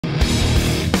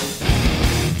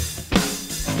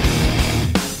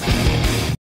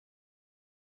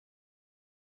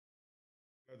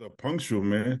The punctual,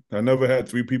 man. I never had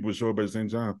three people show up at the same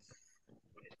time.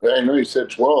 I know you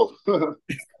said 12.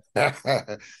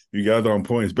 You guys are on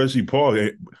point, especially Paul.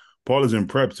 Paul is in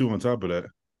prep too. On top of that,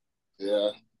 Yeah.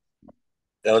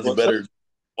 The only thing What's up? better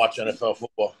watch NFL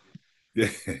football. yeah.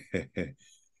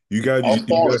 You guys, I was you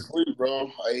falling guys. asleep,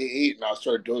 bro. I ate and I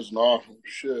started dozing off.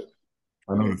 Shit.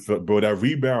 I know, bro. That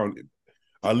rebound.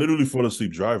 I literally fall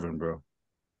asleep driving, bro.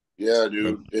 Yeah, Like,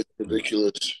 dude. It's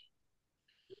ridiculous.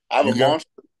 I have you a got monster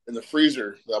in the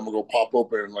freezer that I'm gonna go pop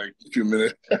open in like a few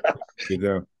minutes. get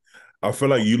down. I feel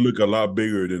like you look a lot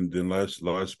bigger than last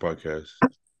podcast.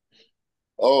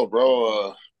 Oh,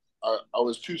 bro. I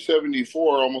was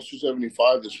 274, almost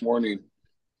 275 this morning.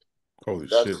 Holy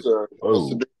That's shit! that's the Oh,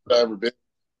 biggest I've ever been.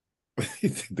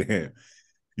 Damn.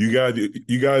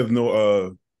 You guys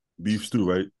know beef stew,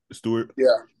 right? Stuart. Yeah.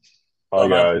 no, Hi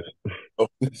not guys. oh,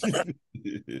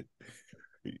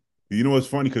 You know what's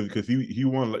funny because he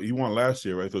won last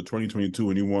year, right? So 2022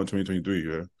 and he won 2023,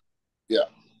 yeah. Yeah.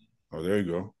 Oh, there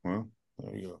you go. Well,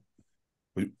 there you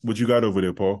go. What you got over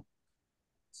there, Paul?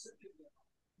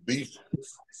 beef. Beef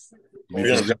We're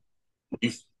jerky? gonna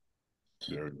beef.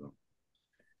 There we go.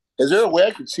 Is there a way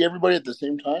I could see everybody at the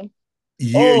same time?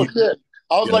 Yeah, Oh yeah, shit.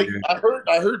 I was yeah, like, yeah.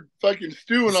 I heard fucking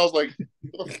Stu and I was like,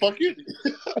 what the fuck is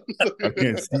I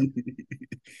can't see.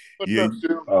 What's Yeah, up,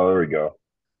 Stu? Oh, there we go.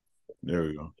 there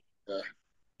we go. Yeah.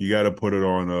 You got to put it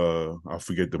on. I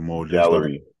forget the mode. Just like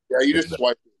Gallery. Yeah, you just exactly,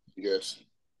 swipe it, I guess.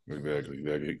 exactly. You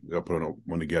got to put it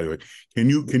on the gallery. Can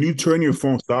you turn your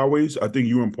phone sideways? I think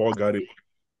you and Paul got it.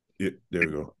 Yeah, there we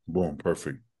go. Boom,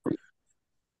 perfect.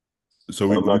 So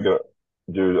we, I'm not we gonna,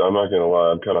 dude. I'm not gonna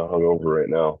lie. I'm kind of hungover right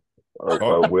now.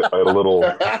 oh, I had a little,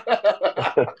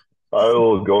 I had a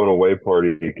little going away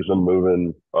party because I'm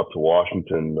moving up to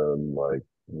Washington in like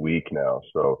week now.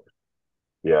 So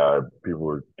yeah, people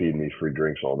were feeding me free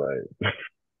drinks all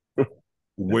night.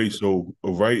 wait. So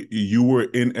right, you were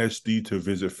in SD to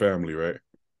visit family, right?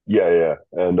 Yeah, yeah.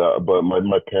 And but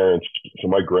my parents, so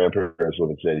my grandparents live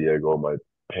in San Diego. My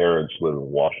parents live in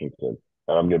Washington,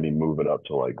 and I'm gonna be moving up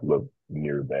to like live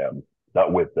near them,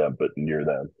 not with them, but near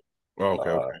them. Oh, okay,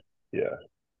 Uh, okay.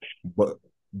 yeah,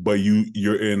 But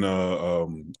you're in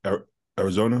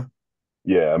Arizona.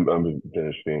 I'm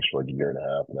finished Phoenix for like a year and a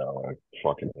half now. I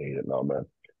fucking hate it now, man.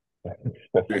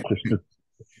 Just-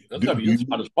 That's Do, gotta be do it's you,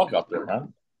 hot as fuck out there,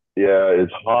 man. yeah,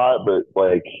 it's hot, but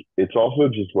like it's also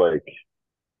just like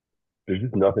there's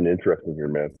just nothing interesting here,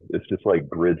 man. It's just like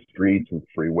grid streets and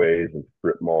freeways and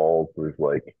strip malls. There's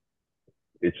like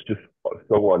it's just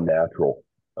so unnatural.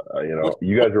 What,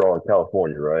 You what, guys are all in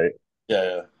California, right? yeah,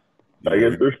 yeah. I yeah,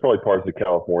 guess there's probably parts of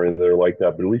California that are like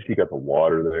that, but at least you got the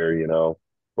water there.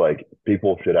 Like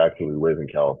people should actually live in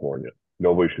California.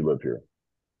 Nobody should live here.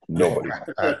 Nobody.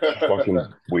 It's fucking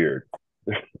weird.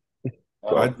 I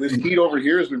So This think heat over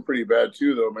here has been pretty bad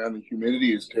too, though, man. The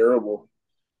humidity is terrible.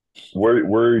 where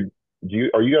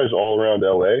are you guys all around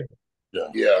LA? Yeah.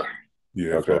 Yeah.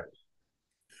 yeah, Okay.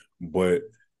 but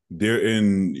they're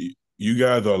in. You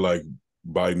guys are like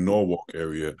by Norwalk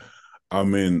area.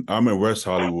 I'm in West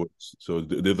Hollywood, so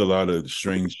there's a lot of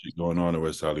strange shit going on in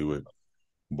West Hollywood.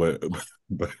 But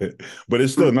but but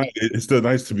it's still nice. It's still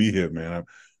nice to be here, man.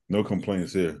 No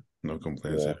complaints here. No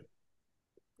complaints Yeah.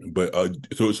 here. But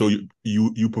so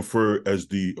you prefer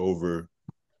SD over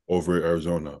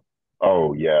Arizona?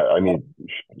 Oh yeah. I mean,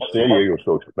 San Diego's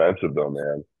so expensive though,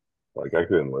 man. Like I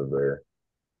couldn't live there.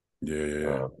 Yeah, yeah, yeah.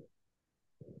 Uh,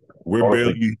 We're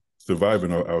honestly, barely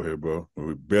surviving out here, bro.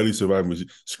 We're barely surviving. We're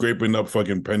scraping up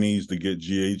fucking pennies to get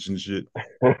GH and shit.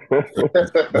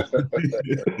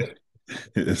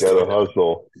 It's gotta tough.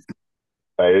 hustle.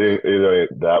 It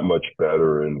ain't that much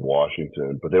better in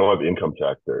Washington, but they don't have income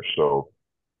tax there, so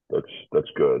that's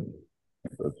good.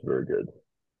 That's very good.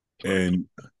 And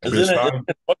Isn't besides,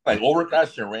 it like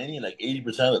overcast and rainy like 80%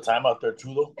 of the time out there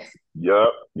too though? Yep,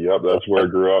 yep. So That's where I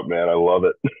grew up, man. I love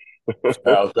it.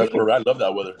 that's where I love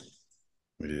that weather.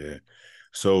 yeah.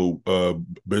 So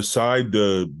beside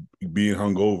the being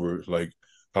hungover, like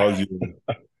how's your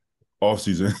off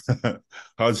season?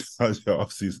 how's your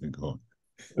off season going?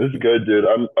 This is good, dude.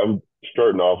 I'm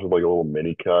starting off with like a little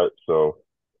mini cut. So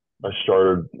I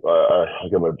started. I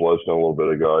got my blood done a little bit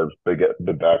ago.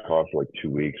 Been back on for like 2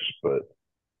 weeks, but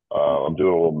I'm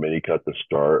doing a little mini cut to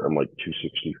start. I'm like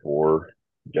 264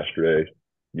 yesterday.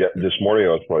 Yeah, this morning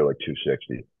I was probably like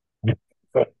 260.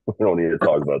 We don't need to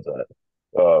talk about that.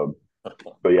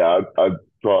 But yeah,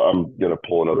 I'm gonna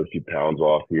pull another few pounds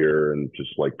off here and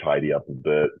just like tidy up a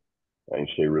bit and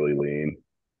stay really lean.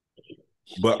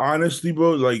 But honestly,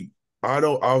 bro, like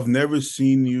I've never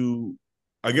seen you.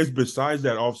 I guess besides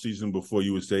that off season before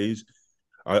you were Sage,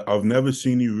 I've never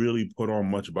seen you really put on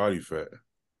much body fat.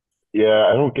 Yeah,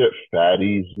 I don't get fat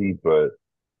easy, but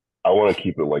I want to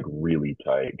keep it like really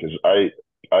tight because I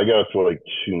got up to like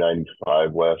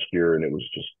 295 last year, and it was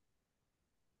just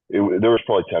there was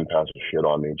probably 10 pounds of shit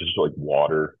on me, just like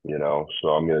water, you know. So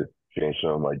I'm gonna change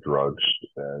some of my drugs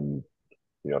and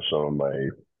some of my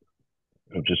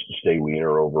just to stay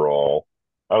leaner overall.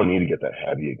 I don't need to get that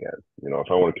heavy again. If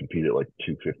I want to compete at like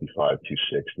 255,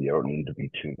 260, I don't need to be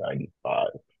 295.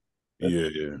 That's Yeah,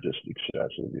 yeah. just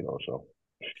excessive. So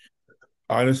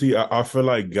Honestly, I feel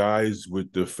like guys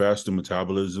with the faster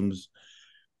metabolisms,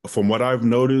 from what I've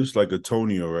noticed, like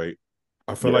Antonio, right?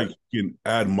 I feel yeah. like he can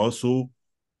add muscle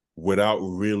without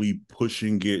really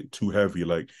pushing it too heavy.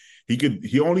 Like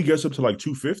he only gets up to like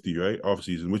 250, right? Off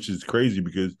season, which is crazy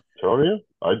because Tony,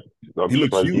 I'm he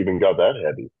looks surprised he huge. even got that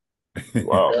heavy.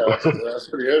 Wow. Yeah, that's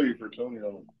pretty heavy for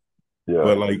Antonio. Yeah.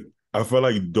 But like I feel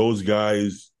like those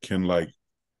guys can like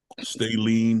stay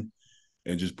lean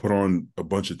and just put on a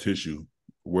bunch of tissue.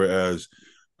 Whereas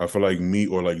I feel like me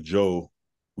or like Joe,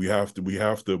 we have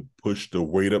to push the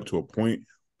weight up to a point.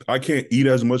 I can't eat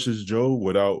as much as Joe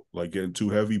without like getting too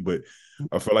heavy, but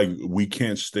I feel like we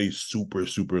can't stay super,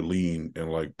 super lean and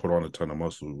like put on a ton of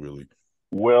muscle really.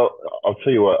 Well, I'll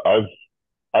tell you what,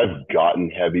 I've gotten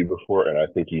heavy before, and I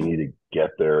think you need to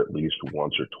get there at least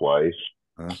once or twice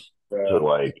Huh? to Yeah.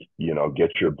 like,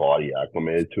 get your body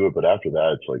acclimated to it. But after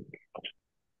that, it's like,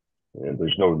 man,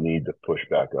 there's no need to push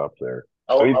back up there.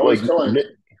 I mean, I like, was telling I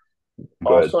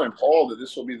go was ahead. telling Paul that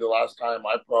this will be the last time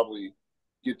I probably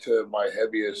get to my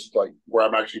heaviest, like where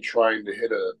I'm actually trying to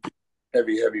hit a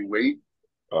heavy weight.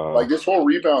 Uh, Like this whole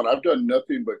rebound, I've done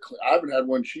nothing but I haven't had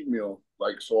one cheat meal.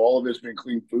 Like so, all of it's been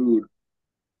clean food.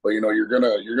 But you're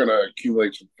gonna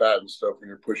accumulate some fat and stuff when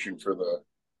you're pushing for the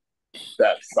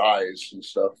that size and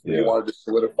stuff. And you yeah. want to just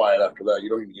solidify it after that. You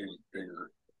don't need to get any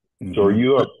bigger. So are Mm-hmm.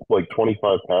 you up like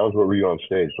 25 pounds? What were you on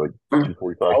stage? Like I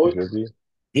 245, was 250?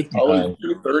 I was 59.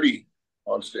 230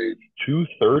 on stage.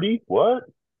 230? What?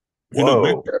 He looked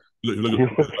big. Whoa.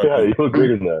 Yeah, you look Yeah,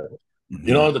 bigger than that.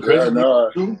 You know, Mm-hmm. the yeah, crazy thing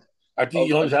no. too, I think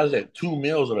he I, only has like 2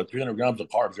 meals that are 300 grams of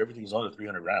carbs. Everything's under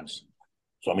 300 grams.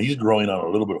 So I mean, he's growing on a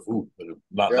little bit of food, but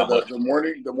yeah, not much. the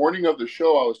morning of the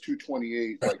show, I was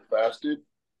 228, like fasted,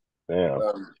 Damn.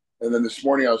 and then this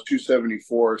morning I was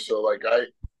 274. So like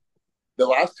the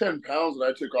last 10 pounds that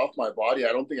I took off my body,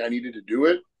 I don't think I needed to do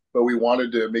it, but we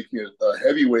wanted to make me a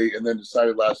heavyweight, and then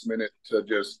decided last minute to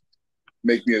just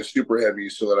make me a super heavy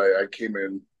so that I came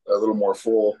in a little more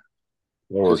full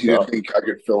That because he worked didn't out. think I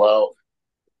could fill out.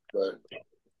 But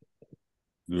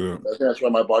Yeah. I think that's why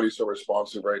my body's so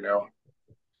responsive right now.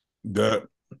 That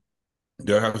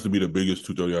that has to be the biggest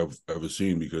 230 I've ever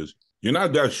seen because you're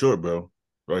not that short, bro.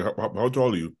 Like how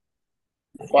tall are you?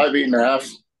 5'8" and a half.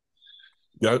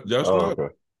 That Oh,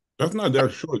 okay. that's not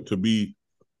that short to be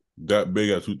that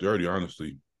big at 230,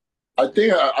 honestly. I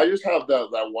think I just have that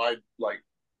wide like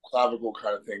clavicle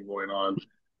kind of thing going on,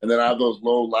 and then I have those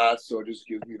low lats, so it just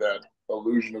gives me that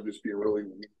illusion of just being really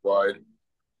wide.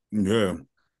 Yeah.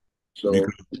 So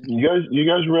Because You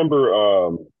guys remember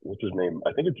what's his name?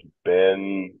 I think it's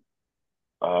Ben.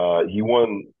 He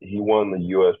won the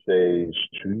USA's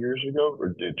 2 years ago or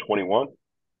did 21?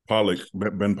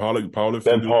 Ben Pollock, powerlifting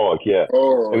Ben dude. Pollock, yeah.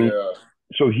 oh I mean, yeah.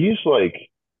 so he's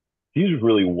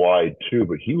really wide too,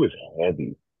 but he was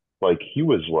heavy. Like he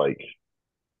was like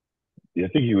I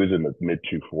think he was in the mid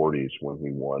 240s when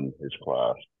he won his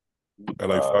class. At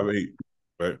like Uh, 5'8",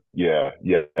 right? yeah,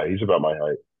 he's about my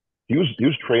height. He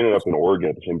was training up in Oregon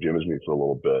at the same gym as me for a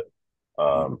little bit.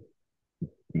 Um,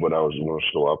 when I was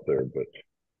still up there, but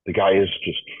the guy is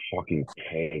just fucking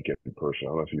tank in person. I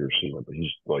don't know if you've ever seen him, but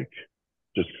he's like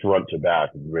just front to back,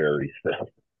 very thick.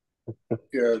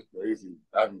 Yeah, it's crazy.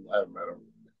 I haven't met him,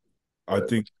 I but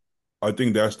think I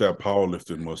think that's that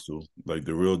powerlifting muscle, like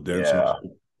the real dense Yeah.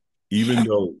 muscle. Even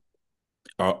though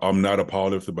I'm not a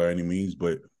powerlifter by any means,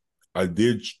 but I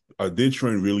did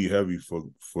train really heavy for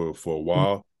a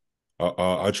while.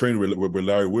 I trained with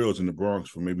Larry Wills in the Bronx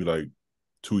for maybe like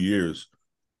 2 years.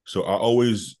 So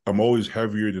I'm always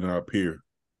heavier than I appear,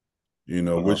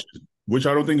 Uh-huh. which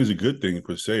I don't think is a good thing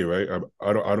per se, right?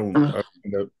 I don't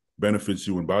think that benefits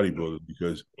you in bodybuilding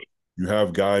because you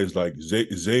have guys like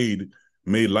Zayd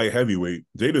made light heavyweight.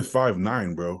 Zayd is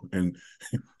 5'9", bro, and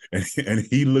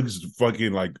he looks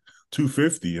fucking like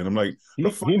 250, and I'm like, the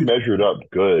fuck He did measured up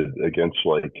good against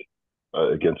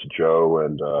Joe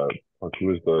and who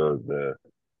was the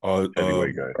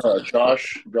heavyweight guy?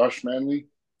 Josh Manley.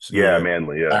 Yeah, yeah,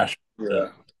 Manley. Yeah, Ash. Yeah.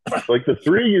 Yeah, like the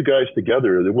three of you guys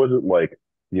together, there wasn't like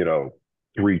you know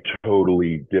three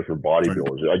totally different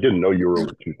bodybuilders. I didn't know you were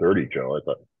over 230, Joe. I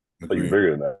thought you were agree.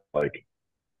 bigger than that. Like,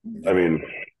 I Yeah. mean,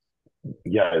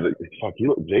 yeah, fuck,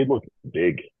 Zayd looked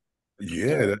big.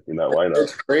 Yeah, in that lineup.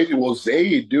 It's crazy. Well,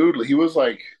 Zayd, dude, he was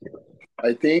like,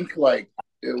 I think like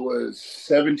it was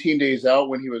 17 days out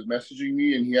when he was messaging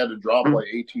me, and he had to drop like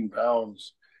 18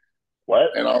 pounds.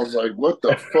 What? And I was like, "What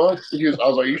the fuck?" I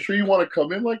was like, "You sure you want to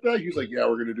come in like that?" He was like, "Yeah,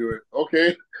 we're gonna do it."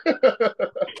 Okay.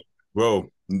 bro.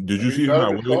 Did I you mean, see you him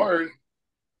got at in the card.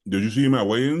 Did you see him at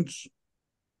weigh-ins?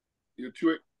 You're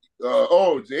too.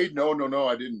 Oh, Zayd, no, no, no,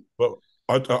 I didn't. Well,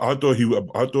 I thought he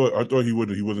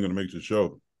wasn't gonna make the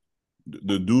show.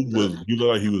 The dude he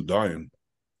looked like he was dying.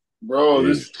 Bro,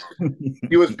 Jeez. this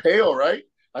he was pale, right?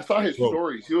 I saw his Bro,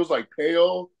 stories. He was like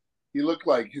pale. He looked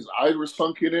like his eyes were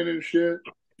sunken in and shit.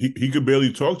 he could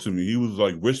barely talk to me. He was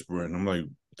like whispering. I'm like,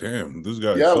 damn, this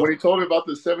guy Yeah, sucks. when he told me about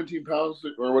the 17 pounds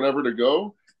or whatever to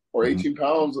go, or Mhm, 18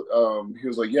 pounds, he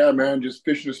was like, "Yeah, man, just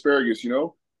fish and asparagus, you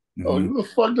know." Oh, mhm. who the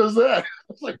fuck does that? I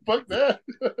was like, "Fuck that."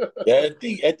 Yeah, I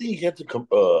think he had to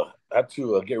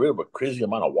get rid of a crazy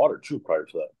amount of water too prior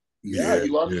to that. Yeah, Yeah, he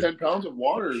lost yeah. 10 pounds of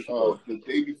water Sure. the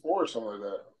day before or something like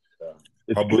that. Yeah.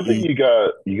 It's I good that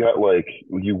believe. you got like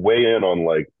you weigh in on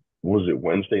like was it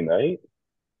Wednesday night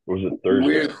or was it We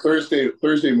Thursday? had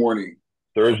Thursday morning.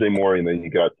 Thursday morning, then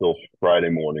you got till Friday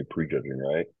morning prejudging,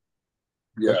 right?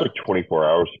 That's Yeah. like 24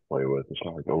 hours to play with. It's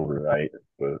not like overnight,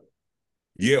 but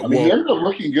Yeah, I mean, he well, ended up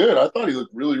looking good. I thought he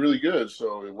looked really, really good,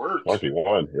 so it worked. lucky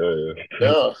one. Yeah,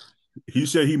 yeah. Yeah. he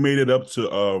said he made it up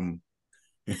to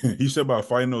he said by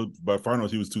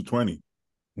finals he was 220.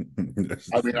 I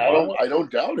mean, What? I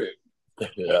don't doubt it.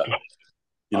 Yeah.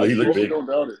 I He looked seriously big. don't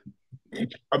doubt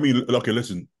it. I mean, okay,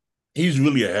 listen, he's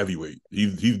really a heavyweight.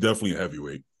 He's definitely a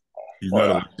heavyweight. He's Oh not a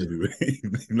yeah. light heavyweight.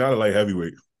 He's not a light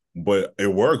heavyweight. But it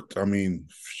worked. I mean,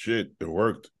 shit, it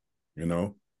worked. You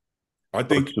know, I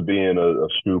think, Perks to being a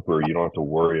super, you don't have to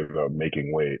worry about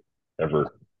making weight ever.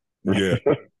 yeah,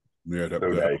 yeah, So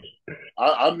nice.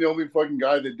 I'm the only fucking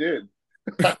guy that did.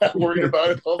 I worried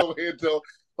about it all the way until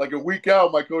like a week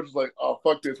out. My coach was like, "Oh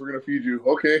fuck this, we're gonna feed you."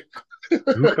 Okay.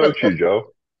 Who coached you,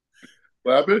 Joe?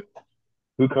 What happened?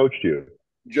 Who coached you?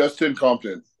 Justin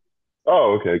Compton.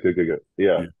 Oh, okay, good, good, good.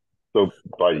 Yeah. yeah. So,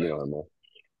 by you know, I'm a,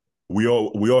 We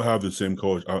all have the same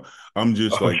coach. I'm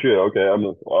just oh like shit. Okay, I'm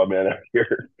a odd man out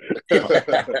here.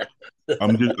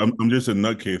 I'm just a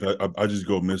nutcase. I just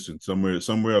go missing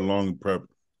somewhere along prep.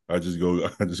 I just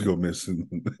go missing,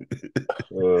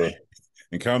 Uh,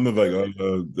 and kind of like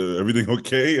everything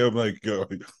okay. I'm like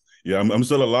yeah, I'm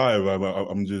still alive.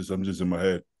 I'm just in my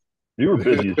head. you were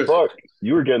busy as fuck.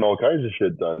 You were getting all kinds of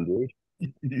shit done, dude.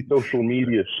 Social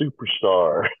media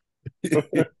superstar.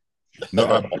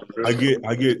 No, I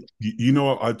get you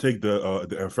know I take the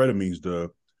amphetamines, the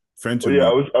Well, yeah, phentermine.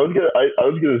 I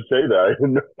was gonna say that. I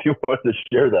didn't know if you wanted to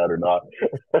share that or not.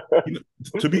 You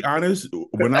know, to be honest,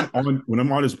 when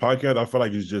I'm on this podcast, I feel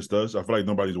like it's just us. I feel like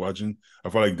nobody's watching. I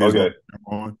feel like there's no Okay.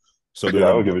 camera on. So Yeah, then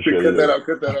I don't give a shit Cut that either. out.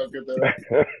 Cut that out. Cut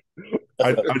that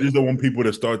out. I just don't want people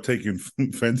to start taking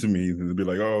phentermine and be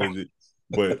like, oh, is it?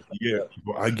 But yeah,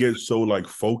 I get so like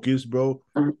focused, bro.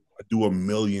 I do a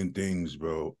million things,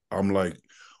 bro. I'm like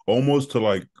almost to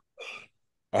like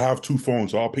I have two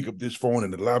phones, so I'll pick up this phone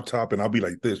and the laptop, and I'll be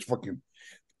like this, fucking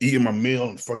eating my meal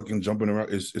and fucking jumping around.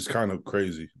 It's kind of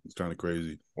crazy. It's kind of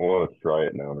crazy. Well, let's try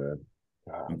it now, man.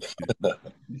 God.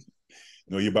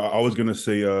 No, yeah, but I was gonna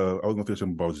say, I was gonna say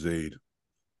something about Zayd.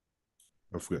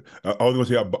 I forget. I was gonna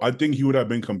say, I think he would have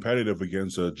been competitive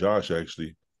against Josh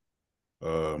actually.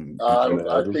 And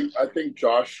I think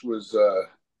Josh was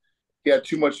he had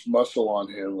too much muscle on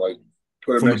him. Like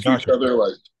put him from the next to each other. documentary.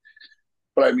 Like,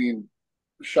 but I mean,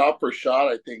 shot for shot,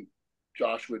 I think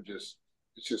Josh would just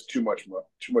it's just too much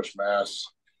mass.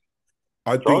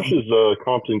 I think, Josh is a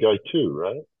Compton guy too,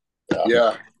 right? Yeah.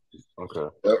 Yeah.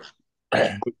 Okay.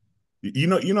 Yep. you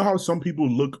know how some people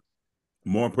look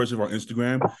more impressive on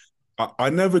Instagram.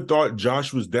 I never thought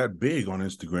Josh was that big on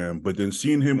Instagram, but then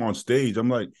seeing him on stage, I'm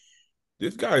like,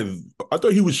 this guy. I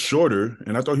thought he was shorter,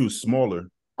 and I thought he was smaller.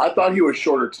 I thought he was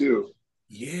shorter too.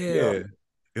 Yeah. Yeah,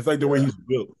 it's like the way Yeah. he's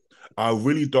built. I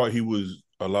really thought he was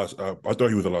a lot. I thought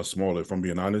he was a lot smaller, if I'm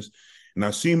being honest. And I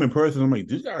see him in person. I'm like,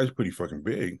 this guy is pretty fucking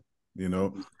big. You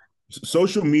know,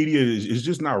 social media is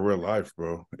just not real life,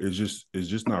 bro. It's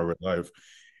just not real life.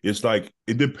 It's like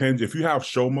it depends. If you have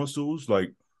show muscles,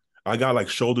 like I got like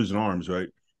shoulders and arms, right?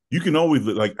 You can always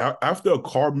look like after a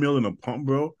carb meal and a pump,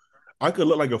 bro. I could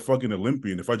look like a fucking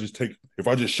Olympian if I just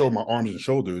show my arms and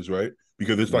shoulders, right?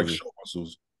 Because it's like Mhm. show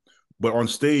muscles. But on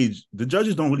stage, the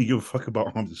judges don't really give a fuck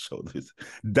about arms and shoulders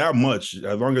that much,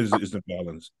 as long as it's in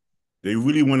balance. They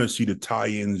really want to see the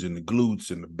tie-ins and the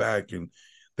glutes and the back, and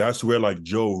that's where like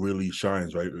Joe really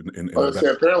shines, right? In the I back. say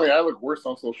apparently I look worse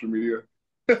on social media.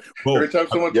 Well, Every time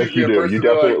someone Yes, sees me you in do. You person,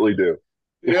 they're like, definitely do.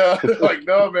 Yeah, like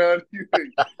no, man,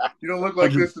 you don't look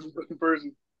like this in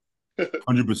person.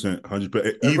 100%, 100%.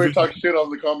 Everybody Even talks shit on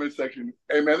the comment section.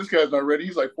 Hey, man, this guy's not ready.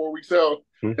 He's like 4 weeks out.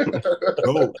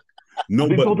 no, no,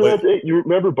 People do but that. You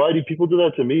remember, Bitey? People did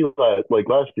that to me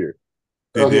last year,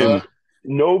 they did. Uh-huh.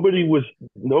 and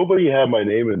nobody had my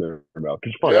name in their mouth.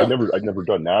 Because fuck, Yeah. I'd never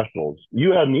done nationals.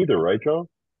 You hadn't either, right, Joe?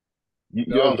 You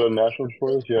hadn't No, done nationals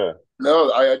for us, yeah.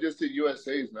 no, I just did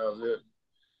USA's. And that was it.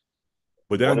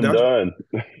 But One that and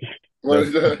done.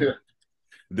 that's Yeah.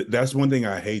 that's one thing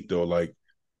I hate though. Like,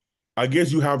 I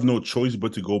guess you have no choice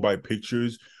but to go by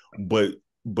pictures, but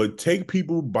take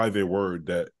people by their word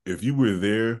that if you were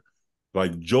there,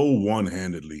 like Joe won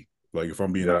handedly. Like if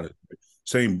I'm being Yeah. honest,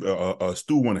 same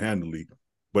Stu won handedly.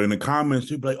 But in the comments,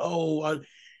 you'd be like, "Oh,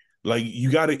 like you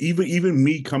got to even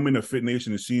me coming to Fit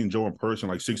Nation and seeing Joe in person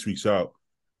like 6 weeks out,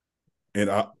 and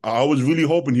I was really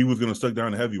hoping he was gonna stuck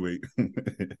down to heavyweight,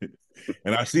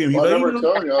 and I see him. He's Well, I like, remember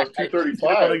telling you I was I didn't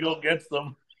want 235. to go against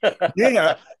them.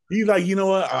 yeah, he's like, you know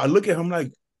what? I look at him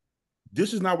like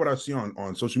this is not what I see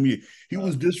on social media. He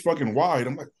was this fucking wide.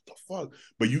 I'm like, what the fuck?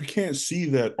 But you can't see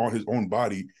that on his own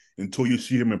body until you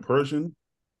see him in person.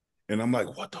 And I'm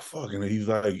like, what the fuck? And he's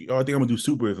like, oh, I think I'm gonna do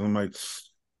supers. And I'm like,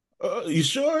 you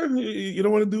sure? You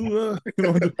don't want to do you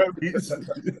don't want to do heavies?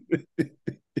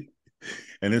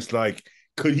 And it's like,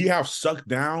 could he have sucked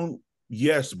down?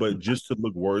 Yes, but just to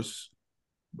look worse.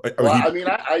 I mean, Well, he. I mean,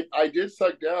 I did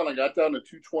suck down. I got down to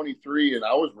 223, and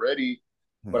I was ready,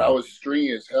 but I Mhm. was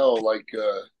stringy as hell. Like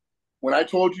when I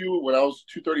told you when I was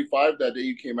 235 that day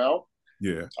you came out,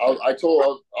 Yeah, I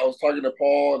was talking to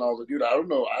Paul, and I was like, dude, I don't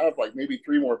know. I have like maybe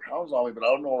 3 more pounds on me, but I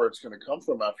don't know where it's going to come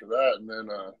from after that. And then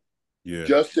yeah.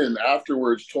 Justin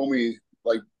afterwards told me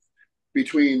like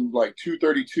between like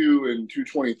 232 and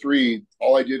 223,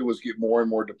 all I did was get more and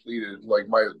more depleted. Like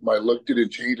my look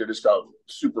didn't change. I just got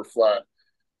super flat.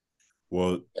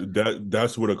 Well,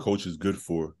 that's what a coach is good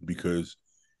for because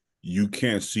you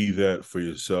can't see that for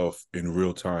yourself in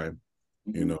real time.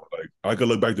 You Mm-hmm. know, like I could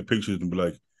look back to pictures and be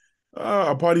like,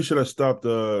 I probably should have stopped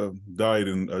diet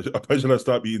and I probably should have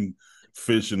stopped eating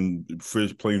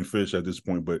plain fish at this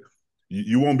point. But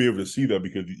you won't be able to see that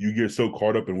because you get so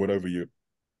caught up in whatever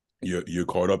you're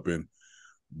caught up in.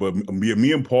 But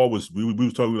me and Paul we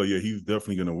was talking like, yeah, he's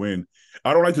definitely gonna win.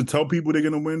 I don't like to tell people they're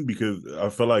gonna win because I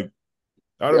feel like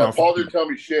I don't Yeah, know. I feel Paul didn't tell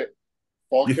me shit.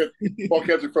 Paul like, kept Paul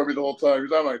kept it from me the whole time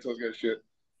because I'm not telling this guy shit.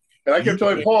 And I kept you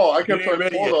telling Paul, I You kept ain't telling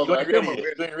ready Paul, yet. though, You man, I ain't think I'm ready gonna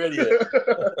yet. You ain't ready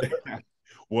yet. win.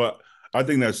 well, I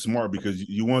think that's smart because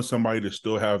you want somebody to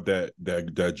still have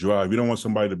that drive. You don't want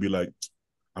somebody to be like,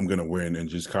 I'm gonna win and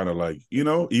just kind of like,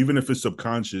 even if it's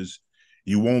subconscious,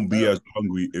 you won't be Yeah, as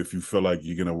hungry if you feel like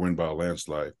you're gonna win by a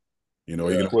landslide.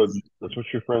 You're yeah, That's what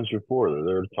your friends are for. They're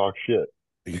there to talk shit.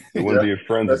 They wouldn't yeah. be your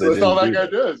friends if That's, they that's all didn't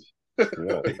that do guy that. does.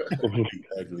 Yeah.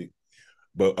 exactly.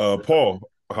 But Paul,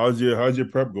 how's your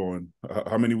prep going?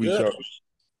 How many weeks Good. out?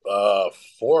 Uh,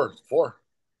 four. Oh,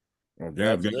 Yeah,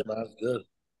 damn, it's good, man. It's good.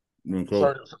 damn,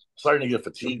 cool. Starting to get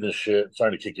fatigued and shit.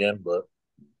 Starting to kick in, but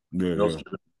Yeah, you know, yeah,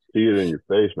 See it in your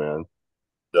face, man.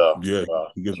 yeah, yeah.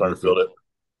 He gets real starting to fit. feel it.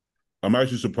 I'm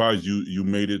actually surprised you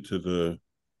made it to the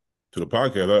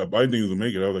podcast. I didn't think he was gonna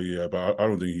make it. I was like, yeah, but I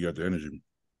don't think he got the energy.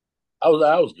 I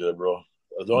was good, bro.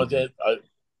 The only Mhm. thing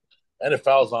and it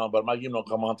fouls on, but my game don't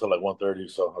come on till like 1:30,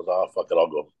 so I was like, oh, fuck it, I'll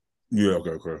go. Yeah,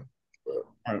 okay, okay. All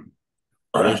right.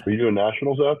 Well, that's But, Are you doing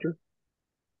nationals after?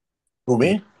 who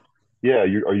me? Yeah, are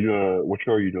you doing what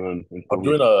show are you doing in I'm 4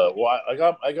 weeks? doing I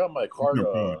got my card no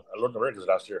problem. I learned Americans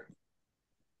last year,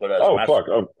 but as Oh fuck.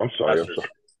 I'm sorry. I'm masters. sorry.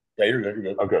 Yeah, you're good.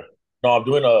 You're good. Okay. No, I'm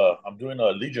doing a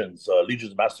Legions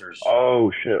Masters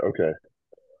Oh shit. Okay.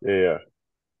 Yeah, yeah.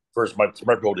 first my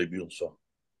pro debut. So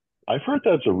I've heard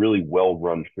that's a really well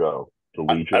run show, The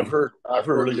I've Legion. heard I've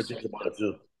really heard the good same things about thing. it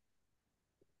too.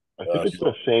 I think it's the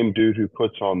So same dude who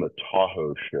puts on the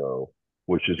Tahoe show,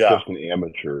 which is yeah, just an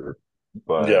amateur,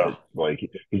 but yeah. like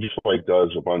he just like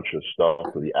does a bunch of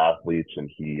stuff for the athletes, and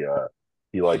he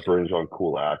like brings on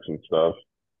cool acts and stuff.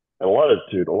 And a lot of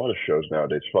shows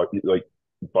nowadays, fuck, like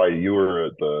by you were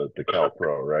at the Cal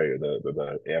Pro, right?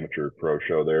 The amateur pro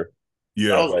show there. That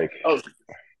Yeah. was, Like that was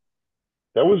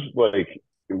that was like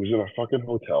it was in a fucking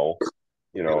hotel,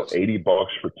 yes. $80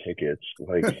 for tickets.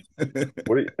 Like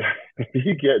what are what are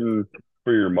you getting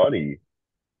for your money?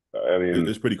 I mean,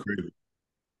 It's pretty crazy.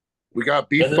 We got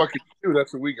beef And then, fucking too.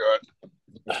 That's what we got.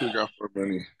 That's what we got for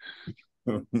money.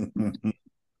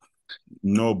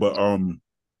 No, but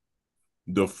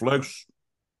the Flex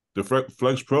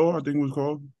Pro, I think it was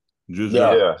called, just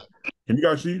yeah, dropped. yeah, Can you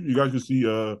guys see? You guys can see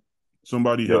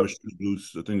somebody have yep, a shoes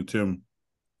loose. I think Tim.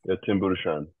 yeah, Tim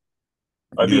Budashan.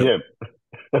 I beat Yeah. him.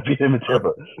 I beat him in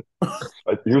Tampa.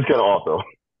 He was kind of off though.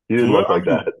 He So didn't what? look like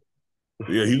that.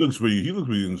 Yeah, he looks pretty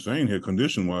insane here,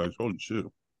 condition wise. Holy shit!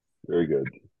 Very good.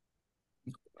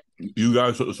 You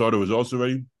guys saw the results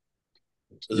already?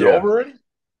 Is it Yeah, over already?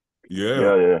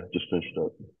 Yeah. yeah. Just finished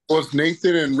up. Well, it's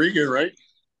Nathan and Regan, right?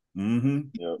 Mm-hmm.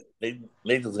 Yeah.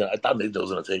 Nathan's gonna. I thought Nathan was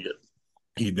gonna take it.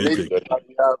 He did Nathan, take it.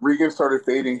 yeah, Regan started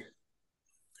fading.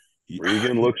 He,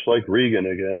 Regan looks like Regan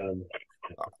again.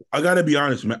 I gotta be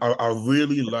honest, man. I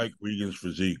really like Regan's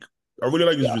physique. I really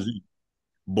like his Yeah. physique,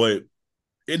 but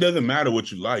it doesn't matter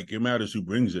what you like. It matters who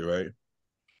brings it, right?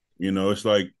 You know, it's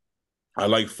like I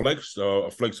like Flex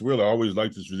Wheeler. I always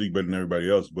liked his physique better than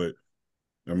everybody else, but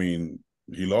I mean,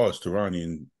 he lost to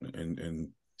Ronnie and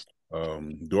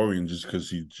Dorian just because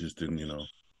he just didn't,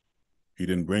 he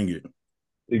didn't bring it.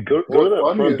 Hey, go Well, to what's that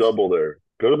funny front is, double there.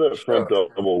 Go to that yeah, front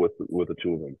double with the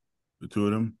two of them. The two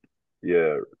of them.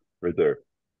 Yeah, right there.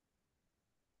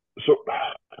 So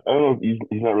I don't know.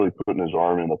 He's not really putting his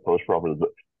arm in the post properly, but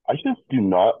I just do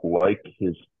not like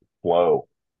his flow.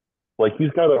 Like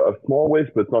he's got a small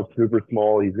waist, but it's not super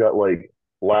small. He's got like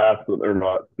lats that are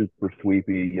not super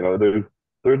sweepy. You know,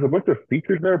 there's a bunch of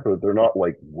features there, but they're not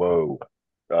like whoa.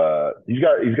 He's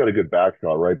got a good back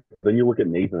shot, right? Then you look at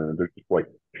Nathan, and there's just like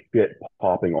shit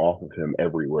popping off of him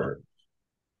everywhere.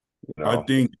 You I know,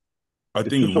 think I it's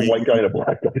think just a white guy and a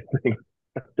black guy thing.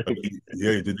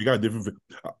 yeah, they got different.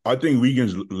 I think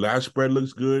Regan's last spread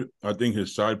looks good. I think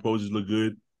his side poses look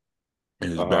good, and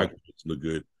his Uh-huh. back poses look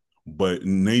good. But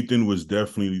Nathan was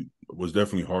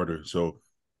definitely harder. So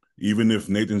even if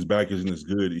Nathan's back isn't as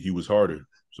good, he was harder.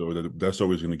 So that's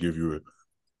always going to give you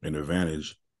an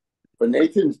advantage. but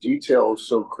Nathan's detail is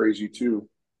so crazy too.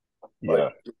 Like Yeah,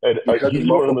 and because his he's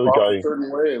one of muscle those pops a guys.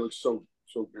 certain way, it looks so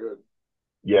good.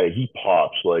 Yeah, he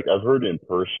pops. Like I've heard in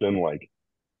person, like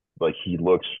he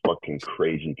looks fucking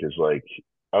crazy because like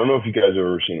I don't know if you guys have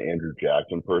ever seen Andrew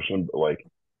Jackson in person, but like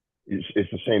it's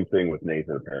the same thing with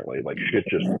Nathan apparently. Like shit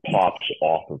just pops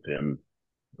off of him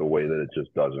the way that it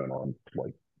just doesn't on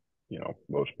like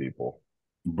most people.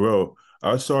 Bro,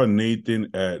 I saw Nathan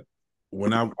at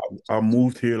when I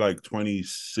moved here like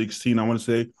 2016, I want to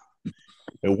say.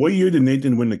 And what year did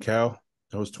Nathan win the Cal?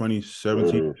 That was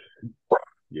 2017. Oof.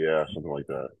 Yeah, something like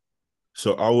that.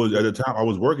 So I was at the time I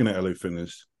was working at LA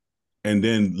Fitness, and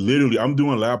then literally I'm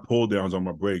doing lap pull downs on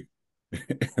my break,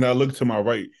 and I look to my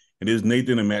right, and there's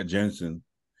Nathan and Matt Jensen,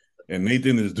 and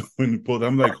Nathan is doing the pull.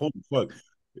 I'm like, holy fuck,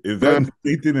 is that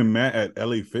Nathan and Matt at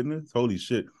LA Fitness? Holy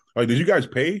shit! Like, did you guys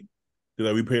pay?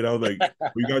 Like we paid. I was like,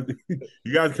 we got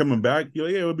you guys coming back? You're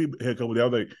like, yeah, we'll be here a couple of days. I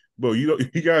was like, bro, you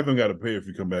guys don't got to pay if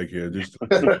you come back here. Just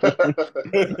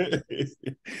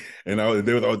and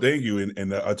they was, oh, thank you,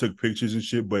 and I took pictures and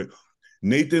shit. But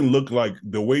Nathan looked like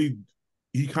the way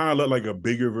he kind of looked like a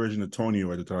bigger version of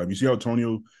Tonio at the time. You see how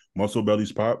Tonio muscle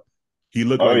bellies pop? He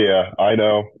looked Oh like yeah, I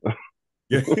know.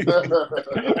 yeah.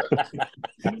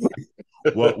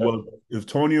 Well, if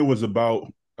Tonio was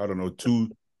about I don't know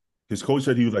his coach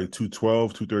said he was like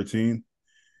 212, 213.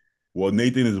 Well,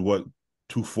 Nathan is what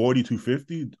 240,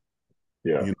 250.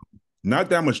 Yeah, You know, not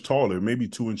that much taller, maybe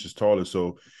 2 inches taller.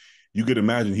 So you could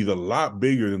imagine he's a lot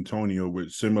bigger than Tonio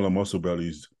with similar muscle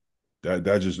bellies. That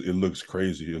just it looks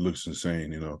crazy. It looks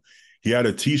insane. He had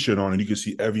a T-shirt on, and you could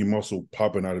see every muscle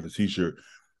popping out of the T-shirt.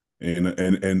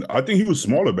 And I think he was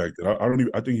smaller back then. I don't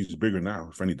even. I think he's bigger now,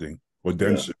 if anything, or yeah.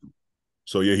 denser.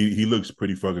 So yeah, he looks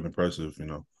pretty fucking impressive.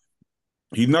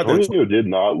 He's not that tall, Tonio did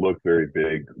not look very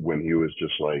big when he was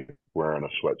just like wearing a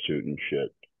sweatsuit and shit.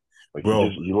 Like bro.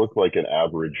 he looked like an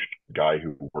average guy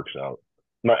who works out.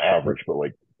 Not average, but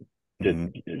like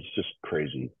Mhm. it's just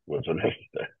crazy what's amazing.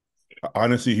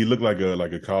 Honestly, he looked like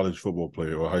a college football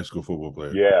player or a high school football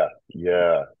player, Yeah,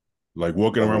 yeah, like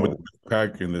walking around with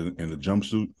definitely. the backpack and the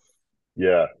jumpsuit.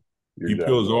 Yeah, you're He exactly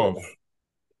peels right. off. You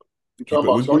He talking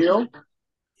about Tonio?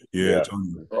 yeah, Yeah.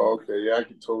 Tony. Oh, okay, yeah, I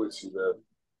can totally see that.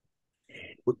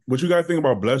 What you guys think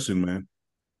about Blessing, man?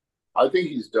 I think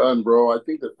he's done, bro. I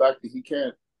think the fact that he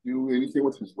can't do anything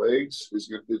with his legs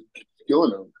is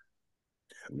killing him.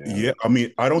 Yeah. Yeah, I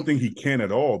mean, I don't think he can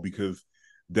at all because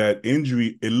that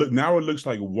injury. It looks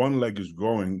like one leg is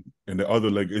growing and the other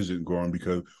leg isn't growing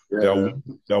because Yeah,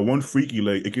 that one freaky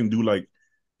leg it can do like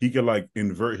he can like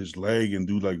invert his leg and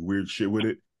do like weird shit with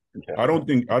it. Yeah. I don't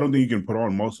think you can put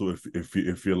on muscle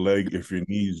if your leg if your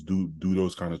knees do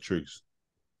those kind of tricks.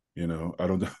 I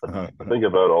don't. I think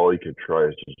about all he could try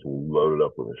is just load it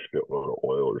up with a shitload of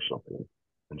oil or something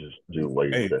and just do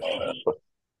leg Hey, lifts.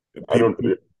 I people don't.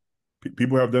 It,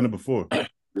 people have done it before. yeah.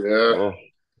 eh,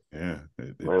 Yeah,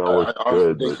 might not I look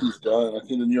honestly good, think but he's done. I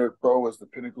think the New York Pro was the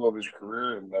pinnacle of his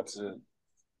career, and that's it.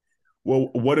 Well,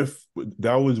 what if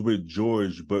that was with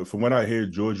George? But from what I hear,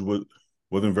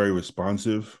 wasn't very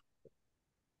responsive.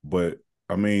 But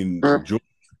I mean,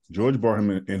 George brought him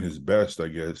in his best, I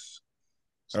guess.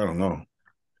 I don't know.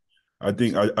 I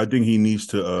think he needs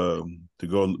to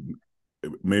go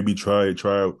maybe try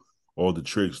out all the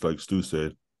tricks like Stu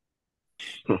said.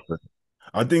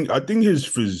 I think his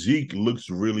physique looks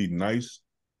really nice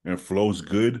and flows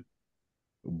good,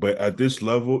 but at this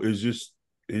level, it's just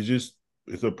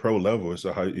it's a pro level. It's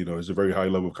a high, it's a very high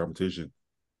level of competition.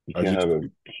 You I can't just have a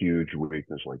huge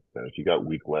weakness like that. If you got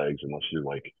weak legs, unless you're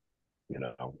like,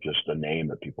 just a name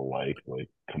that people like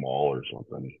Kamal or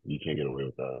something, you can't get away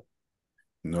with that.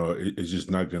 no, it's just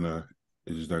not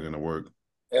gonna work.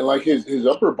 And like his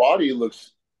upper body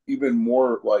looks even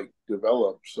more like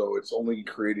developed, so it's only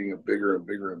creating a bigger and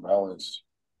bigger imbalance.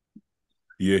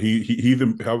 Yeah, he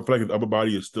even I feel like his upper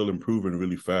body is still improving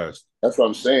really fast. That's what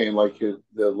I'm saying. Like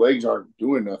the legs aren't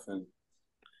doing nothing.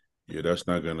 Yeah, it's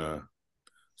not gonna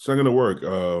work.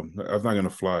 That's not gonna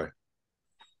fly.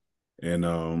 And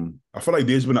I feel like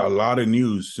there's been a lot of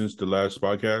news since the last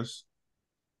podcast,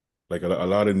 like a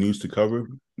lot of news to cover.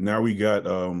 Now we got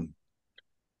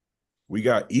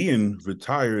Ian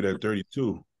retired at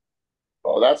 32.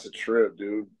 Oh, that's a trip,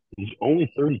 dude. He's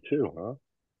only 32, huh?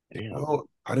 Damn. Well,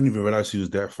 I didn't even realize he was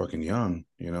that fucking young.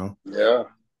 Yeah.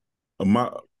 My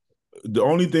the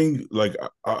only thing like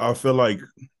I feel like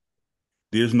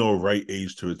there's no right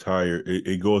age to retire.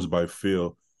 It goes by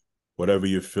feel, whatever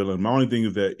you're feeling. My only thing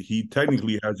is that he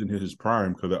technically hasn't hit his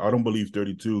prime because I don't believe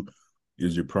 32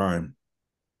 is your prime.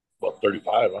 About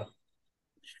 35, huh?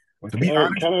 To be It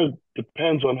honest, kind of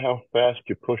depends on how fast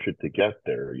you push it to get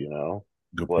there, you know?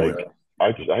 good Like, point. Yeah.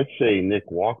 I'd say Nick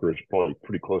Walker is probably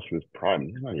pretty close to his prime.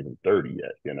 He's not even 30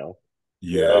 yet, you know?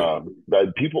 Yeah, Yeah.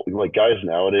 But people, like guys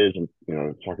nowadays, and,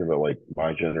 talking about like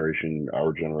my generation,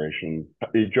 our generation.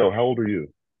 Hey, Joe, how old are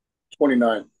you?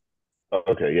 29.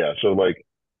 Okay, yeah. So, like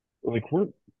we're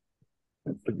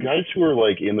the guys who are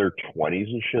like in their 20s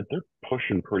and shit, they're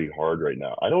pushing pretty hard right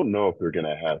now. I don't know if they're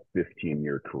gonna have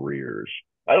 15-year careers.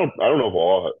 I don't know if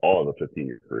all of a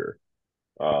 15-year career.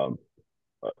 Um,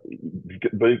 but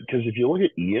because if you look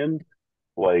at Ian,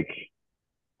 like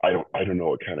I don't know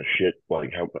what kind of shit,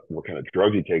 like how what kind of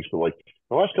drugs he takes, but like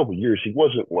the last couple of years he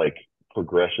wasn't like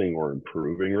progressing or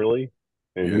improving really,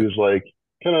 and he yeah, was like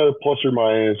kind of plus or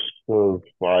minus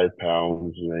 5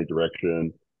 pounds in any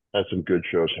direction. Had some good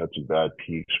shows, had some bad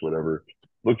peaks, whatever.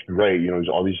 Looked great, he's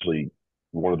obviously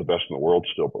one of the best in the world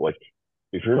still, but like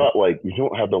if you're not like you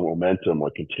don't have the momentum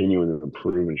like continuing to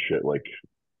improve and shit like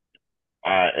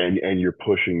and you're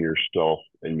pushing yourself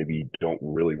and maybe you don't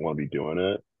really want to be doing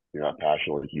it, you're not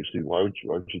passionate like you used to, why would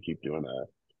you keep doing that,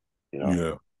 you know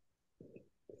yeah,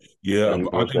 yeah. and he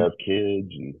But I wants to think have kids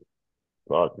and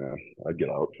fuck man, I'd get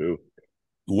out too.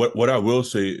 what I will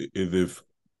say is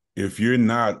if you're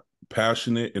not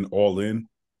passionate and all in,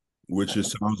 which it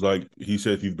sounds like he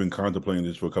said he's been contemplating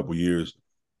this for a couple years.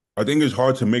 I think it's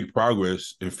hard to make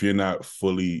progress if you're not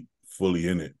fully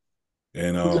in it.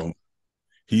 And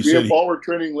he Me said and Paul were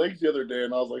training legs the other day,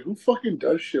 and I was like, "Who fucking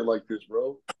does shit like this,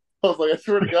 bro?" I was like, "I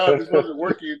swear to God, if this wasn't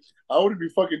working, I wouldn't be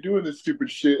fucking doing this stupid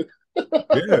shit."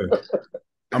 yeah.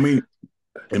 I mean,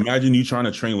 imagine you trying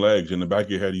to train legs in the back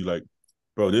of your head, you like,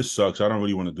 bro, this sucks. I don't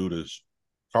really want to do this.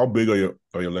 How big are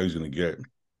your legs gonna get?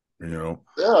 You know?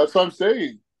 Yeah, that's what I'm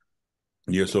saying.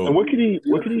 Yeah, And so what could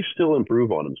he still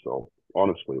improve on himself,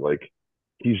 honestly? Like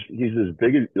he's as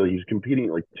big as like, he's competing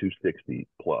at like 260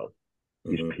 plus.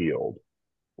 He's uh, peeled.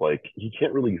 Like he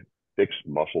can't really fix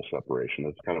muscle separation.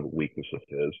 That's kind of a weakness of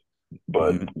his,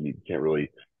 but mhm, you can't really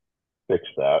fix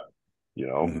that, you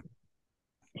know. mhm.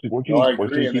 So what can No, I he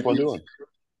agree, and keep on doing?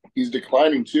 he's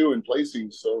declining too in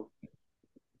placing. So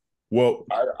Well,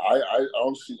 I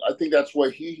honestly I think that's why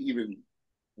he even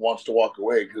wants to walk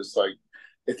away because like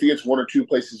if he gets one or two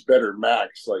places better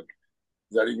max, like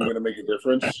is that even going to make a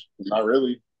difference? Not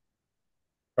really.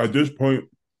 at this point,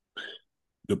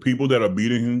 the people that are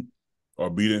beating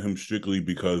him strictly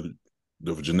because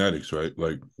of genetics, right?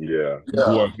 Like Yeah,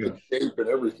 who Yeah, are the shape and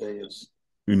everything is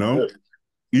you know, good.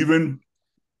 even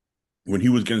when he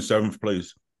was getting seventh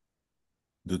place,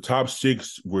 the top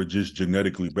six were just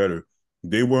genetically better.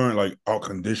 They weren't like out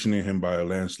conditioning him by a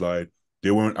landslide.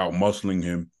 They weren't out muscling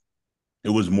him. It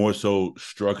was more so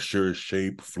structure,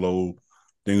 shape, flow,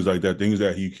 things like that, things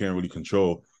that he can't really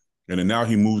control. And then now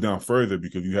he moved down further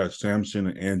because you had Samson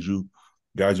and Andrew,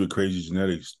 guys with crazy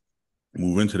genetics,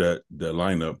 move into that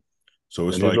lineup. So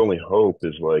it's and his like, only hope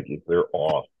is like if they're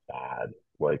off bad.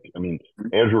 Like I mean,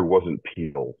 Andrew wasn't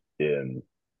peeled in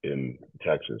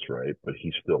Texas, right? But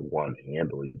he still won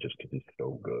handily just because he's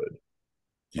so good.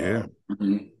 yeah, Um,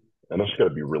 Mhm. And that's got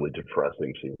to be really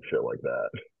depressing seeing shit like that.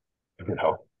 You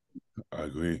know? I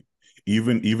agree.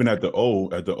 Even at the O,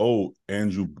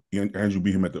 Andrew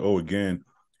beat him at the O again,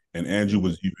 and Andrew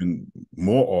was even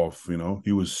more off. You know,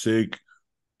 he was sick,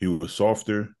 he was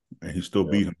softer, and he still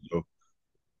Yeah. beat him.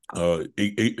 So,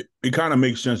 it kind of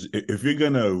makes sense if you're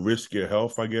gonna risk your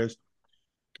health. I guess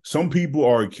some people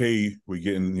are okay with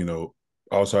getting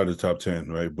outside the top 10,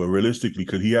 right? But realistically,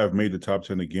 could he have made the top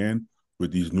 10 again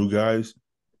with these new guys?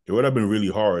 It would have been really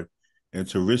hard. And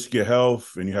to risk your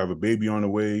health and you have a baby on the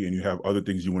way and you have other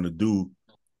things you want to do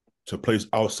to place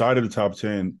outside of the top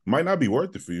 10 might not be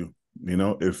worth it for you,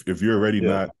 if you're already Yeah.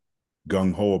 not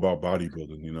gung ho about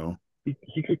bodybuilding.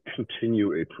 He could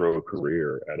continue a pro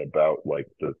career at about like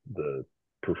the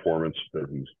performance that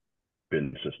he's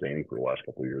been sustaining for the last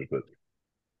couple of years. But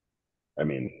I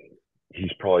mean,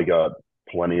 he's probably got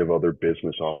plenty of other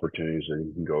business opportunities that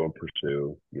he can go and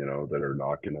pursue, that are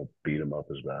not going to beat him up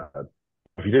as bad.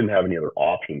 If he didn't have any other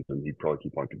options, then he'd probably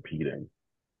keep on competing.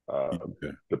 But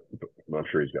I'm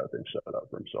sure he's got things set up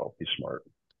for himself. He's smart.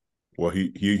 Well,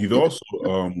 he's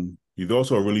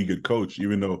also a really good coach,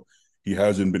 even though he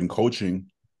hasn't been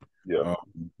coaching. Yeah.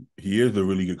 He is a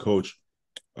really good coach.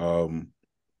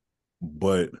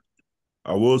 But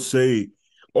I will say,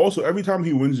 also every time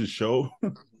he wins a show,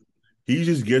 he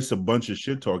just gets a bunch of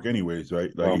shit talk, anyways, right?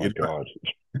 Like, oh my god.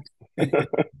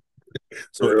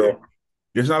 So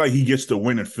it's not like he gets to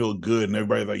win and feel good, and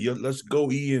everybody's like, "Yeah, let's go,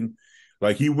 Ian."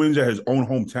 Like he wins at his own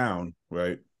hometown,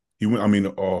 right?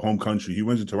 Home country. He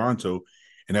wins in Toronto,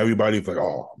 and everybody's like,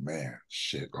 "Oh man,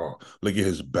 shit! Oh, look at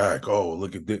his back. Oh,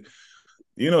 look at this.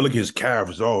 Look at his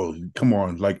calves. Oh, come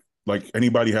on! Like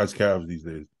anybody has calves these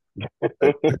days."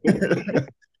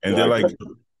 And they're like,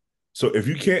 so if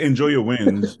you can't enjoy your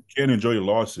wins, can't enjoy your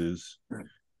losses,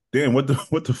 then what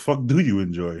the fuck do you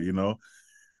enjoy?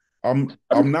 I'm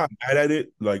not mad at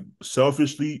it. Like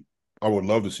selfishly, I would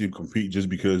love to see him compete just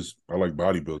because I like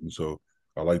bodybuilding. So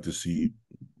I like to see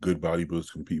good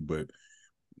bodybuilders compete. But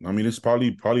I mean, it's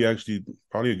probably actually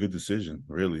probably a good decision,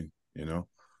 really.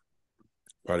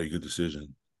 Probably a good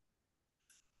decision.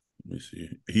 Let me see.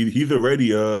 He's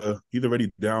already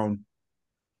down.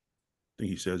 I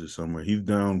think he says it somewhere. He's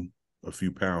down a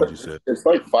few pounds. He said it's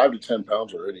like 5 to 10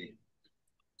 pounds already,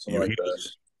 something like he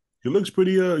that. looks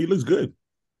pretty. He looks good.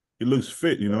 He looks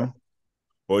fit.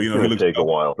 Or It's he going to looks take a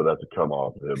healthy. while for that to come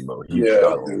off of him, though. He's Yeah,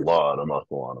 got a dude. lot of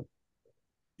muscle on him.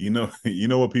 You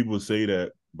know what people say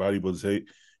that bodybuilders say?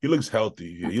 He looks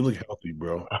healthy. Yeah, you look healthy,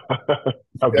 bro. How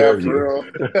Yeah, dare you? for real.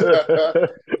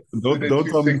 Don't Sitting at don't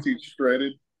tell me 260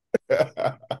 shredded.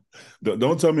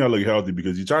 don't tell me I look healthy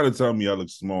because you're trying to tell me I look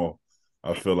small.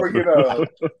 I feel like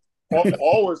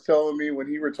Paul was telling me when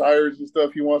he retires and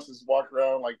stuff, he wants to walk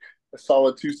around like a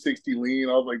solid 260 lean.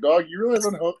 I was like, dog, you realize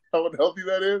how unhealthy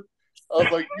that is? I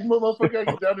was like, you motherfucker gotta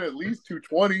get down to at least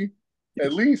 220.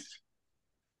 At least.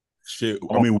 shit.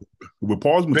 I mean, with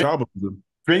Paul's metabolism.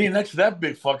 Training next to that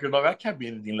big fucker, dog, I can't be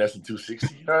anything less than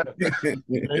 260.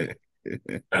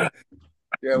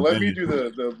 Yeah, let me do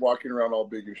the walking around all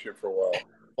big and shit for a while.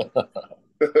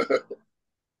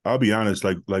 I'll be honest,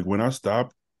 like when I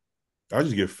stopped, I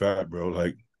just get fat, bro.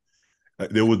 Like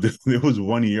there was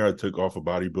 1 year I took off of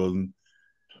bodybuilding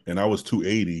and I was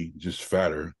 280, just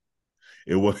fatter.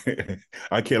 It was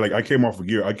I came off a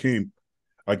gear. I came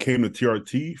to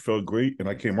TRT, felt great, and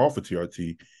I came off of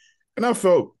TRT, and I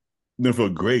didn't feel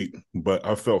great, but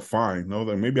I felt fine. I was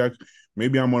like,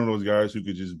 maybe I'm one of those guys who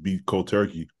could just be cold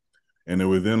turkey. And then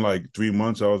within like 3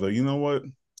 months, I was like, you know what?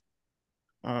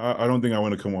 I don't think I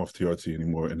want to come off TRT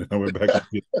anymore. And then I went back.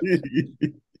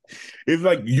 It's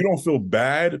like you don't feel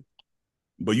bad,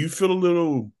 but you feel a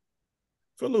little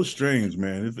strange,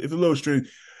 man. It's a little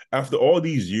strange after all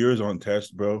these years on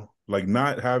test, bro. Like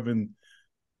not having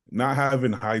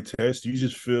high test, you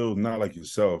just feel not like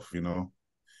yourself.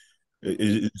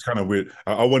 It's kind of weird.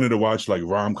 I wanted to watch like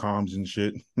rom coms and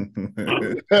shit. Oh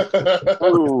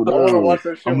I want to no! watch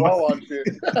that shit while on shit.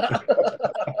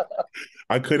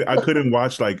 I couldn't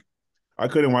watch like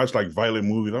violent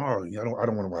movies. Oh, yeah, I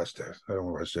don't want to watch that. I don't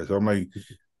want to watch that. So I'm like,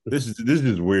 this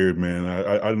is weird, man.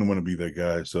 I didn't want to be that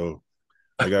guy. So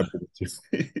I got,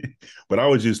 but I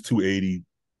was just 280,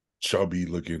 chubby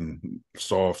looking,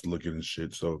 soft looking and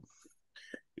shit. So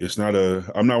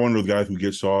I'm not one of those guys who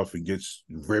gets off and gets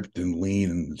ripped and lean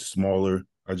and smaller.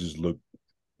 I just look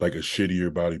like a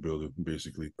shittier bodybuilder,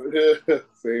 basically.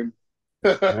 Same.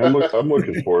 I'm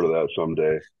looking forward to that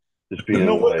someday. Just You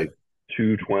know being what? like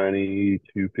 220,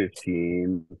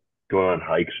 215, going on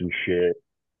hikes and shit.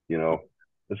 You know,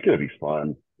 it's gonna be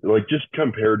fun. Like just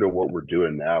compared to what we're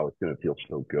doing now, it's gonna feel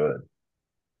so good.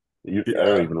 I don't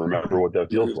Yeah, even remember what that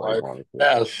feels like, honestly.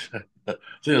 Yes.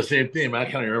 Say the same thing, man. I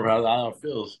can't remember how it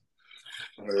feels.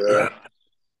 Yeah.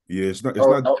 Yeah, it's Oh,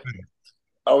 not.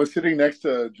 I was sitting next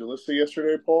to Jalissa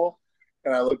yesterday, Paul,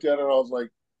 and I looked at her and I was like,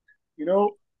 you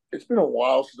know, it's been a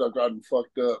while since I've gotten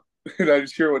fucked up. And I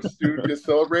just hear what Stu gets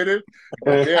celebrated.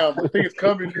 I'm like, damn, I think it's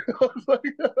coming. I was like,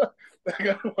 I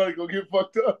gotta want to go get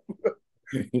fucked up.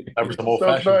 Remember some old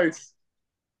Sounds fashioned. nice.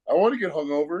 I want to get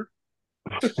hungover.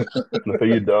 No,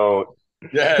 you don't.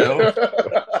 Yeah.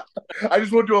 I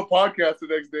just went to a podcast the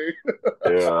next day.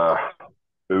 Yeah.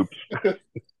 Oops.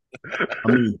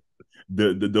 I mean,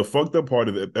 the fucked up part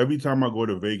of it. Every time I go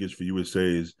to Vegas for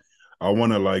USA's, I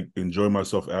want to like enjoy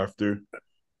myself after.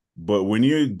 But when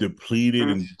you're depleted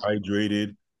and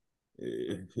hydrated,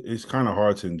 it's kind of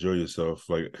hard to enjoy yourself.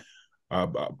 Like I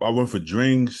went for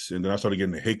drinks, and then I started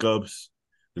getting the hiccups.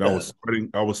 Then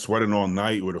I was sweating all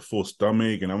night with a full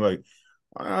stomach, and I'm like,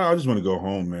 I just want to go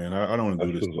home, man. I don't want to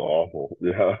That do this. sounds awful.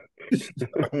 Yeah.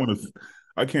 I want to.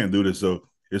 I can't do this. So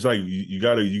it's like you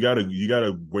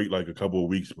gotta wait like a couple of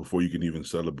weeks before you can even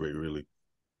celebrate. Really.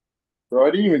 Bro,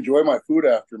 I didn't even enjoy my food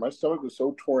after. My stomach was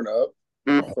so torn up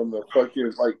from the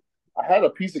fucking like. I had a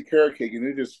piece of carrot cake and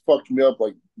it just fucked me up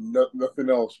like nothing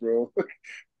else, bro.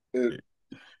 It,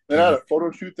 then I had a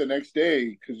photo shoot the next day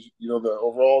because the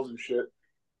overalls and shit.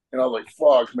 And I was like,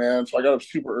 "Fuck, man!" So I got up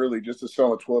super early just to sit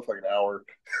on the toilet for like an hour.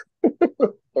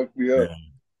 Fucked me up. Yeah.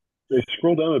 Hey,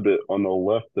 scroll down a bit on the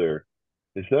left there.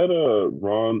 Is that a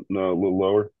Ron? No, a little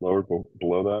lower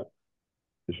below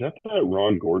that. Is that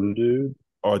Ron Gordon dude?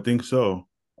 Oh, I think so.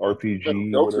 Them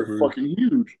RPG, goats are whatever. fucking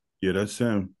huge. Yeah, that's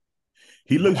him.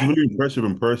 He looks really impressive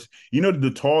in person. You know,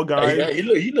 the tall guy, Yeah,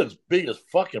 he looks big as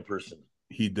fucking person.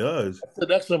 he does. I said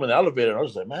next to him in the elevator, and I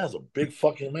was like, man, that's a big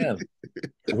fucking man.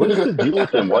 What is the deal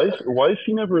with him? Why is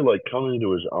he never like coming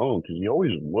into his own? Because he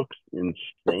always looks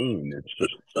insane. It's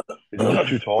just is he just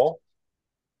too tall?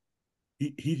 Yeah,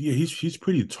 he's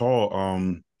pretty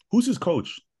tall. Who's his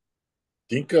coach?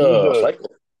 Think He was a Cycle.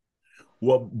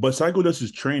 Well, but Psycho does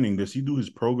his training. Does he do his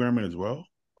programming as well?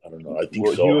 I don't know. I think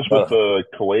well, he so. was with the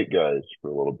Kuwait guys for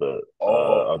a little bit.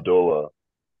 Oh, Abdullah.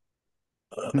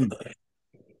 Hmm.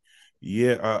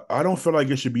 Yeah, I don't feel like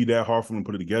it should be that hard for him to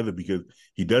put it together because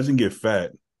he doesn't get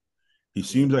fat. He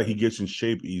seems like he gets in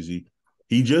shape easy.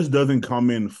 He just doesn't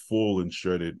come in full and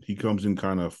shredded. He comes in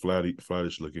kind of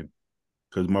flattish looking.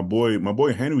 Because my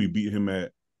boy Henry beat him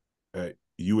at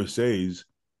USA's,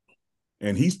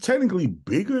 and he's technically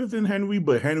bigger than Henry,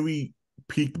 but Henry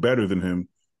peaked better than him.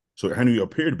 So Henry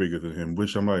appeared bigger than him,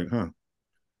 which I'm like, huh,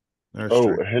 that's Oh,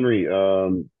 strange. Henry.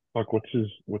 Fuck. What's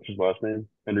his last name?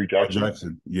 Henry Jackson.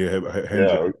 Jackson, yeah, Yeah,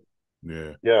 Hendrick,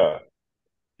 yeah. yeah.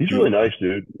 He's He, really nice,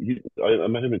 dude. I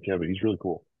met him in Tampa. He's really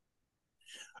cool.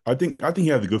 I think he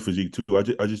has a good physique too.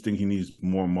 I just think he needs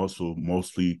more muscle,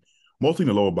 mostly in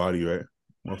the lower body, right?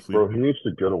 Mostly. Bro, he needs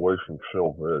to get away from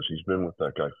Phil Riz. He's been with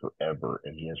that guy forever,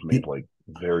 and he has made He, like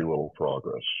very little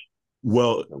progress.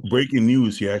 well, You know breaking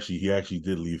news, he actually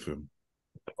did leave him.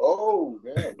 Oh,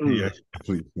 damn. He what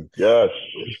actually did leave him. Yes.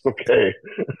 Okay.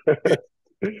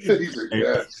 He's like, And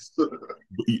yes.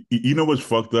 you know what's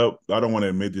fucked up? I don't want to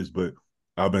admit this, but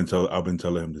I've been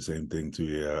telling him the same thing too.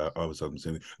 Yeah, I was telling him the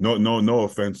same thing. No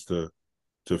offense to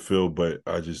Phil, but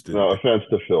I just didn't No think. offense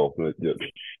to Phil, but yeah.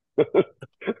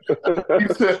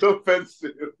 He said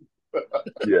offensive.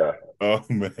 Yeah. Oh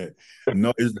man,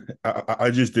 no, I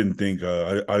just didn't think.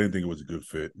 I didn't think it was a good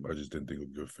fit. I just didn't think it was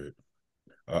a good fit.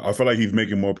 I feel like he's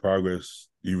making more progress,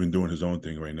 even doing his own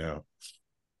thing right now.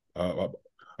 I'm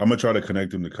gonna try to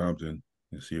connect him to Compton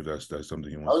and see if that's something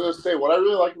he I wants was to gonna do. say what I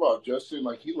really like about Justin,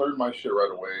 like he learned my shit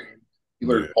right away. He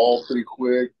Yeah, learned Paul pretty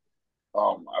quick.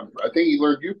 I think he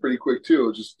learned you pretty quick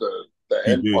too. Just the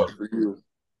he end did. part for you.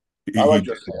 I He like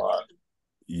did. Justin a lot.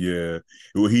 Yeah.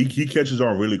 Well, he catches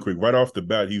on really quick. Right off the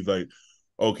bat, he's like,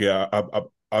 "Okay,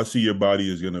 I see your body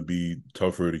is gonna be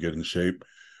tougher to get in shape.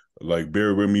 Like,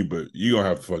 bear with me, but you're gonna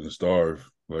have to fucking starve.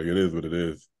 Like, it is what it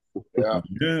is." Yeah,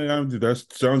 Yeah, that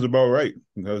sounds about right.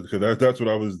 Because that's what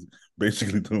I was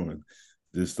basically doing.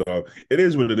 Just it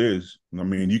is what it is. I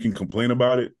mean, you can complain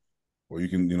about it, or you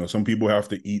can, some people have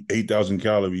to eat 8,000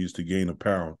 calories to gain a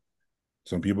pound.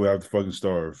 Some people have to fucking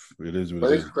starve. It is what it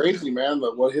but it's is. crazy, man.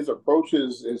 That what his approach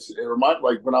is. It reminds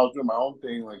like when I was doing my own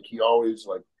thing. Like he always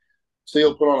like say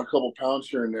he'll put on a couple pounds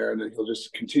here and there, and then he'll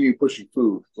just continue pushing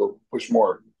food. He'll push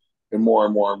more and more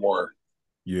and more and more,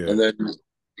 Yeah. and then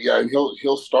yeah, and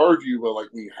he'll starve you, but like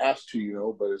when he has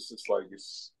to, But it's just like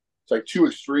it's like two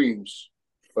extremes.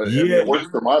 But I mean, Yeah, it works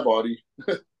for my body.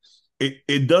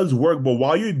 it does work, but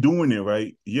while you're doing it,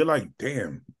 right, you're like,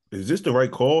 damn, is this the right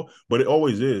call? But it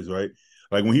always is, right?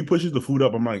 Like when he pushes the food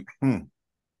up, I'm like,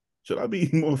 should I be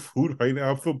eating more food right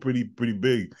now? I feel pretty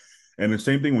big. And the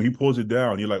same thing when he pulls it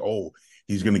down, you're like, oh,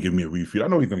 he's gonna give me a refeed. I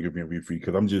know he's gonna give me a refeed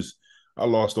because I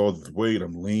lost all this weight,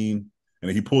 I'm lean, and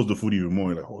then he pulls the food even more.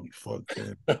 You're like, holy fuck,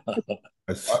 man.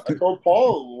 I told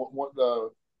Paul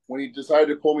when he decided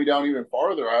to pull me down even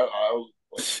farther, I was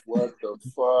like, what the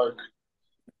fuck?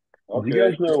 Do you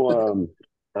guys Okay.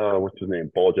 know what's his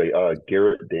name? Paul J.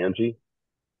 Garrett Dangy.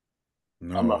 I'm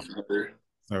no, not familiar.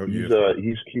 oh, He's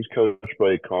yes, he's coached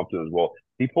by Compton as well.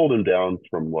 He pulled him down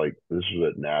from like this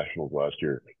was at Nationals last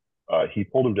year. He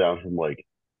pulled him down from like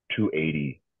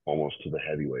 280 almost to the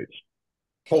heavyweights.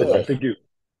 I Oh, think it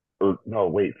or no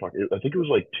wait fuck I think it was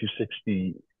like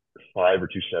 265 or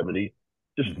 270.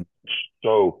 Just mm-hmm.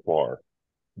 so far,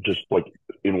 just like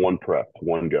in one prep,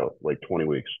 one go, like 20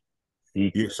 weeks.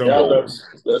 He Yeah, Yeah, killed him.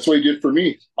 that's what he did for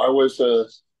me. I was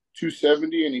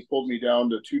 270 and he pulled me down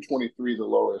to 223, the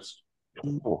lowest.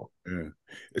 Oh, yeah.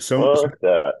 Some fuck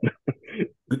that. Yeah,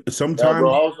 bro.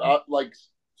 sometimes Like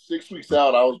 6 weeks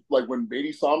out. I was like, when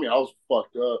Beatty saw me, I was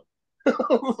fucked up.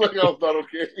 I was like, I was not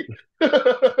okay.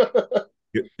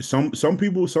 yeah, some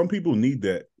people need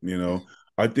that, you know.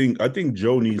 I think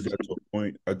Joe needs that to a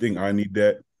point. I think I need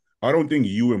that. I don't think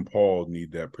you and Paul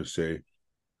need that per se.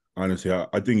 Honestly,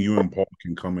 I think you and Paul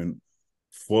can come in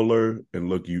fuller and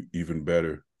look you even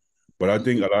better. But I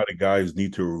think a lot of guys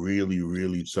need to really,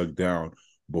 really suck down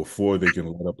before they can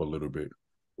let up a little bit.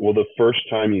 Well, the first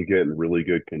time you get in really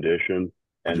good condition,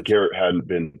 and 100%. Garrett hadn't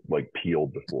been like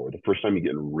peeled before. The first time you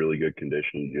get in really good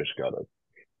condition, you just gotta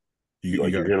You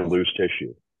like got you're gonna lose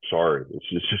tissue. Sorry,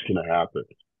 it's just gonna happen.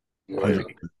 Yeah. hundred.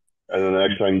 Like, and then the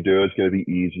next time you do it, it's gonna be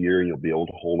easier, and you'll be able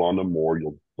to hold on to more.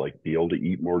 You'll like be able to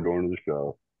eat more going to the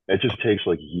show. It just takes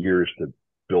like years to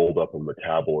build up a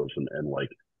metabolism, and like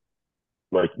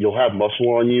you'll have muscle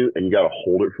on you, and you got to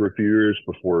hold it for a few years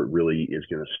before it really is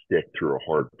gonna stick through a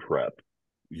hard prep.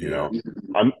 You Yeah,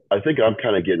 know, I think I'm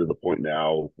kind of getting to the point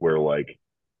now where like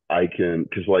I can,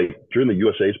 because like during the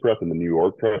USA's prep and the New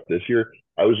York prep this year,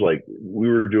 I was like, we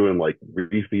were doing like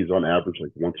refeeds on average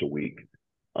like once a week.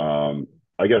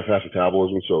 I got a fast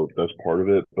metabolism, so that's part of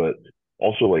it. But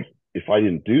also, like, if I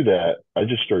didn't do that, I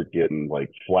just start getting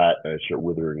like flat and I start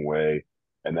withering away,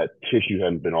 and that tissue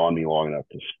hadn't been on me long enough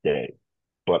to stay.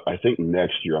 But I think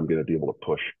next year I'm going to be able to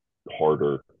push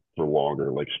harder for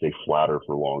longer, like stay flatter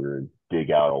for longer and dig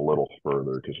out a little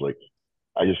further because like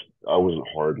I wasn't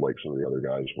hard like some of the other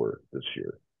guys were this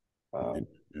year. yeah,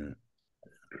 yeah.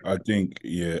 I think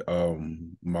yeah.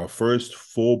 My first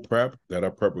full prep that I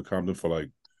prepped with Compton for like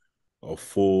I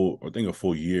think a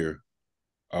full year.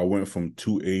 I went from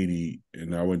 280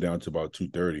 and I went down to about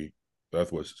 230.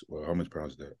 That's what's well, how much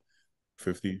pounds is that?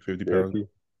 50 pounds? 50.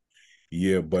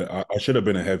 Yeah, but I should have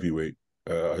been a heavyweight.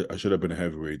 I should have been a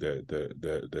heavyweight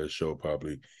that show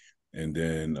probably. And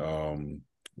then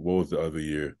what was the other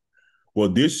year? Well,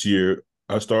 this year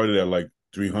I started at like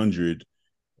 300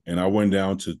 and I went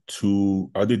down to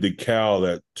two. I did the Cal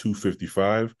at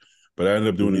 255, but I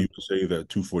ended up doing the Mm-hmm. USA at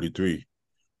 243.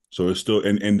 So it's still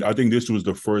and I think this was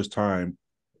the first time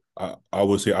I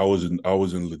would say I was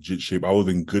in legit shape. I was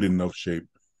in good enough shape.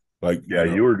 Like, Yeah,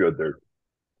 you were good there.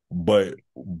 but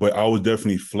I was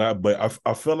definitely flat. But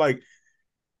I felt like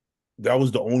that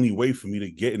was the only way for me to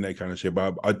get in that kind of shape.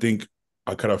 I think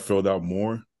I could have filled out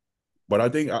more. But I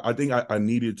think I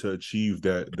needed to achieve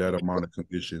that amount of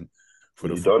condition for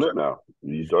the You first done it now.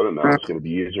 You done it now. It's going to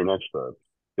be easier next time.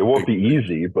 It won't be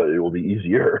easy, but it will be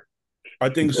easier. I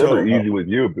think It's never so. easy with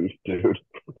you, dude.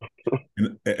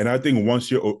 And I think once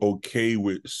you're okay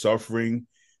with suffering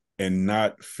and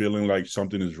not feeling like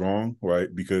something is wrong, right?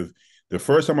 Because the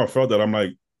first time I felt that, I'm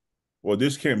like, well,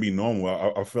 this can't be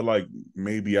normal. I feel like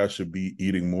maybe I should be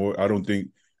eating more. I don't think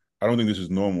this is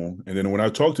normal. And then when I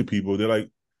talk to people, they're like,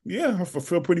 yeah, I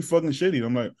feel pretty fucking shitty. And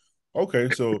I'm like, okay,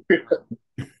 so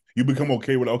you become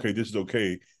okay with okay, this is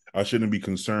okay. I shouldn't be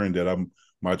concerned that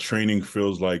my training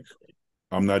feels like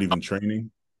I'm not even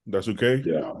training. That's okay.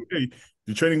 Yeah. Okay,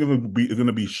 the training is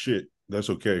gonna be shit. That's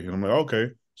okay. And I'm like, okay,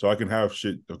 so I can have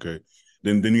shit. Okay,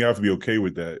 then you have to be okay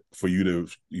with that for you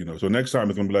to So next time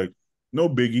it's gonna be like, no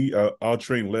biggie. I'll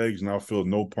train legs and I'll feel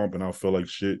no pump and I'll feel like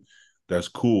shit. That's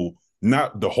cool.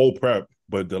 Not the whole prep,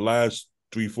 but the last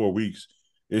 3-4 weeks,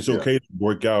 it's Yeah. okay to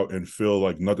work out and feel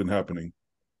like nothing happening.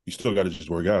 You still got to just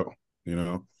work out. You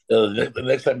know. the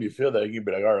next time you feel that, you can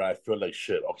be like, all right, I feel like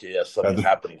shit. Okay, yeah, something's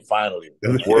happening finally.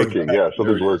 It's working. Exactly. Yeah, There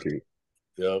something's it is. working.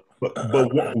 Yep.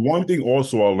 But one thing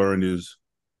also I learned is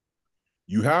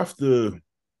you have to.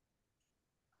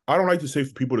 I don't like to say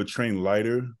for people to train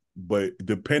lighter, but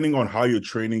depending on how your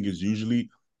training is, usually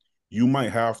you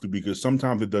might have to because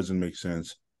sometimes it doesn't make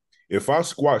sense. If I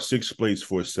squat 6 plates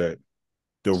for a set,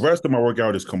 the rest of my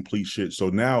workout is complete shit. So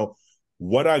now,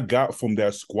 what I got from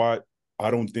that squat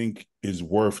I don't think is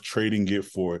worth trading it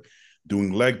for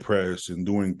doing leg press and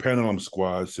doing pendulum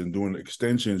squats and doing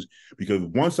extensions, because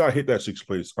once I hit that sixth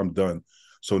place, I'm done.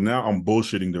 So now I'm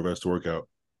bullshitting the rest of the workout.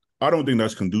 I don't think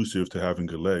that's conducive to having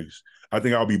good legs. I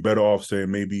think I'll be better off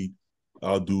saying maybe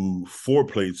I'll do 4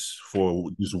 plates for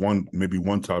just one, maybe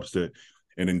one top set,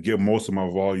 and then get most of my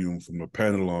volume from the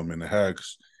pendulum and the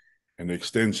hacks and the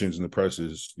extensions and the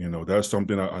presses. That's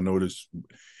something I noticed.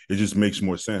 It just makes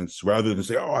more sense rather than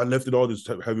say, oh, I lifted all this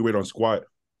heavy weight on squat,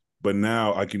 but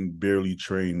now I can barely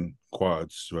train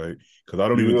quads, right? Because I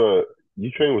don't even.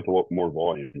 You train with a lot more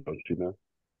volume, don't you know?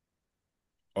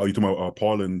 Oh, you talking about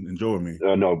Paul and Joe and me?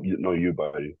 No, no, you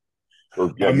buddy,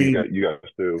 or yeah, I mean, you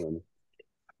guys too.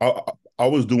 I I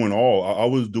was doing all. I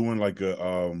was doing like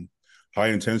a high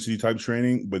intensity type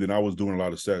training, but then I was doing a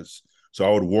lot of sets. So I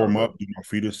would warm Okay. up, do my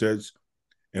feeder sets,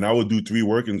 and I would do 3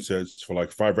 working sets for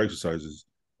like 5 exercises,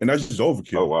 and that's just Oh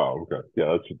overkill. wow, okay,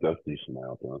 yeah, that's decent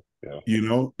amount, huh?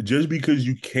 Yeah, Just because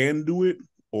you can do it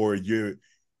or you're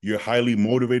highly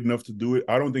motivated enough to do it,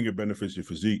 I don't think it benefits your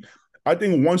physique. I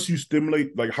think once you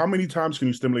stimulate, like how many times can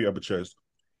you stimulate upper chest?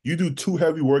 You do 2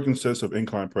 heavy working sets of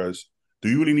incline press. Do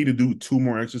you really need to do 2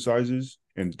 more exercises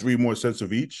and 3 more sets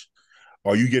of each?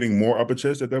 Are you getting more upper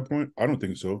chest at that point? I don't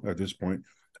think so at this point.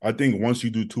 I think once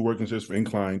you do 2 working sets for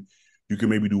incline, you can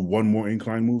maybe do 1 more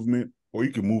incline movement, or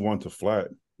you can move on to flat.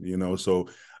 So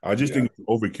I just yeah. think it's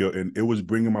overkill, and it was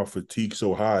bringing my fatigue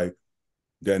so high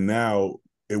that now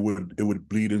it would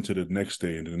bleed into the next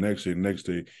day and the next day and the next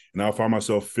day, and I find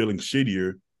myself feeling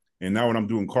shittier. And now when I'm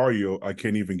doing cardio, I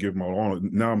can't even give my all.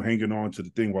 Now I'm hanging on to the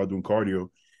thing while doing cardio,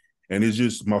 and it's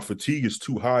just my fatigue is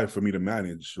too high for me to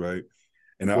manage, right?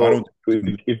 And I don't. Well,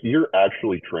 if you're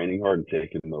actually training hard and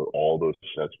taking all those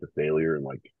sets to failure, and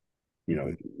like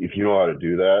Mhm. if you know how to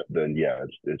do that, then yeah,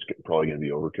 it's probably going to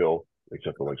be overkill,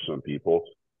 except for like some people.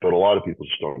 But a lot of people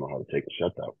just don't know how to take a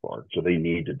set that far, so they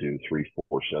need to do 3,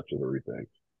 4 sets of everything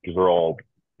because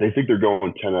they think they're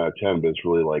going 10 out of 10, but it's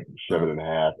really like Yeah.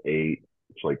 7.5, 8.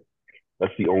 It's like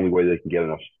that's the only way they can get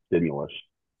enough stimulus.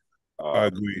 I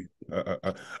Um, agree.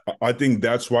 I think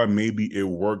that's why maybe it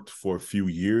worked for a few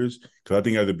years, because I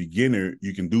think as a beginner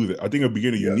you can do that. I think a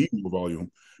beginner you yeah, need more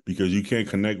volume because you can't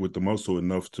connect with the muscle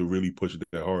enough to really push it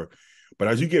that hard. But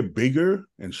as you get bigger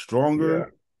and stronger yeah,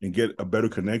 and get a better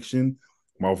connection,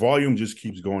 my volume just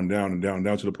keeps going down and down and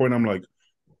down to the point I'm like,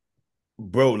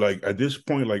 bro, like at this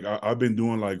point, like I've been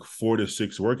doing like 4 to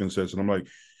 6 working sets, and I'm like,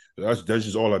 that's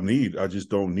just all I need. I just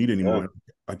don't need yeah. anymore.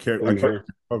 I Same can't here.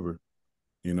 recover.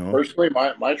 You know. Personally,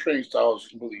 my training style is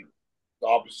completely the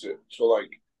opposite. So like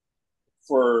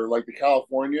for like the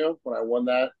California when I won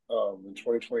that in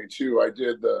 2022, I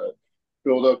did the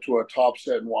build up to a top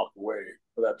set and walk away.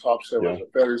 For that top set was Yeah,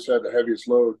 a failure set, the heaviest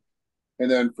load, and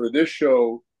then for this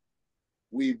show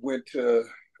we went to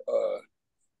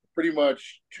pretty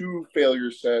much 2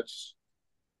 failure sets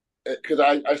because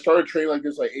I started training like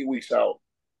this like 8 weeks out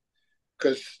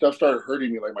because stuff started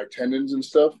hurting me like my tendons and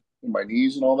stuff and my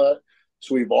knees and all that.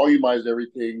 So we volumized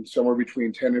everything somewhere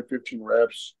between 10 and 15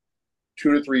 reps,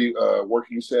 2 to 3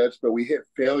 working sets, but we hit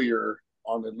failure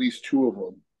on at least 2 of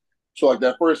them. So like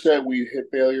that first set we hit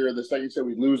failure, the second set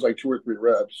we lose like 2 or 3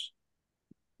 reps.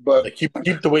 But Like keep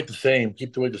the weight the same,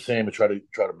 keep the weight the same, and try to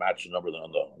match the number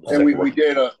on the and we second we one.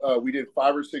 did we did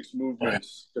 5 or 6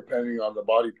 movements depending on the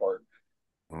body part,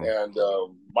 and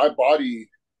my body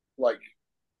like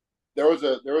there was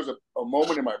a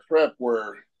moment in my prep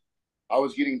where I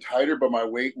was getting tighter, but my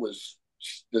weight was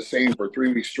the same for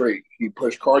 3 weeks straight. He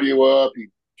pushed cardio up, he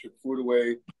took food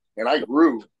away, and I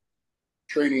grew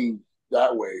training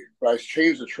that way. But I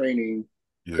changed the training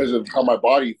Yeah. because of how my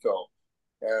body felt.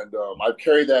 And I've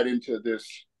carried that into this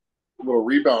little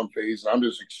rebound phase. And I'm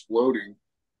just exploding.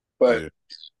 But Yeah.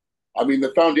 I mean,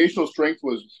 the foundational strength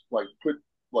was like put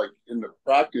like in the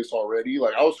practice already.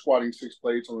 Like I was squatting 6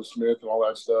 plates on the Smith and all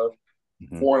that stuff,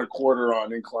 Mhm. 4 and a quarter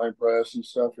on incline press and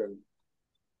stuff. And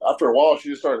after a while, she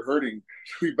just started hurting.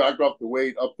 We backed off the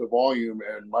weight, up the volume,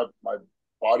 and my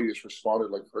body just responded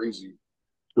like crazy.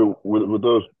 so with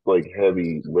those like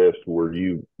heavy lifts,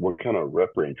 what kind of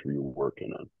rep range were you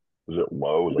working on? Was it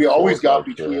low? Was it We like always four, got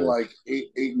five, between six? like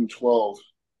eight and 12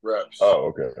 reps,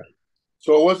 Oh, okay.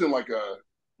 so it wasn't like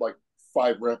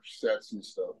 5 rep sets and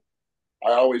stuff.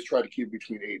 I always try to keep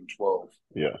between 8 and 12.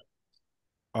 Yeah.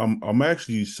 I'm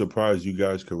actually surprised you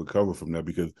guys could recover from that,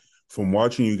 because from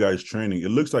watching you guys training,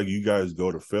 it looks like you guys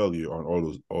go to failure on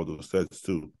all those sets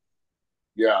too.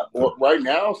 Yeah. Well, right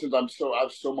now, since I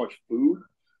have so much food,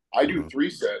 I do Uh-huh. 3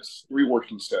 sets, 3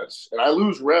 working sets, and I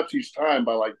lose reps each time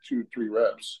by like 2, 3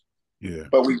 reps. Yeah.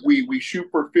 But we shoot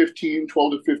for 12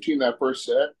 to 15 that first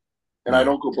set, and Yeah. I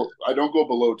don't go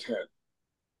below 10.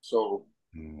 So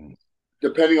Mm.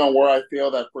 Depending on where I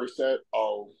fail that first set,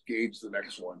 I'll gauge the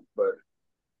next one. But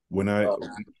When I uh,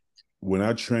 when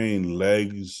I train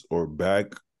legs or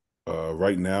back,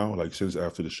 right now, like since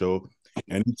after the show,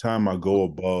 anytime I go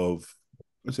above,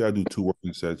 let's say I do 2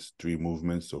 working sets, 3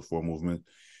 movements or 4 movements.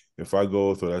 If I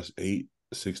go, so that's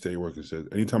 6 to 8 working sets.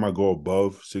 Anytime I go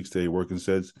above 6 to 8 working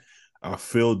sets, I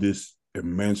feel this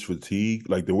immense fatigue,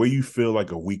 like the way you feel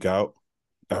like a week out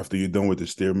after you're done with the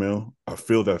stair mill. I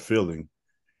feel that feeling,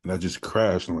 and I just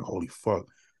crash. I'm like, holy fuck.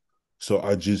 So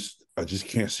I just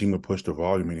can't seem to push the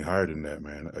volume any higher than that,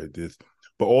 man. I did,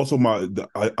 but also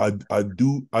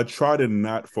I try to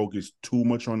not focus too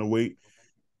much on the weight,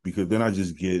 because then I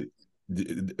just get,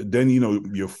 then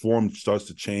your form starts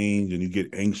to change and you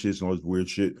get anxious and all this weird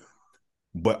shit.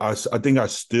 But I think I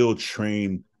still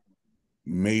train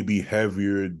maybe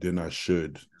heavier than I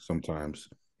should sometimes.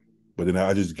 But then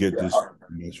I just get this yeah,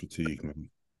 much fatigue, man.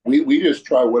 we just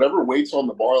try whatever weights on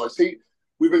the bar. Like, say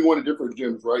we've been going to different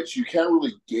gyms, right? So you can't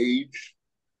really gauge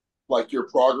like your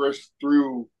progress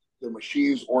through the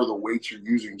machines or the weights you're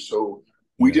using. So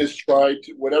we Yeah, just try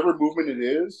to, whatever movement it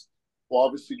is, we'll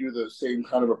obviously do the same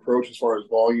kind of approach as far as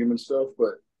volume and stuff,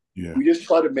 but yeah, we just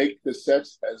try to make the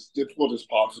sets as difficult as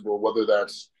possible, whether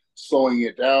that's slowing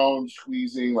it down,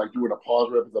 squeezing, like doing a pause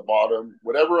rep at the bottom,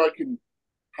 whatever I can,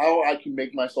 how I can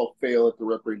make myself fail at the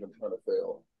rep range I'm trying to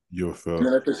fail. you'll And feel.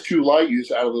 then if it's too light, you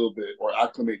just add a little bit or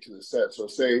acclimate to the set. So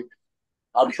say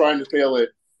I'm trying to fail at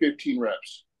 15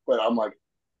 reps, but I'm like,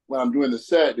 when I'm doing the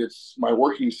set, it's my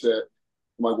working set.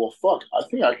 I'm like, well, fuck, I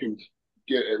think I can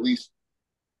get at least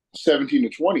 17 to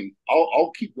 20.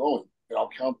 I'll keep going and I'll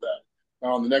count that.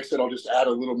 Now on the next set, I'll just add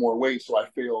a little more weight so I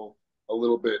fail a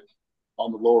little bit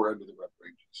on the lower end of the rep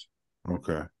ranges.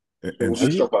 Okay. And, So we'll and do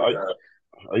I stuff like that.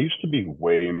 I used to be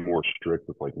way more strict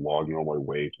with like logging all my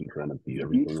weights and trying to beat Mm-hmm.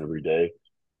 everything every day.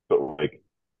 But like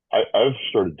I've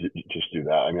started to just do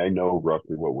that. I mean, I know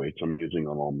roughly what weights I'm using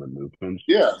on all my movements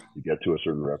Yeah. to get to a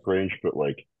certain rep range, but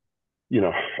like, you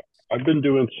know, I've been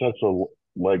doing sets of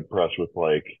leg press with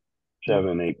like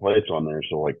 7, 8 plates on there,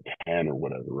 so like 10 or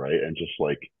whatever, right? And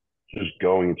just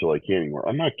going until I can't anymore.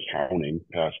 I'm not counting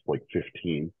past like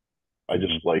 15. I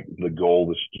just Mhm. like the goal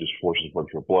is to just force as much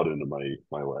of blood into my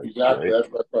legs, Exactly. right? That's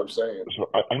what I'm saying. So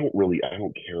I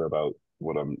don't care about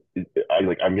what I'm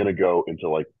gonna go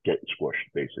until I get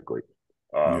squished basically.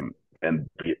 Yeah, And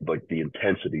like the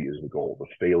intensity is the goal, the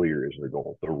failure is the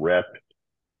goal. The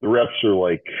reps are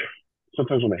like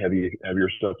sometimes on the heavier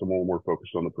stuff I'm a little more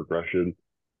focused on the progression,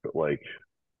 but like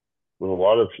with a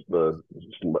lot of the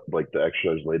like the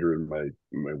exercise later in my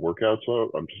workouts,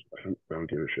 I don't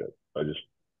give a shit.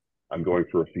 I'm going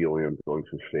for a feeling, I'm going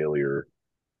for failure,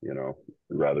 you know,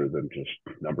 rather than just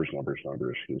numbers,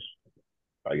 because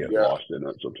I get Yeah. lost in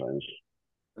it sometimes.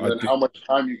 And I then think. how much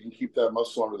time you can keep that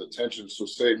muscle under the tension. So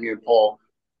say me and Paul,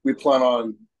 we plan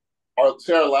on our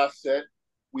last set,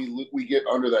 we get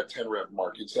under that 10 rep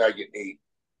mark. And say I get 8.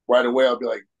 Right away I'll be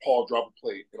like, Paul, drop a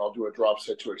plate, and I'll do a drop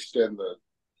set to extend the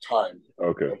time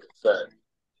Okay. of the set.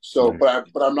 So, Yeah,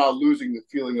 but I'm not losing the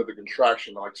feeling of the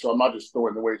contraction. Like, so I'm not just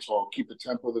throwing the weight. So I'll keep the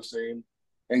tempo the same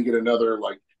and get another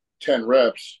like 10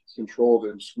 reps controlled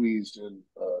and squeezed and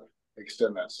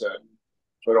extend that set.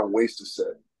 So I don't waste a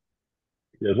set.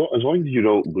 Yeah, as long as you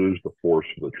don't lose the force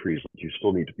of the trees, you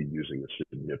still need to be using a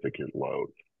significant load.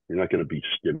 You're not going to be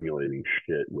stimulating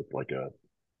shit with like a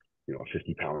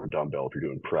 50-pound dumbbell if you're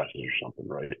doing presses or something,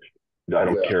 right? I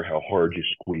don't Yeah. care how hard you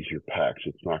squeeze your pecs;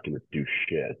 it's not going to do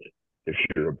shit if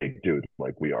you're a big dude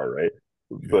like we are, right?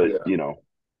 yeah, But Yeah.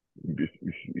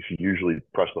 if you usually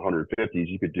press the 150s,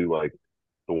 you could do like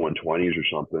the 120s or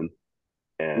something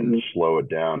and Mm-hmm. slow it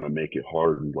down and make it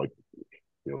hard and like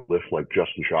lift like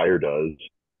Justin Shire does,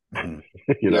 mhm.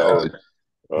 Yeah.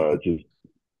 and just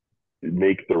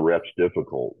make the reps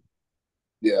difficult.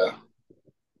 Yeah.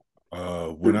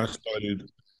 When I started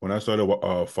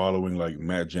following like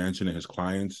Matt Jansen and his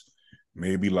clients,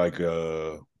 maybe like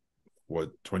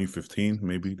 2015,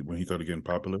 maybe when he started getting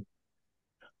popular.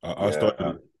 I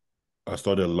Yeah,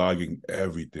 started logging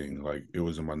everything. Like it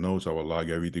was in my notes. I would log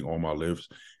everything on my lifts,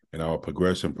 and I would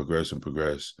progress and progress and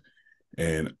progress.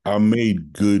 And I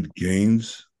made good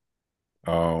gains.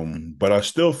 But I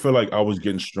still feel like I was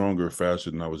getting stronger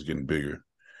faster than I was getting bigger.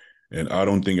 And I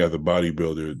don't think as a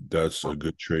bodybuilder that's a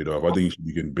good trade-off. I think you should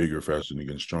be getting bigger faster than you're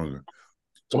getting stronger.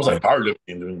 It's almost like And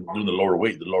powerlifting, doing the lower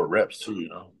weight, the lower reps too. You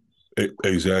know.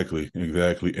 exactly.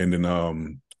 And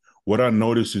then what I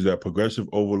noticed is that progressive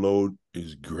overload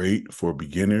is great for a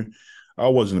beginner. I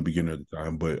wasn't a beginner at the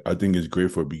time, but I think it's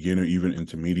great for a beginner, even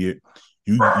intermediate.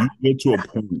 You get to a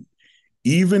point,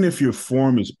 even if your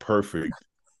form is perfect,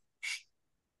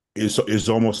 it's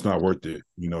almost not worth it,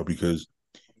 because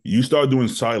You start doing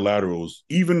side laterals,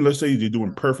 even let's say you're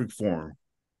doing perfect form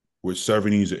with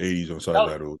 70s or 80s on side Oh,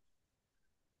 laterals.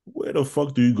 Where the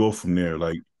fuck do you go from there?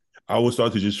 Like, I would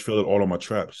start to just fill it all on my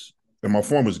traps. And my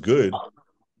form is good,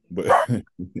 but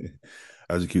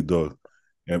as a cute dog.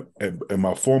 And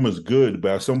my form is good,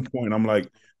 but at some point I'm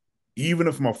like, even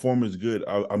if my form is good,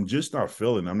 I'm just not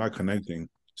feeling. I'm not connecting.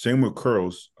 Same with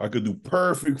curls. I could do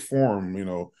perfect form,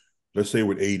 let's say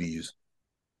with 80s,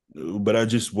 but I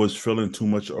just was feeling too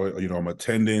much, my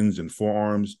tendons and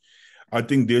forearms. I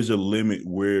think there's a limit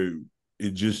where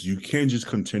you can't just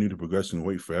continue to progress in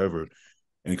weight forever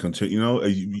and continue.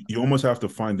 You almost have to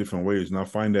find different ways. And I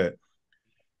find that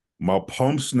my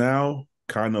pumps now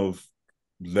kind of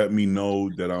let me know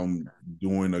that I'm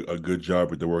doing a good job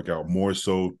with the workout more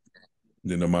so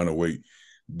than the amount of weight.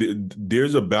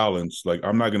 There's a balance. Like,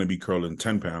 I'm not going to be curling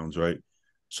 10 pounds, right?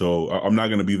 So I'm not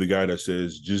going to be the guy that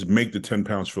says just make the 10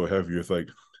 pounds feel heavier. It's like,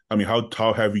 I mean,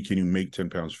 how heavy can you make 10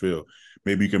 pounds feel?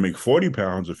 Maybe you can make 40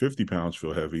 pounds or 50 pounds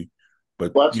feel heavy,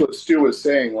 but Well, that's what Stu was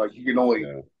saying. Like you can only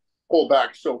Yeah. pull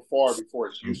back so far before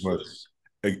it's so much. useless.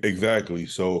 Exactly.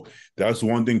 So that's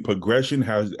one thing. Progression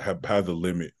has a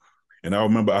limit. And I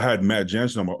remember I had Matt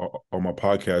Jansen on my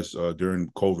podcast during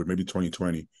COVID, maybe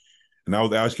 2020. And I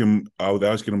was asking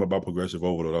him about progressive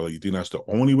overload. I was like, you think that's the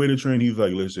only way to train? He's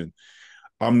like, listen,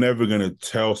 I'm never gonna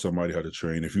tell somebody how to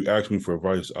train. If you ask me for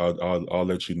advice, I'll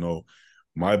let you know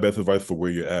my best advice for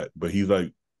where you're at. But he's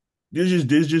like, there's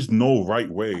just no right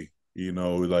way.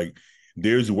 Like,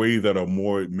 there's ways that are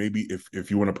more, maybe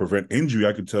if you want to prevent injury,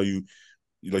 I could tell you,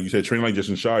 like you said, train like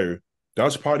Justin Shire.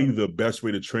 That's probably the best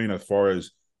way to train as far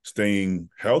as staying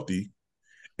healthy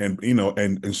and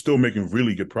and still making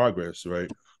really good progress, right?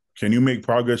 Can you make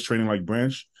progress training like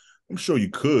Branch? I'm sure you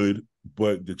could,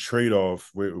 but the trade-off,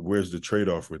 where's the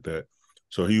trade-off with that?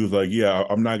 So he was like, yeah,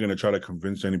 I'm not going to try to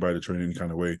convince anybody to train any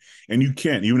kind of way. And you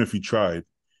can't, even if you tried.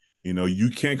 You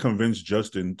can't convince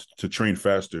Justin to train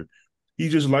faster. He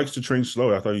just likes to train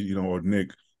slow. I thought, or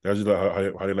Nick, that's just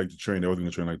how they like to train. They always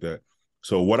going to train like that.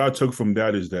 So what I took from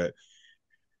that is that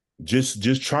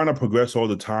just trying to progress all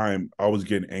the time, I was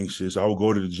getting anxious. I would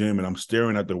go to the gym and I'm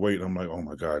staring at the weight. And I'm like, oh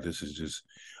my God, this is just,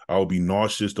 I would be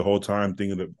nauseous the whole time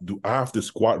thinking that, do I have to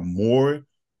squat more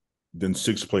than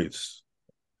 6 plates?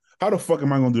 How the fuck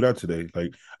am I gonna do that today?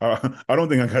 Like, I don't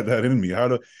think I got that in me.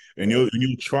 And you'll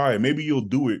try it. Maybe you'll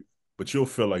do it, but you'll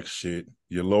feel like shit.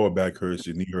 Your lower back hurts,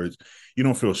 your knee hurts. You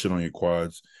don't feel shit on your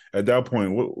quads. At that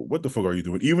point, what the fuck are you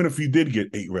doing? Even if you did get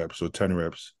 8 reps or 10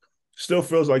 reps, still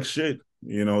feels like shit.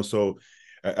 So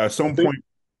at I some think point,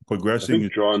 I progressing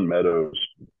think is John Meadows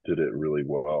did it really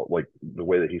well. Like the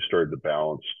way that he started to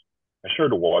balance. I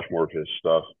started to watch more of his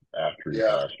stuff after he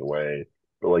Yeah. passed away.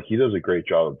 But like he does a great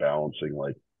job of balancing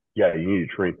like, yeah, you need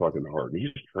to train fucking hard. And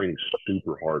he's training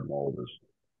super hard in all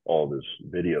of his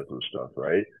videos and stuff,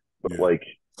 right? But yeah, like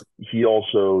he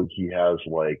has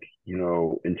like,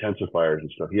 intensifiers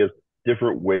and stuff. He has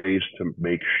different ways to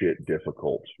make shit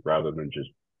difficult rather than just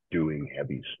doing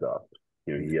heavy stuff.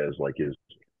 He has like his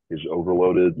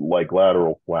overloaded like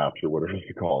lateral flaps or whatever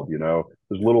it's called,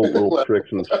 his little tricks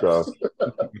and stuff.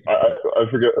 I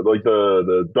forget like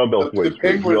the dumbbell The swings, but he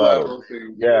penguin laterals. lateral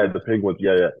thing. Yeah, the penguins.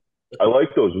 Yeah, yeah. I like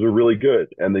those. Those are really good,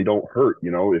 and they don't hurt.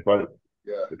 Yeah.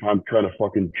 If I'm trying to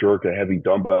fucking jerk a heavy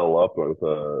dumbbell up with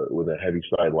a heavy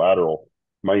side lateral,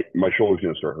 my shoulder's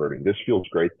gonna start hurting. This feels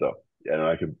great though, and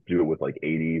I could do it with like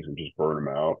 80s and just burn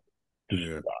them out. Just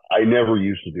yeah, I never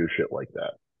used to do shit like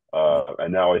that,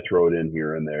 and now I throw it in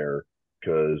here and there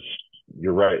because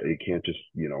you're right. You can't just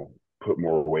put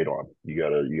more weight on. You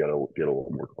gotta get a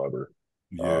little more clever.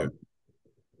 yeah. Um,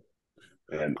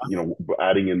 and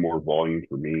adding in more volume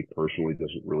for me personally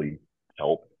doesn't really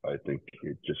help. I think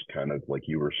it just kind of like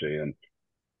you were saying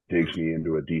digs me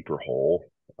into a deeper hole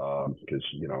because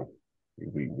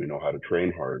we know how to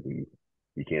train hard.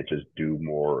 You can't just do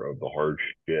more of the hard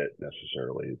shit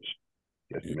necessarily.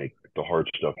 You have to make the hard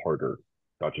stuff harder,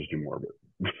 not just do more of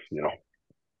it.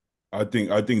 I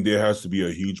think there has to be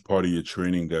a huge part of your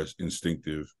training that's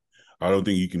instinctive. I don't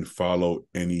think you can follow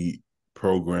any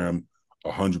program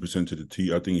 100% to the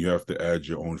T. I think you have to add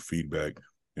your own feedback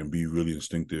and be really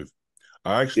instinctive.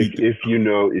 I If actually think, if you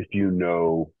know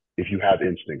if you have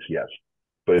instincts, yes.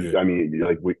 But if yeah, I mean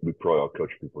like we probably all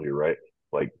coach people here, right?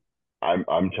 Like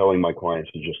I'm telling my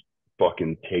clients to just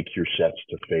fucking take your sets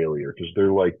to failure because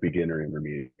they're like beginner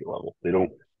intermediate level. They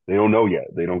don't know yet.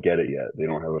 They don't get it yet. They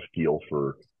don't have a feel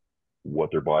for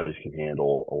what their bodies can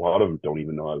handle. A lot of them don't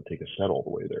even know how to take a set all the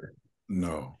way there.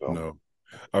 no, So no.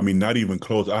 I mean, not even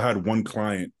close. I had one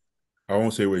client. I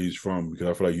won't say where he's from because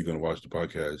I feel like he's gonna watch the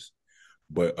podcast.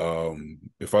 But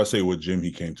if I say what gym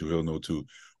he came to, he'll know too.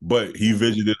 But he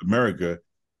visited America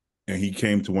and he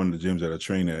came to one of the gyms that I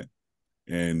train at,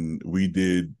 and we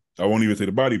did. I won't even say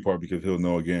the body part because he'll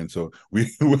know again. So we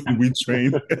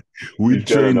trained, we He's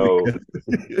gotta trained. know.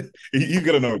 He's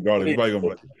gonna know regardless. He's probably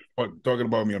gonna be like, talking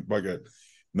about me on podcast.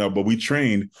 No, but we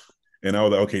trained, and I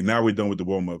was like, okay, now we're done with the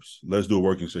warm ups. Let's do a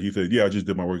working set. He said, yeah, I just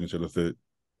did my working set. I said,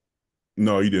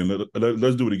 no, you didn't.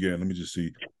 Let's do it again. Let me just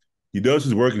see. He does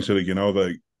his working set again. I was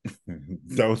like,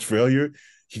 that was failure.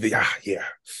 He's like, yeah.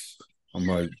 I'm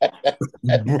like,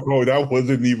 bro, that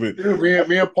wasn't even. Dude,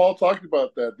 me and Paul talked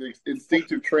about that. The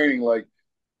instinctive training, like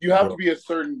you have to Bro, be a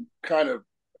certain kind of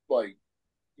like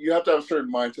you have to have a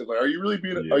certain mindset. Like, are you Yeah.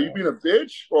 being a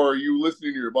bitch or are you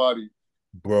listening to your body?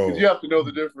 Because you bro, have to know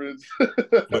the difference.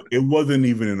 but it wasn't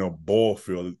even in a ball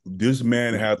field. This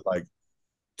man had like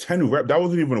 10 reps. That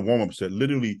wasn't even a warm up set.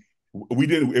 Literally, we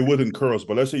didn't. It wasn't curls,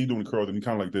 but let's say you're doing curls and you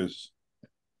kind of like this.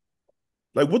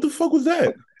 Like, what the fuck was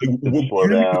that? Like, Didn't slow you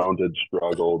didn't even, down, didn't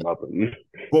struggle, nothing.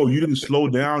 bro. You didn't slow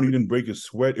down. You didn't break a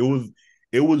sweat. It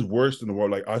was worse than the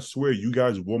world. Like, I swear, you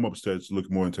guys warm up sets look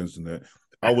more intense than that.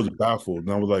 I was baffled,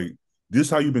 and I was like, "This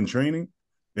how you've been training?"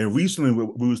 And recently,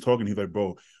 we was talking. He's like,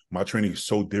 "Bro, my training is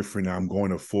so different. Now I'm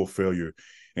going to full failure."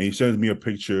 And he sends me a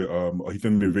picture. He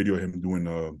sent me a video of him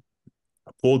doing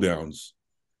pull downs,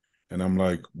 and I'm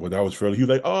like, "Well, that was fairly." He was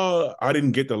like, "Oh, I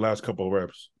didn't get the last couple of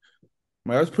reps."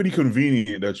 Man, that's pretty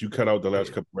convenient that you cut out the last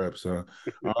couple reps, huh?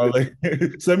 Like,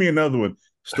 send me another one.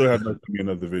 Still have not sent me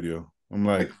another video. I'm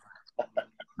like,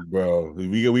 bro,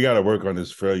 we got to work on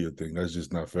this failure thing. That's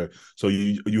just not fair. So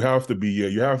you have to be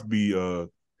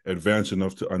advanced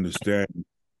enough to understand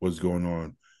what's going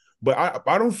on. But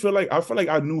I don't feel like I feel like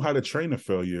I knew how to train a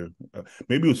failure.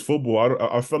 Maybe it was football.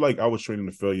 I feel like I was training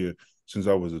a failure since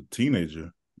I was a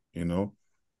teenager. You know,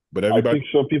 but I everybody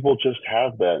think some people just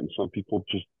have that, and some people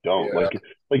just don't. Yeah. Like don't.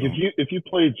 if you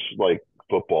played like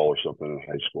football or something in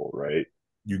high school, right?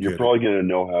 You You're get it. probably gonna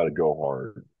know how to go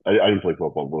hard. I didn't play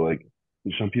football, but like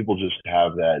some people just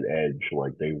have that edge.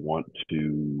 Like they want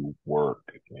to work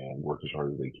and work as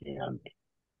hard as they can,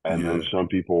 and then Yeah. some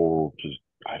people just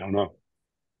I don't know.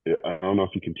 I don't know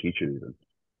if you can teach it even.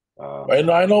 And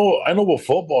Um, I know with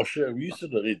football shit, we used to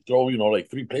they throw, like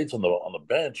three plates on the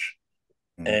bench,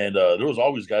 Mm. and there was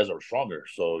always guys that were stronger.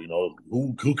 So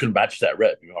who can match that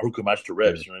rep? Who can match the Yeah.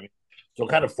 reps? You know what I mean? So it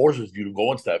kind of forces you to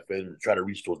go into that fit and try to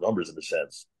reach those numbers in a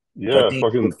sense. So I yeah, think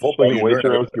with fucking football, slinging you learn weights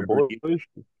at around an with your early boys.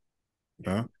 age.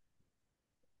 Huh?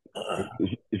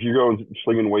 If you're going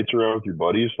slinging weights around with your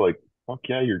buddies, like fuck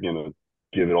yeah, you're gonna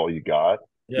give it all you got.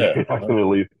 Yeah, You're not gonna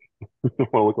leave. You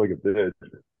don't want to look like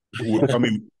a bitch. I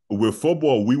mean, with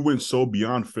football, we went so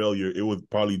beyond failure, it was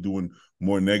probably doing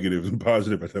more negative than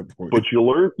positive at that point. But you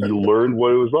learned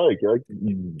what it was like. You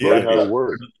learned Yeah, how to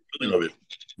work. the feeling of it.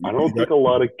 I you don't got, think a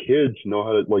lot of kids know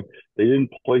how to like. They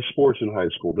didn't play sports in high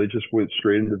school. They just went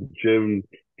straight into the gym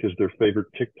because their favorite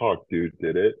TikTok dude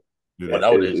did it. Yeah, yeah.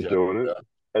 nowadays, Is yeah, doing it,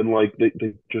 yeah. and like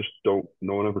they just don't.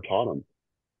 No one ever taught them.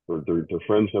 Or their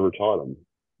friends never taught them.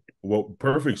 Well,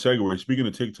 perfect segue. Speaking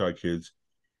of TikTok kids,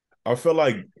 I feel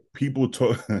like people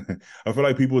talk. I feel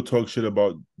like people talk shit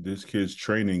about this kid's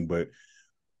training, but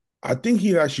I think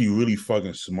he's actually really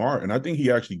fucking smart, and I think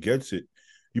he actually gets it.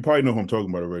 You probably know who I'm talking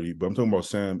about already, but I'm talking about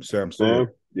Sam Stewart. Sam,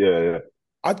 yeah, yeah.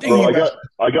 I think Bro, he's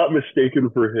I got mistaken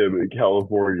for him in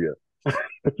California.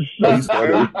 It's are so you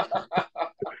funny. serious?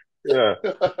 Yeah,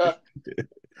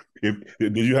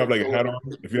 Did you have That's like a hat on?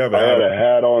 hilarious. If you have a I hat had on, a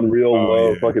hat on, real oh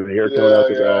low, yeah, fucking hair coming out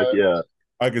Yeah, the back. yeah, Yeah,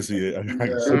 I can see it. I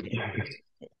can see yeah.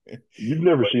 it. you've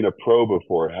never But seen a pro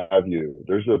before, have you?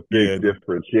 There's a big yeah,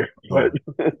 difference here, but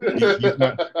no, he's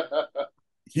not.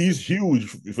 He's huge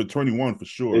for 21 for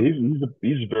sure.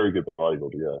 he's a very good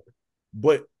bodybuilder. Yeah,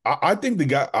 But I think the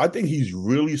guy, I think he's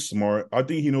really smart. I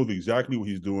think he knows exactly what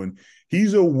he's doing.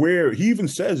 He's aware. He even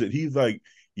says it. He's like,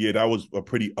 yeah, that was a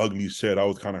pretty ugly set. I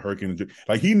was kind of hurting.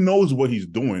 Like he knows what he's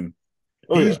doing.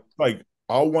 oh yeah, He's like,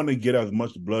 I want to get as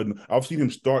much blood. I've seen him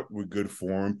start with good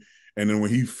form, and then when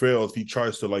he fails, he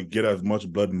tries to like get as much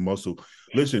blood and muscle.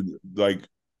 Listen, like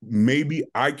maybe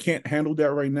I can't handle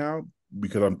that right now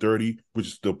because I'm 30, which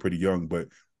is still pretty young, but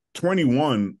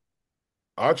 21,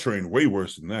 I trained way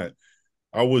worse than that.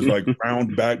 I was like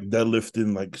round back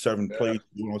deadlifting like seven Yeah, plates,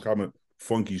 doing all kind of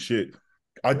funky shit.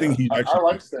 I yeah. think he I actually,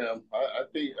 like Sam. I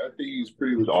think he's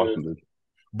pretty he's legit. awesome, dude.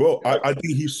 bro. I, I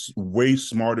think he's way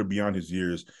smarter beyond his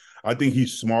years. I think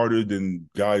he's smarter than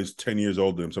guys 10 years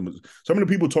older than some of the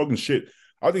people talking shit.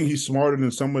 I think he's smarter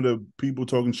than some of the people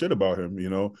talking shit about him. And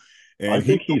he I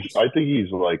think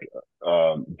he's like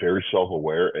very self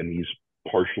aware, and he's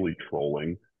partially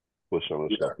trolling with some of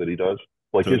the yeah, stuff that he does.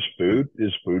 Like to his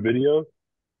food video.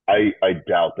 I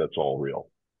doubt that's all real.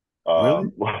 Really?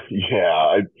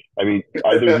 Yeah, I mean,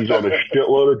 either he's on a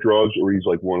shitload of drugs or he's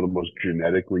like one of the most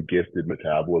genetically gifted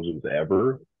metabolisms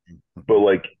ever. But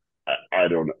like, I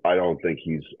don't think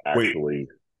he's Wait, actually.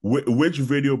 which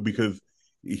video? Because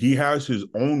he has his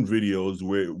own videos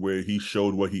where he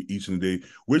showed what he eats in a day,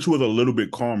 which was a little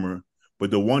bit calmer.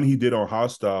 But the one he did on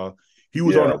Hostile, he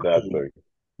was on Yeah, the that road. thing.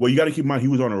 Well, you got to keep in mind he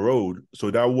was on the road, so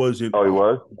that wasn't. Oh, he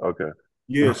was? Okay.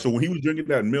 Yeah, so when he was drinking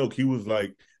that milk, he was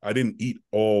like, "I didn't eat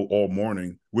all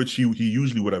morning," which he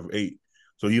usually would have ate.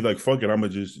 So he's like, "Fuck it, I'm gonna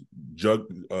just chug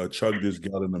this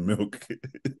gallon of milk."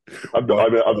 But I've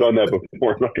done that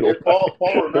before. I'm not gonna Hey, Paul,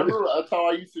 lie. remember? That's how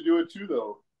I used to do it too,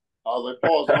 though. I was like,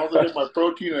 Paul, as long as I get my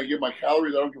protein and I get my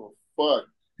calories, I don't give a fuck.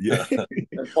 yeah,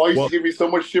 And Paul used to well, give me so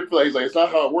much shit for that. He's like, it's not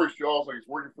how it works, Joe. I was like, it's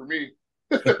working for me.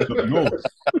 no,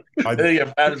 I They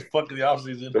get fat as fuck in the off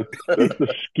season. That's the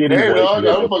skinny Hey, white dog, I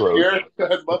man don't fuck approach. care. I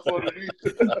had muscle underneath.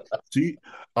 see.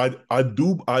 I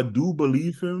do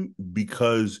believe him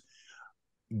because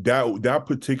that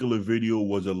particular video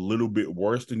was a little bit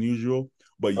worse than usual.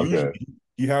 But Okay. usually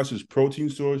he has his protein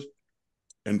source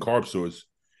and carb source.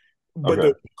 But Okay.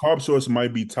 the carb source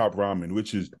might be top ramen,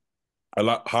 which is a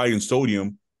lot high in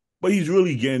sodium, but he's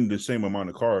really getting the same amount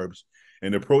of carbs.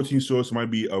 And the protein source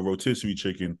might be a rotisserie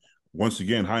chicken, once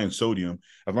again, high in sodium.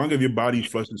 As long as your body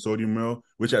flushes sodium well,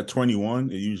 which at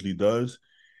 21, it usually does,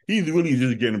 he's really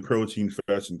just getting protein,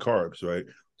 fats, and carbs, right?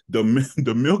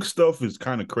 The milk stuff is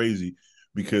kind of crazy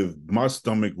because my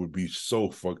stomach would be so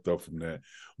fucked up from that.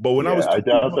 But when I Yeah, was I talking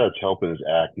doubt about that's helping his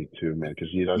acne too, man, because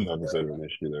he does have a bit of an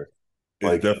issue there.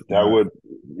 it's Like definitely that not. would,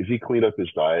 if he cleaned up his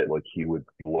diet, like he would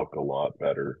look a lot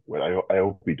better. But I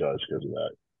hope he does because of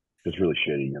that. It's really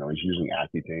shitty, you know. He's using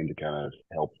Accutane to kind of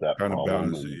help that Kind of problem,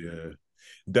 balance it, and yeah. it's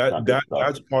That not good that stuff.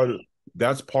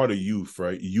 that's part of youth,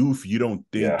 right? Youth, you don't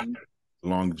Yeah, think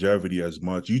longevity as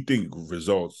much. You think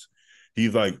results.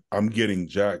 He's like, I'm getting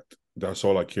jacked. That's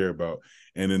all I care about.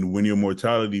 And then when your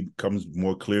mortality becomes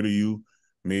more clear to you,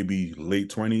 maybe late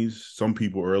 20s, some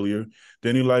people earlier,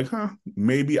 then you're like,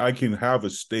 maybe I can have a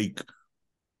steak,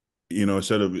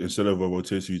 instead of a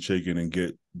rotisserie chicken and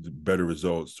get better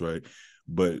results, right?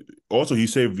 But also he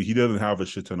said he doesn't have a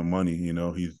shit ton of money,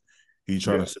 he's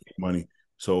trying to yeah. save money.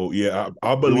 So yeah,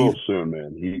 I He believe, will soon,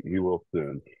 man. He will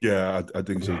soon. yeah, I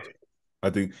think so too. I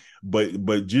think,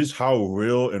 but just how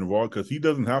real and raw, because he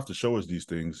doesn't have to show us these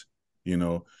things. You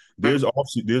know, there's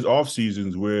off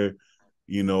seasons where,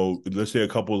 let's say a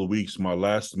couple of weeks, my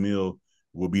last meal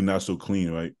will be not so clean,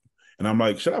 right? And I'm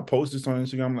like, should I post this on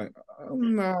Instagram? I'm like,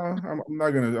 nah, I'm not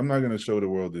gonna show the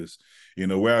world this.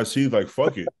 Whereas he's like,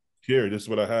 fuck it, here, this is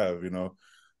what I have.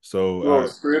 So Bro,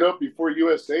 straight up before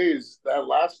USA's that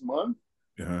last month,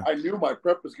 uh, I knew my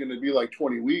prep was going to be like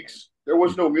 20 weeks. There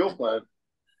was no meal plan.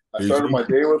 I you started see, my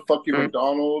day with fucking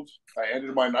McDonald's. I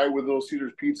ended my night with Little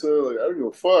Caesars Pizza. Like, I don't give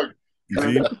a fuck. you I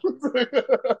see, was like,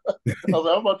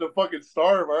 I'm about to fucking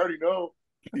starve. I already know.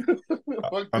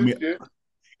 Fuck I this mean, shit.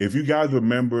 if you guys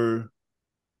remember,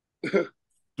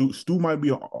 Stu might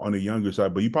be on the younger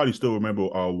side, but you probably still remember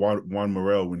Juan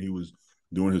Morel when he was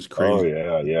doing his Oh crazy.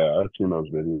 yeah, yeah. I've seen those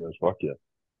videos. Fuck yeah.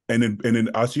 And then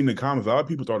I seen the comments. A lot of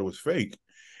people thought it was fake,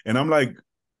 and I'm like,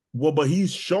 well, but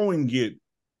he's showing it.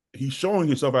 He's showing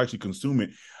himself actually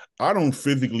consuming. I don't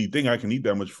physically think I can eat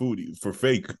that much food for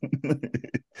fake.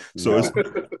 So it's No,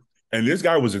 and this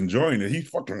guy was enjoying it. He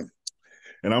fucking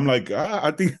and I'm like,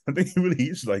 I think he really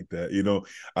is like that.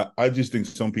 I just think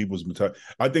some people's mentality.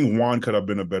 I think Juan could have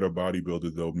been a better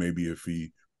bodybuilder though, maybe if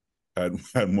he had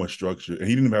more structure. And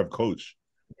he didn't even have a coach.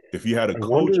 If he had a I coach,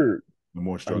 wonder.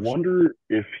 more I structure. wonder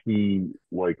if he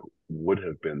like would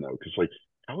have been though, because like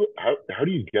how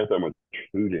do you get that much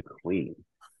food and clean?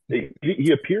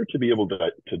 He appeared to be able to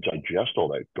digest all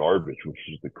that garbage, which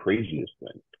is the craziest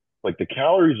thing. Like the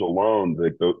calories alone,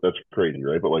 like that's crazy,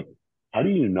 right? But like, how do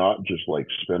you not just like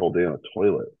spend all day on a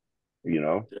toilet? You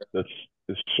know, that's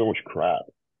it's so much crap.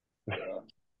 Yeah.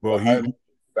 Bro, The high he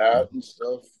fat and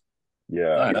stuff.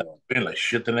 Yeah, I been like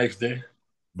shit the next day.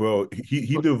 bro,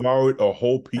 he devoured a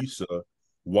whole pizza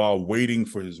while waiting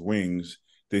for his wings.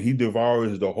 Then he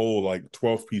devours the whole like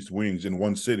 12-piece wings in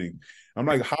one sitting. I'm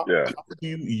like, how yeah. do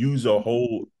you use a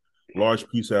whole large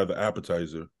pizza as an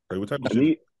appetizer? Like, what type of And shit?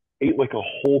 he ate like a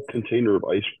whole container of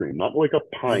ice cream, not like a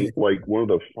pint, like one of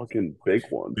the fucking big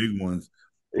ones. Big ones,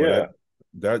 bro. That Yeah.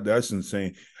 that that's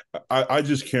insane. I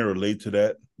just can't relate to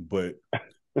that, but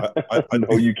I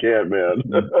No, think, you can't, man.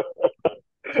 I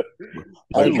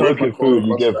but You enjoyed look my at food,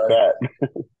 you colonic get guy. fat.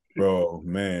 bro,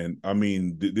 man, I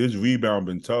mean, this rebound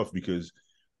been tough because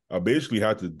I basically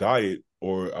had to diet,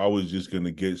 or I was just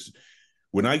gonna get.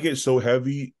 when I get so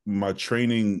heavy, my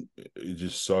training it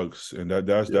just sucks, and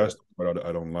that's what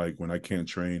I don't like when I can't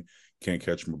train, can't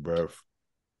catch my breath.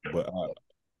 But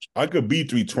I could be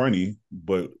 320,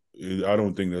 but I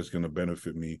don't think that's gonna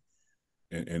benefit me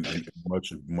in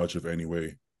much of any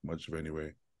way,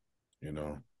 you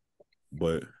know.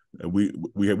 But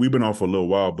we've been on for a little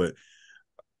while, but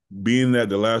being that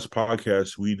the last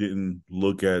podcast we didn't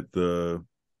look at there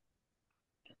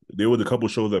was a couple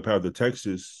shows that passed the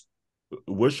Texas.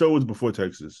 What show was before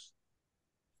Texas?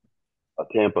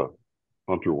 Tampa,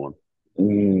 Hunter one.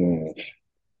 Mm,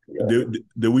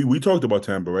 yeah. We talked about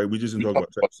Tampa, right? We just didn't talk about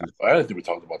Texas, I don't think we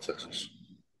talked about Texas.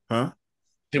 huh? I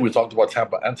think we talked about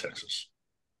Tampa and Texas.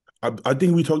 I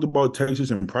think we talked about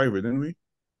Texas in private, didn't we?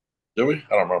 Did we?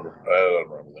 I don't remember. I don't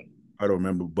remember then. I don't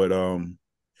remember, but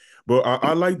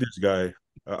I like this guy.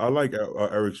 I like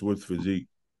Eric Swift's physique.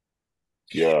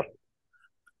 Yeah,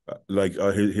 Like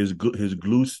his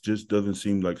glutes just doesn't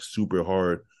seem like super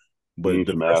hard, he but needs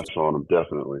the some rest, ass on him,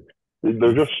 definitely.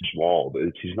 They're just small.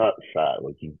 He's not fat.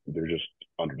 Like they're just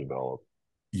underdeveloped.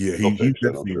 yeah, He'll he's fix it,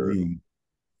 I'm definitely sure. lean.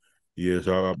 Yeah,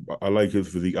 so I like his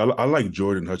physique. I like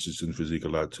Jordan Hutchinson's physique a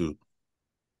lot too.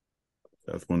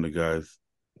 That's one of the guys.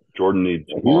 Jordan needs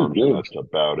He was arms, and good. that's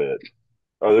about it.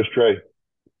 Oh, there's Trey.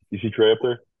 You see Trey up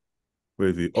there? Where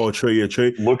is he? Oh, Trey. Yeah,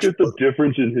 Trey. Look at the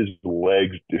difference in his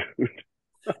legs, dude.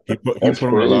 He That's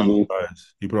put on a lot of crazy.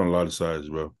 size. He put on a lot of size,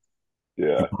 bro. He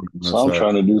Yeah. put on a lot So of I'm size.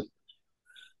 trying to do.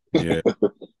 Yeah.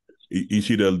 You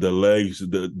see the legs,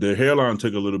 the hairline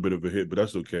took a little bit of a hit, but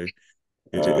that's okay.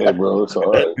 Hey, bro, it's all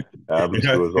right. Happens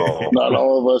to us all. Not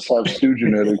all of us have stew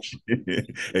genetics.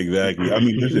 Exactly. I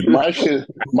mean, listen,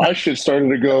 My shit started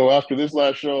to go after this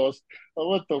last show. I was, oh,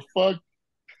 what the fuck?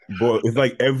 boy, it's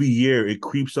like every year it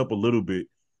creeps up a little bit,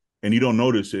 and you don't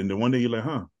notice it, and then one day you're like,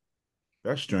 "Huh,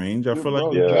 that's strange." I Dude, feel like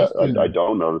bro, Yeah, I Justin,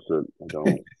 don't notice it. I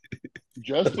don't.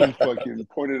 Justin fucking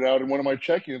pointed out in one of my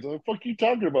check-ins. What the fuck you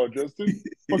talking about, Justin?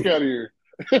 Fuck out of here.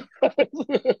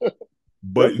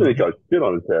 but Justin ain't got shit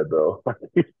on his head though.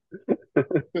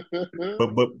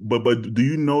 but do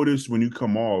you notice when you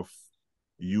come off,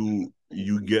 you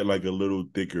get like a little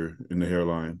thicker in the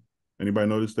hairline? Anybody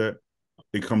notice that?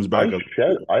 It comes back a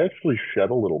I actually shed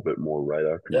a little bit more right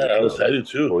after my Yeah, show. I do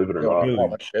too. Believe it or Yeah, not, oh really.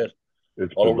 my shit.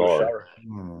 it's All over the bizarre. shower.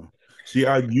 Oh. See,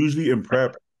 I usually in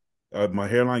prep, my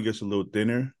hairline gets a little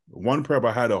thinner. One prep,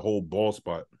 I had a whole bald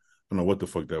spot. I don't know what the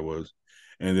fuck that was,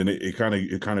 and then it kind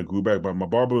of grew back. But my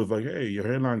barber was like, "Hey, your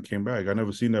hairline came back. I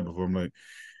never seen that before." I'm like,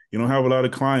 "You don't have a lot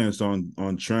of clients on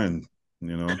trend,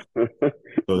 you know."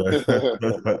 So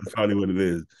that's probably what it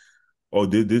is. Oh,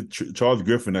 did Charles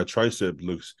Griffin that tricep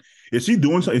looks? Is he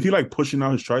doing something? Is he like pushing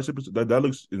out his triceps? That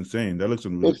looks insane. That looks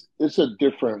unreal. it's a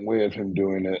different way of him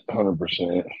doing it,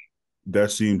 100%. That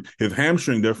seemed his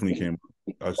hamstring definitely came.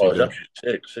 I see Oh, it's that.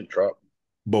 actually sick drop.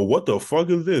 But what the fuck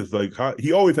is this? Like, how,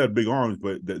 he always had big arms,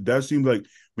 but that seems like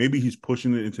maybe he's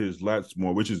pushing it into his lats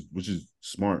more, which is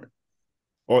smart.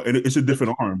 Oh, and it's a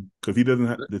different arm because he doesn't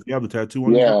have. Does he have the tattoo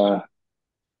on his arm? Yeah,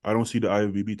 I don't see the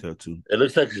IFBB tattoo. It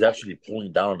looks like he's actually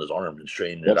pulling down his arm and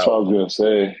straightening it that's what I out. was gonna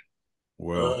say.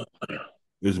 Well,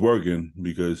 it's working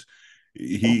because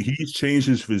he's changed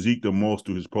his physique the most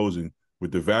through his posing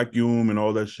with the vacuum and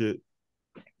all that shit.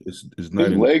 It's His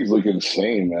night and legs look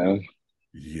insane, man.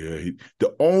 yeah.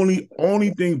 The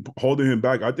only thing holding him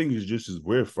back, I think, is just his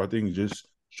width. I think it's just Yeah,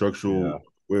 structural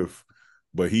width.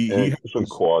 But he and some has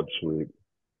quad sweep.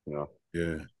 You know,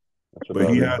 yeah. that's But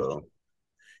about it though.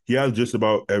 he has just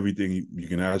about everything you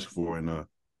can ask for in a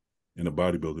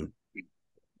bodybuilder.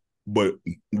 But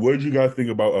what did you guys think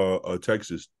about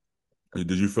Texas?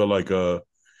 Did you feel like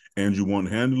Andrew won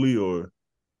handily or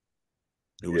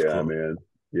it was Yeah, close? man.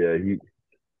 Yeah,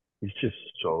 he's just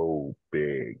so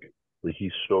big. Like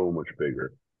he's so much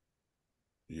bigger.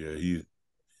 Yeah,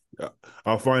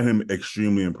 I find him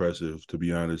extremely impressive, to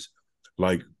be honest.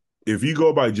 Like, if you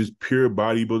go by just pure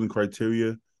bodybuilding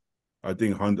criteria, I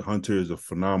think Hunter is a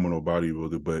phenomenal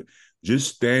bodybuilder. But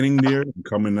just standing there and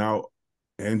coming out,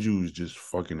 Andrew is just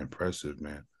fucking impressive,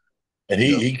 man. And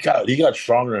Yeah, he got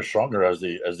stronger and stronger as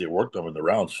they worked him in the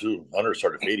rounds too. Hunter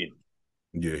started fading.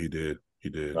 yeah, he did. He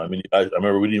You did. know, I mean, I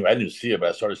remember I didn't see it, but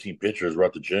I started seeing pictures. We're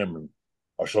at the gym, and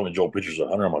I was showing Joe pictures of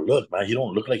Hunter. I'm like, look, man, he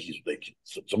don't look like he's like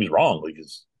something's wrong. Like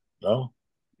it's no.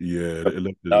 Yeah, But it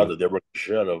looked now good. that they were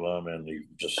shit out of him, and he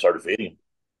just started fading.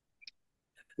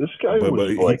 This guy But was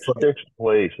he like sixth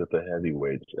place at the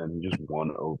heavyweights, and he just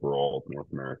won overall of North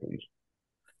Americans.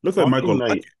 looks like Michael Fucking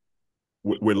Lockett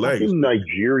with legs. fucking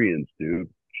Nigerians, dude.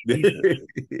 Jesus.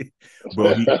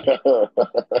 Bro,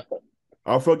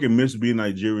 I fucking miss being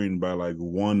Nigerian by like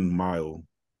 1 mile.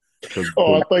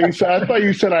 Oh, I thought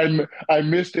you said I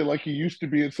missed it like he used to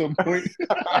be at some point.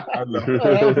 I know. How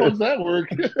the fuck does that work?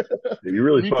 You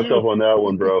really Me fucked too. up on that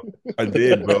one, bro. I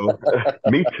did, bro.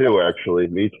 Me too, actually.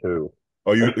 Me too.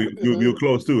 Oh, you're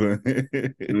close too, huh?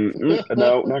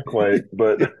 No, not quite,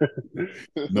 but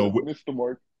No, Missed the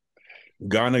mark.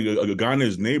 Ghana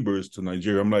is neighbors to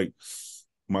Nigeria. I'm like,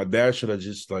 my dad should have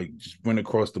just went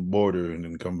across the border and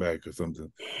then come back or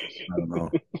something. I don't know,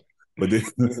 but they,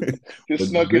 Just but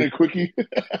snuck in a quickie.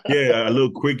 yeah, a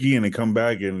little quickie and then come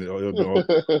back and it'll be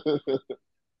all.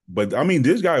 But I mean,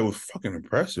 this guy was fucking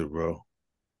impressive, bro.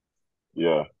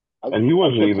 yeah. I, And he I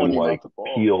wasn't kept even wanting him like not to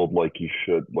fall. peeled like he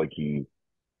should, like he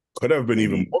Could have been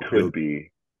even maybe more could peeled.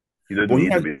 be. He didn't Well,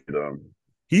 need to be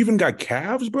he even got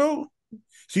calves, bro.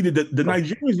 See, the Oh,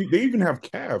 Nigerians they even have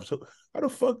calves. So how the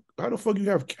fuck you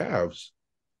have calves?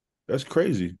 That's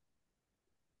crazy.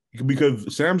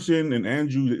 Because Samson and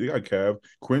Andrew they got calves.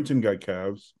 Quentin got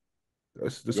calves.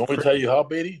 That's You want me to tell crazy. you how,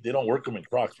 Beatty? They don't work them in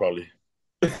Crocs, probably.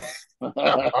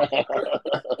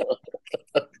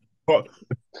 Paul,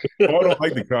 Paul don't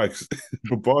like the Crocs,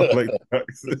 but Paul like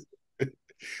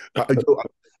the Crocs.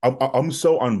 I'm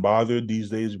so unbothered these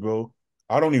days, bro.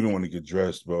 I don't even want to get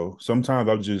dressed, bro. Sometimes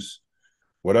I'll just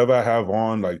whatever I have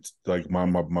on, like my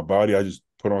body, I just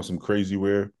put on some crazy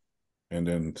wear and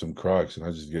then some Crocs, and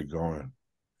I just get going.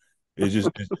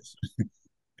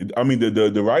 I mean,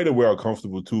 the rider wear are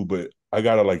comfortable too, but I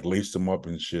gotta like lace them up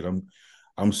and shit.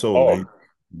 I'm so late. Oh,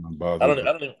 I'm I bothered. don't,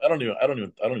 I don't even, I don't even, I don't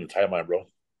even, I don't even tie mine, bro.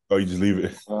 Oh, you just leave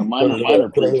it. Put Mine are put a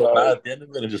pretty little tight. knot at the end of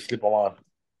it and just slip them on.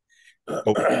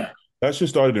 Oh, that shit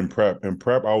started in prep. In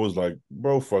prep, I was like,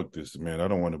 bro, fuck this, man. I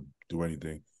don't want to do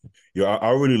anything. Yo,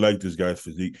 I really like this guy's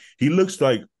physique. He looks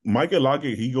like Michael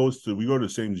Lockett. We go to the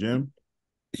same gym.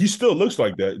 He still looks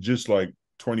like that, just like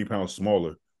 20 pounds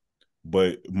smaller.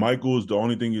 But Michael's the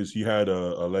only thing is he had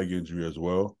a leg injury as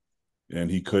well,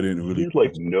 and he couldn't he really. had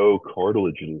like no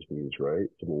cartilage in his knees, right?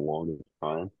 For the longest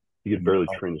time. He could barely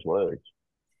train his legs.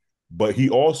 But he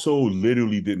also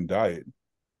literally didn't diet.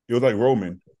 It was like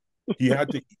Roman. He had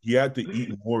to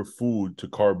eat more food to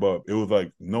carb up. It was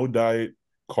like no diet,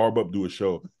 carb up, do a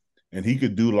show, and he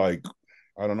could do like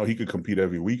I don't know. He could compete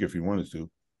every week if he wanted to.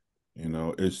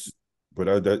 It's but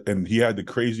and he had the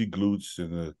crazy glutes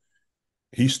and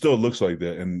he still looks like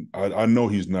that. And I know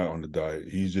he's not on the diet.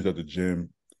 He's just at the gym.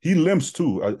 He limps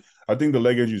too. I think the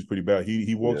leg injury is pretty bad.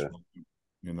 He walks, Yeah.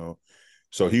 you know.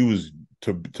 So he was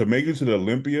to make it to the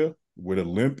Olympia with a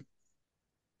limp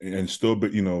and still,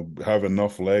 but have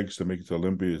enough legs to make it to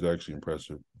Olympia is actually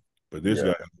impressive. But this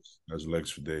Yeah. guy has legs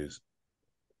for days.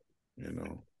 You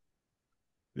know,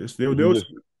 this there, there He was,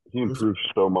 just he there was improved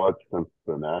so much since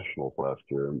the nationals last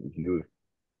year, and he was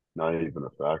not even a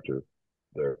factor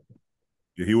there.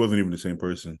 yeah, he wasn't even the same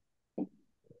person.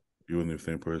 He wasn't the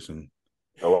same person.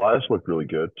 Elias looked really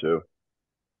good too.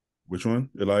 Which one,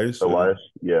 Elias? Elias,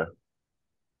 yeah,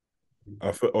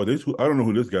 I don't know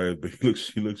who this guy is, but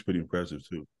he looks pretty impressive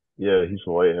too. yeah, he's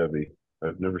light heavy.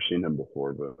 I've never seen him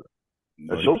before, but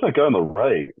No, and so is that guy on the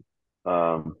right,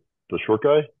 the short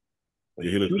guy. Like,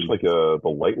 yeah, he looks he was pretty. like the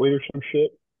lightweight or some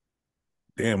shit.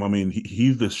 Damn, I mean,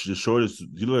 he's the shortest.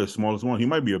 He's the smallest one. He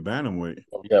might be a bantamweight,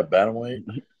 Oh, yeah, bantamweight.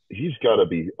 He's got to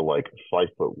be like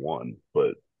 5'1",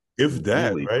 but if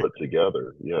that, really right? put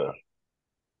together. Yeah.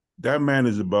 That man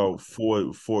is about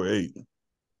 4'8".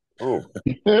 Oh,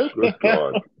 good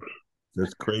God.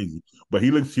 That's crazy, but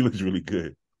he looks really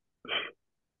good.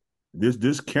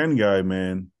 This Ken guy,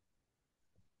 man,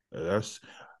 that's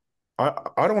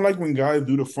I don't like when guys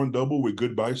do the front double with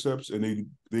good biceps and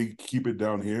they keep it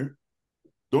down here.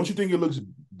 Don't you think it looks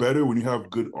better when you have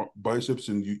good biceps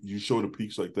and you show the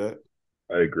peaks like that?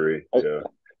 I agree. I, Yeah.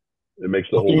 It makes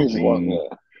the I think whole he's one. V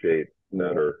shape Yeah.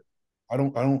 better. I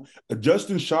don't.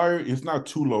 Justin Shire, it's not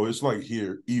too low. It's like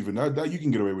here, even that you can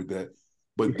get away with that. He's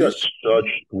But got this, such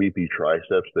sweepy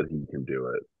triceps that he can do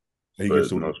it, he gets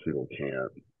but away. most people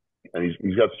can't. And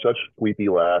he's got such sweepy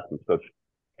lats and such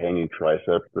hanging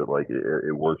triceps that like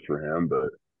it works for him, but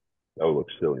that would look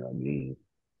silly on me.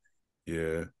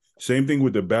 Yeah. Same thing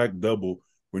with the back double.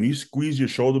 When you squeeze your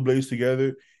shoulder blades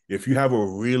together, if you have a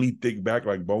really thick back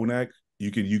like Bonac,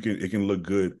 you can it can look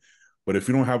good. But if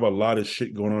you don't have a lot of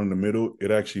shit going on in the middle,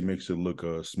 it actually makes it look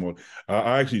small.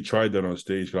 I actually tried that on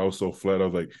stage because I was so flat. I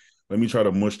was like, let me try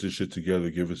to mush this shit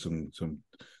together, give it some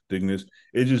thickness.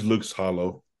 It just looks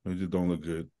hollow. It just don't look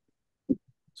good.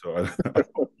 So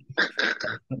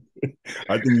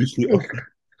I think you should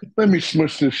Let me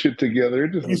smush this shit together.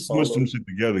 It just you looks smush some hollow. shit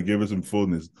together, give it some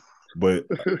fullness. But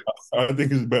I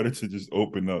think it's better to just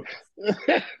open up.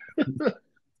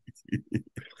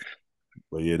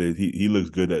 But yeah, he looks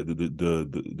good at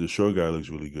the short guy looks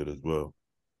really good as well.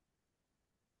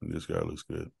 This guy looks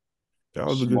good. That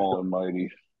was a good Small show. and mighty.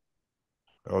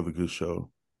 That was a good show.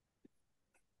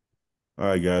 All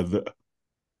right, guys.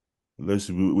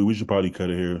 We should probably cut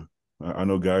it here. I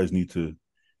know guys need to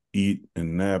eat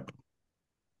and nap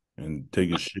and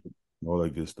take a shit, all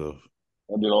that good stuff.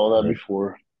 I did all that Right.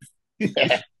 before.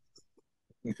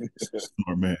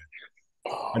 Smart man.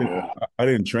 I didn't. Yeah. I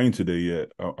didn't train today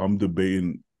yet. I'm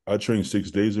debating. I trained 6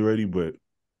 days already, but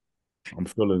I'm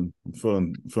feeling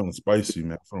spicy,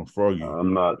 man. I'm feeling froggy,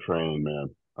 I'm not training, man.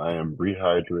 I am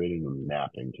rehydrating and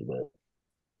napping today.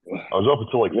 I was up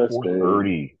until like That's big.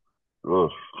 4:30. Ugh.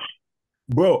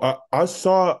 bro. I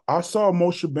saw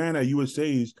Moshe Ban at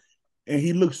USA's, and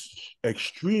he looks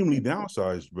extremely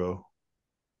downsized, bro.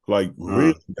 Like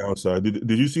really Mm. downsized.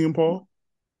 Did you see him, Paul?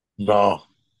 No.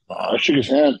 I shook his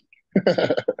hand.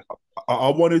 I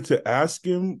wanted to ask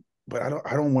him, but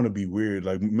I don't want to be weird.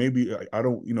 Like maybe I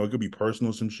don't, it could be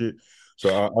personal, some shit. So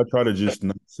I try to just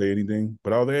not say anything.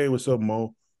 But I was like, hey, what's up,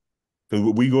 Mo?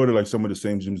 Because we go to like some of the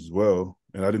same gyms as well,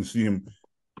 and I didn't see him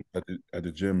at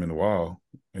the gym in a while.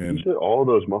 He's And at all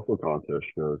those muscle contest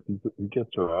shows. He gets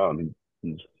around.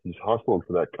 He's hustling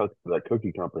for that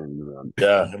cookie company he runs.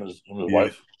 Yeah, him and his yeah,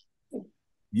 wife.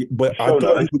 yeah, but He's I so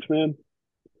thought he nice, would, man.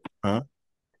 huh?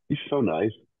 He's so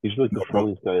nice. He's like the No,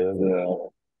 friendliest guy ever. Yeah.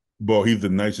 bro, he's the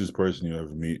nicest person you ever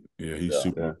meet. Yeah, he's Yeah.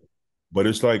 super. Yeah. But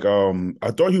it's like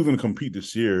I thought he was gonna compete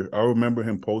this year. I remember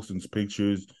him posting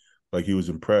pictures like he was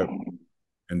in prep,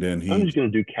 and then I thought he was he.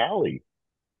 gonna do Cali.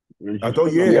 I He's thought,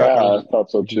 putting on the yeah, Yeah, schedule. I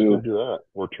thought so He's gonna too. do that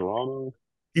or Toronto.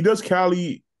 he does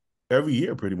Cali every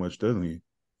year, pretty much, doesn't he?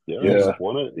 Yeah, He Yeah. just, he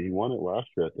won it. He won it last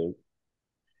year, I think.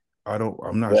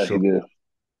 I'm not Yeah, he sure. did.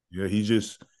 Yeah,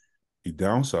 he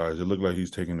downsized. It looked like he's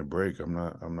taking a break. I'm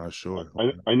not sure.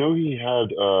 I know he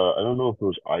had I don't know if it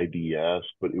was IBS,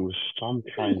 but it was some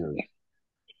kind of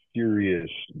serious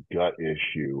gut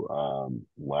issue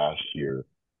last year.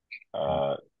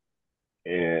 Uh,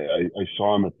 and I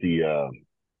saw him at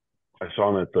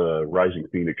the Rising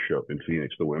Phoenix show in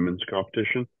Phoenix, the women's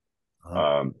competition. Uh-huh.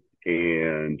 Um,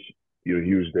 and he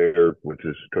was there with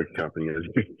his cookie company as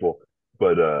people.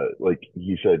 But like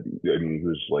he said, I mean, he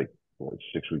was like what,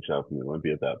 6 weeks out from the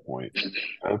Olympia at that point.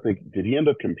 I don't think did he end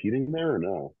up competing there or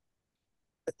no?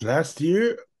 Last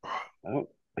year, I don't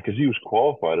because he was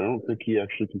qualified. I don't think he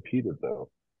actually competed though.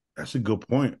 that's a good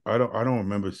point. I don't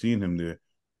remember seeing him there.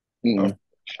 I Mhm.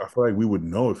 I feel like we would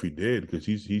know if he did because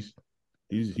he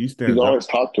He's stands out. always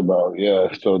talked about.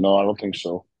 Yeah. So no, I don't think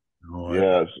so. No,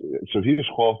 Yeah, so he was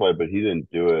qualified, but he didn't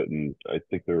do it, and I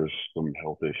think there was some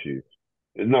health issue.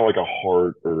 It's not like a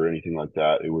heart or anything like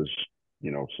that. It was,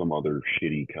 some other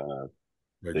shitty kind of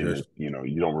thing that, digestion.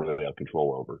 you don't really have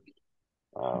control over.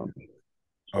 Um,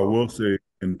 I so will say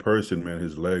in person, man,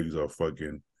 his legs are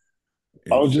fucking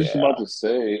I was insane. just yeah, about to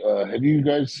say, have you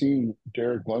guys seen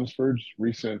Derek Lunsford's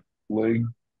recent leg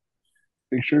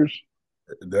pictures?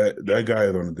 That guy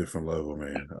is on a different level,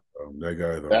 man. That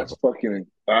guy is on a. That's fucking.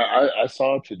 I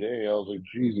saw it today. I was like,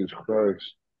 Jesus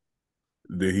Christ.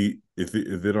 Did he? Is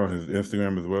it on his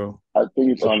Instagram as well? I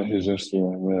think it's that's on his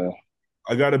Instagram.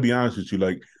 I got to be honest with you.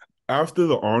 Like after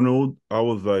the Arnold, I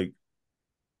was like,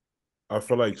 I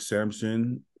felt like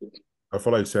Samson. I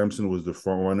felt like Samson was the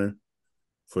front runner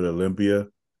for the Olympia.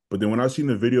 But then when I seen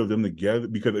the video of them together,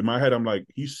 because in my head I'm like,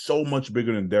 he's so much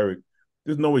bigger than Derek.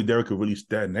 There's no way Derek could really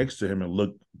stand next to him and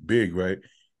look big, right?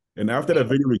 And after that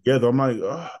video together, I'm like,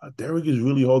 oh, Derek is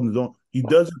really holding his own. He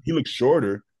doesn't. He looks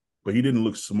shorter, but he didn't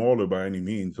look smaller by any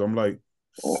means. So I'm like,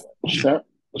 Yeah.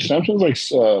 Samson's like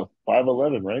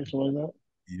 5'11", right? Something like that.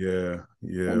 yeah,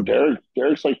 yeah, And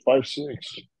Derek's like 5'6".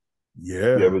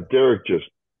 yeah, yeah. but Derek just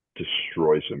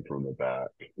destroys him from the back.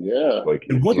 Yeah. Like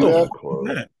And it's what See the not fuck that? even is close.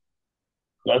 that?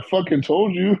 I fucking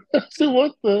told you. I said,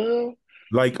 what the hell?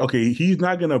 Like, okay, he's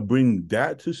not gonna bring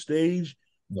that to stage,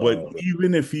 but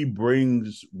even if he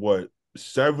brings what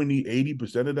 70,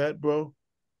 80% of that, bro,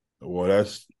 well,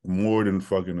 that's more than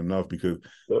fucking enough because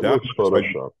That that looks looks like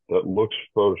Photoshop. That looks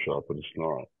Photoshop, but it's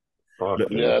not. Fuck,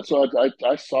 the, man. Yeah. So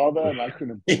I saw that and I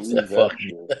couldn't He said, believe that "Fuck me."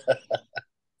 shit.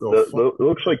 the That, fuck, that it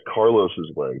looks like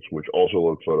Carlos's legs, which also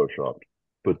look photoshopped,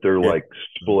 but they're yeah, like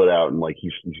split out and like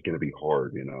he's gonna be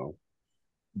hard.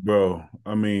 bro.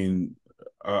 I mean,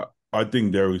 I I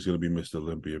think Derek's gonna be Mr.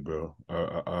 Olympia, bro.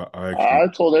 I actually I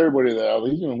told everybody that I was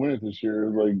like, he's gonna win it this year.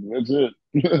 Like that's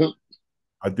it.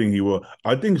 I think he will.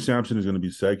 I think Samson is gonna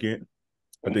be second.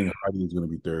 I think Heidi is gonna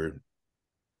be third.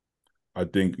 I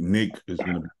think Nick is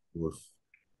gonna be fourth.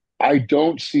 I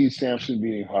don't see Samson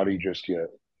beating Hottie just yet.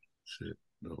 Shit,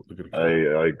 no, look at the cat.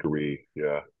 I agree.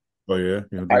 Yeah, Oh yeah,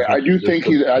 you don't think so? I do just think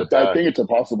he. I the think back, it's a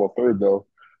possible third though.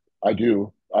 I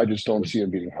do. I just don't see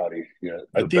him beating Hottie yet.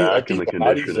 I the think I back, and think the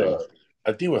Hadi's conditioning.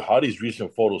 I think with Hottie's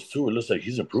recent photos too, it looks like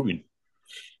he's improving.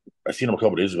 I seen him a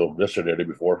couple days ago, yesterday, the day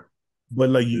before. But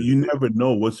like His, you never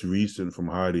know what's recent from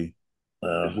Hardy. his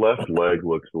Uh, left leg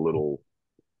looks a little.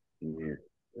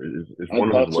 Is I one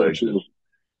of his thought so legs too.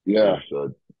 Yeah.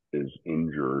 is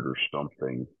injured or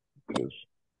something? Because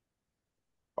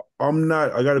I'm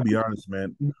not. I got to be honest,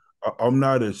 man. I'm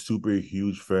not a super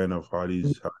huge fan of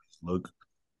Hardy's look,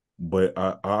 but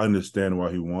I understand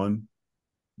why he won.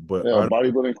 But Yeah, I don't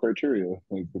bodybuilding criteria,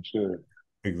 like for sure.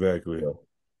 exactly.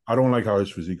 I don't like how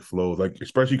his physique flows, like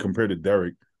especially compared to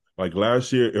Derek. Like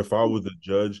last year, if I was a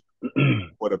judge,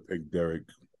 would have picked Derek.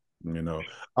 You know,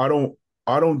 I don't.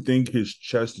 I don't think his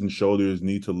chest and shoulders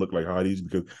need to look like Hardy's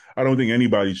because I don't think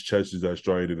anybody's chest is as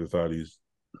striated as Hardy's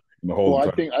in the whole Well,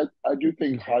 entire. I do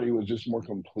think Hottie was just more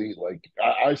complete. Like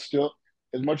I still,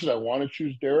 as much as I want to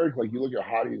choose Derek, like you look at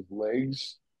Hottie's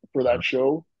legs for that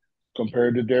show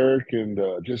compared to Derek, and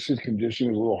just his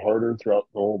conditioning was a little harder throughout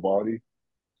the whole body.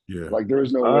 Yeah, Like there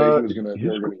was no way uh, they his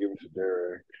were gonna give it to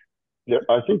Derek. yeah,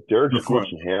 I think Derek's the glutes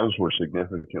front. and hams were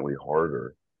significantly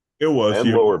harder It was, and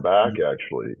yeah, lower back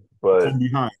actually, but from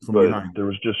behind, from but behind. there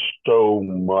was just so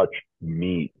much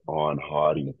meat on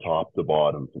Hottie, top to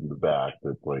bottom from the back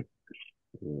that like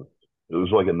it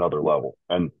was like another level.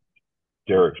 And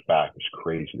Derek's back is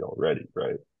crazy already,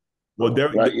 right? Well, So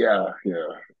Right? Yeah, yeah.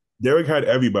 Derek had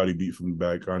everybody beat from the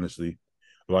back, honestly.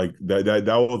 Like that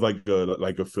was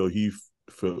like a Phil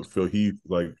Heath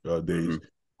like days. mhm.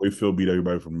 Where Phil beat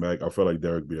everybody from the back. I felt like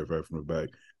Derek beat everybody from the back.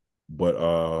 But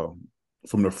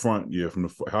from the front, yeah, from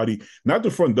the Howdy, not the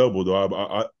front double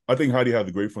though. I think Howdy had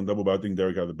the great front double, but I think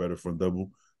Derek had the better front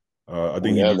double. I Well,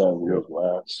 think he yeah, beat, that Yep. was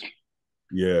last.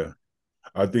 yeah,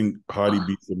 I think Howdy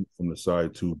beat him from the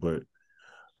side too. But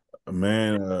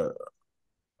man,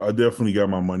 I definitely got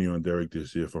my money on Derek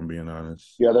this year, if I'm being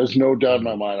honest. Yeah, there's no doubt in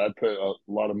my mind. I'd put a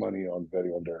lot of money on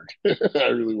betting on Derek. I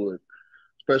really would,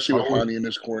 especially I with would Hani in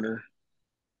this corner.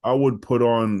 I would put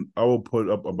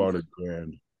up about a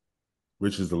grand,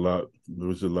 which is a lot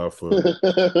for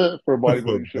For a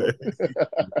for a bodybuilding show.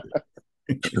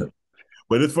 bet.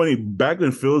 But it's funny, back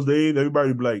in Phil's days, everybody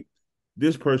would be like,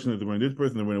 this person is the winner, this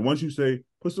person is the winner. Once you say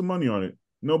put some money on it,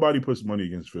 nobody puts money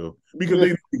against Phil because they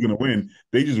know he's gonna win.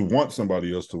 They just want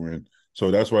somebody else to win. So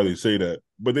that's why they say that.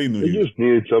 But they knew They he was just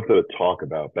needed something to talk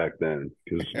about back then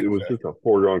because it was just a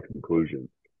foregone conclusion.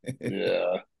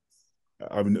 Yeah,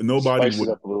 I mean nobody spice it would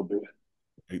up a little bit.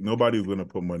 nobody was gonna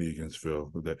put money against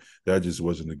Phil. That just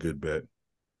wasn't a good bet.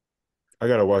 I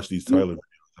gotta watch these Tyler videos.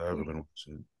 I haven't been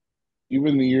watching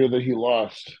Even the year that he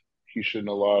lost, he shouldn't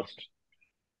have lost.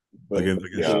 But against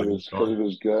because Yeah, of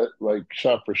his gut, like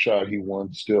shot for shot, he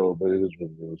won still. But it is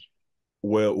what it is.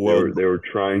 well they were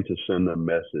trying to send a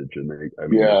message, and they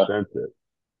Yeah, sent it.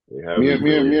 They haven't me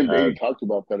really and had. Beatty talked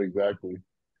about that exactly.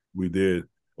 we did.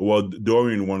 Well,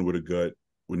 Dorian won with a gut,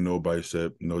 with no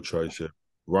bicep, no tricep.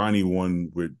 Ronnie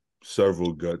won with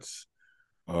several guts.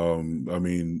 I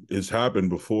mean, it's happened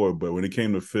before, but when it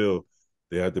came to Phil,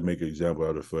 they had to make an example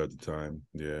out of Phil at the time.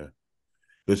 Yeah.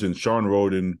 Listen, Sean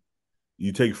Roden,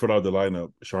 you take Phil out of the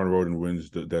lineup, Sean Roden wins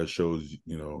that shows,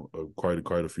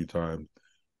 quite a few times.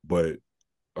 But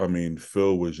I mean,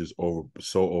 Phil was just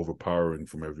so overpowering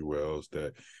from everywhere else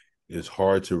that it's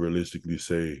hard to realistically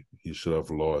say he should have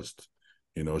lost.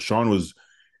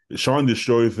 Sean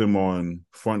destroyed him on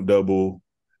front double,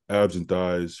 abs and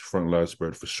thighs, front lat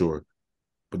spread for sure.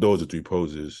 But those are three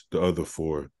poses. The other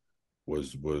four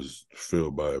was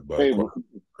filled by Hey,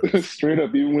 quite. straight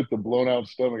up, even with the blown out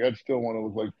stomach, I'd still want to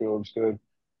look like Phil instead.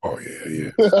 Oh yeah,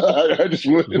 yeah. I just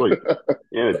would. It's like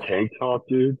in a tank top,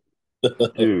 dude.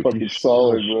 Dude, he's Fucking still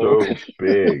solid, bro. so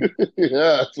big.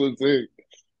 Yeah, that's what I'm saying.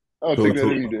 I'll So take that so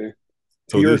any day.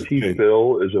 so this TRT day,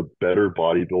 Phil is a better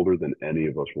bodybuilder than any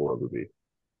of us will ever be.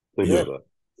 Think yeah. about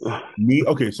that. Me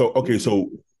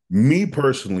me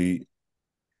personally,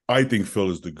 I think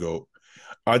Phil is the GOAT.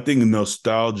 I think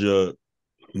nostalgia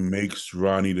makes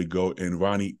Ronnie the GOAT and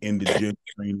Ronnie in the gym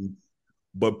training.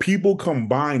 But people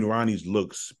combine Ronnie's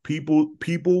looks.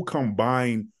 People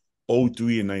combine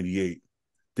 '03 and 98.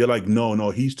 They're like,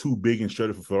 no, he's too big and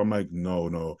shredded for Phil. I'm like,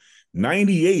 no.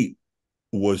 98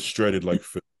 was shredded like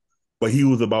Phil, but he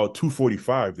was about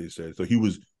 245, they said. So he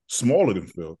was smaller than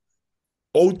Phil.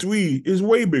 '03 is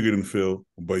way bigger than Phil,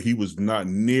 but he was not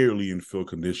nearly in Phil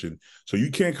condition. So you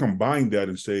can't combine that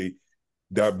and say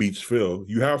that beats Phil.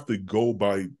 You have to go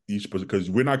by each person because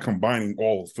we're not combining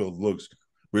all Phil's looks.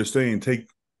 We're saying take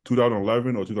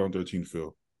 2011 or 2013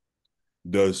 Phil.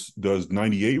 Does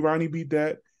 98 Ronnie beat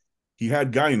that? He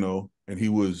had Gyno and he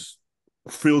was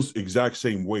Phil's exact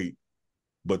same weight,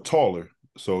 but taller.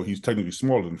 So he's technically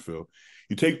smaller than Phil.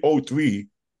 You take '03.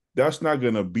 that's not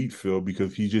gonna beat Phil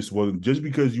because he just wasn't. Just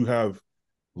because you have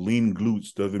lean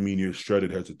glutes doesn't mean you're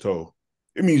shredded head to toe.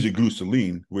 It means your glutes are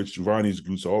lean, which Ronnie's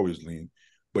glutes are always lean,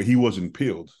 but he wasn't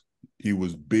peeled. He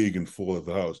was big and full of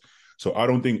the house. So I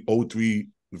don't think '03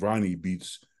 Ronnie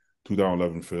beats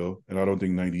 2011 Phil, and I don't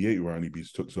think '98 Ronnie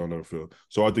beats 2011 Phil.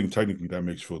 So I think technically that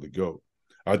makes Phil the GOAT.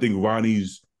 I think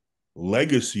Ronnie's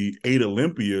legacy, 8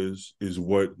 Olympias, is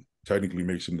what technically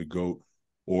makes him the GOAT,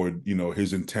 or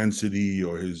his intensity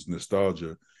or his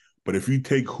nostalgia. But if you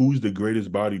take who's the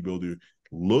greatest bodybuilder,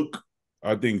 look,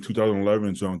 I think 2011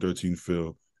 and 2013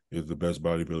 Phil is the best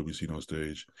bodybuilder we've seen on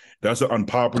stage. That's an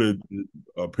unpopular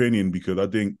opinion because I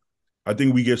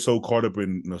think we get so caught up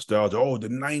in nostalgia. Oh, the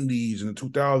 '90s and the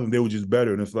 2000s, they were just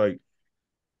better, and it's like,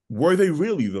 were they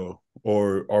really though,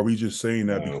 or are we just saying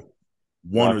that because No,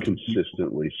 one or not two people?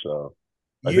 consistently so.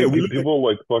 I Yeah, think we look at people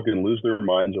like fucking lose their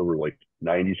minds over like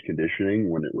 '90s conditioning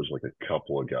when it was like a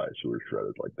couple of guys who were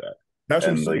shredded like that, that's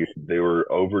what I'm and saying. they were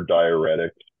over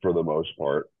diuretic for the most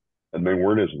part, and they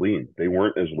weren't as lean. They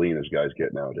weren't as lean as guys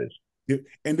get nowadays. Yeah.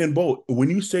 And then, Bo, when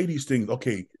you say these things,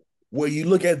 okay, well, you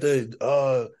look at the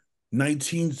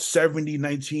 1970,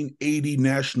 1980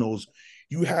 nationals,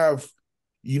 you have,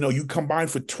 you combine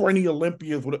for 20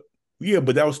 Olympians. Yeah,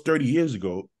 but that was 30 years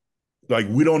ago. Like,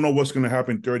 we don't know what's going to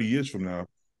happen 30 years from now.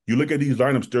 You look at these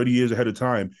lineups 30 years ahead of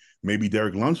time. Maybe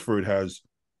Derek Lunsford has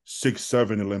 6,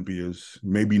 7 Olympias.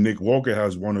 Maybe Nick Walker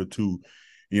has 1 or 2.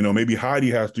 Maybe Heidi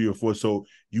has 3 or 4. So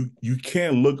you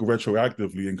can't look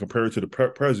retroactively and compare it to the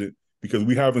present because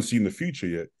we haven't seen the future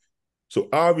yet. So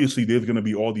obviously there's going to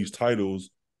be all these titles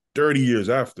 30 years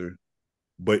after.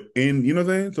 But you know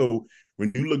what I'm saying? So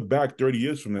when you look back 30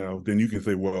 years from now, then you can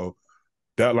say, well,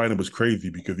 that lineup was crazy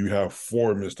because you have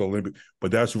 4 Mr. Olympic,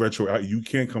 but that's retro. You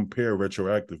can't compare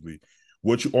retroactively.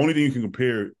 Only thing you can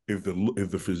compare is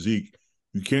the physique.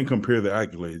 You can't compare the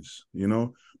accolades.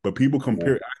 But people Yeah.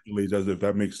 compare accolades as if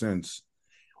that makes sense.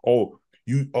 Oh,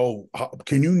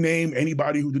 can you name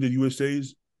anybody who did the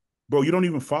USA's? Bro, you don't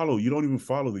even follow. You don't even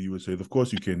follow the USA's. Of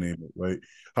course, you can't name it, right?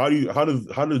 How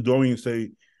does Dorian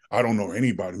say, I don't know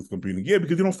anybody who's competing? Yeah,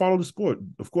 because you don't follow the sport.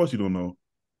 Of course, you don't know.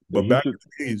 But He's back in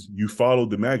the days, you followed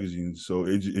the magazines, so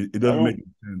it I doesn't make don't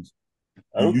any sense.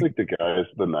 I You, don't you think the guys,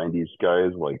 the '90s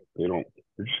guys, like they don't.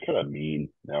 They're just kind of mean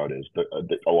nowadays.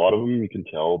 A lot of them, you can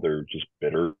tell they're just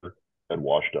bitter and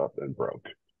washed up and broke.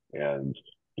 And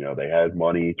they had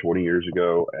money 20 years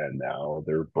ago, and now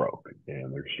they're broke,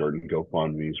 and they're starting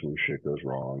GoFundMe's when shit goes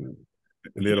wrong. And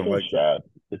and it's they just don't so like it. sad.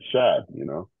 It's sad.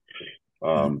 You,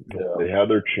 Yeah. They had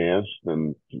their chance,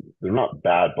 and they're not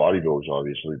bad bodybuilders,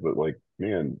 obviously, but like,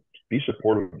 man, be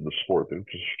supportive of the sport. Don't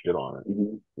just shit on it.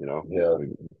 Mhm. You know, Yeah. like,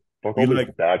 fuck be all this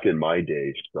like back in my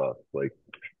day stuff. Like,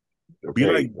 be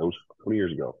okay, like that was 20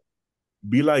 years ago.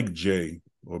 be like Jay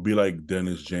or be like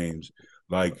Dennis James,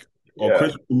 like or Yeah,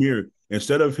 Chris Premier.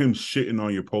 Instead of him shitting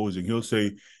on your posing, he'll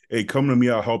say, "Hey, come to me,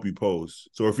 I'll help you pose."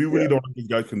 So if you really yeah. don't like this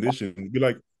guy's condition, be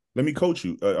like, "Let me coach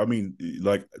you." I mean,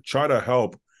 like try to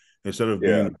help instead of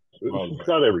Yeah. being, It's oh, just like,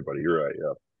 not everybody. You're right.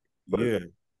 Yeah, but yeah,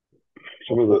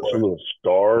 some of the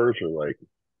stars are like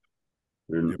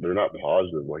yeah. they're not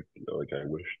positive like I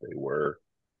wish they were.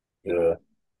 You Yeah. know,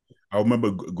 I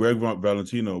remember Greg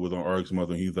Valentino was on RX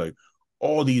Mother, and he's like,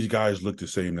 all these guys look the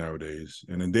same nowadays.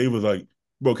 And then Dave was like,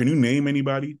 bro, can you name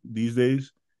anybody these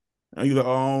days? And he's like,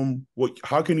 what?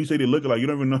 How can you say they look alike? You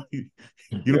don't even know. You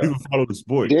don't yeah. even follow the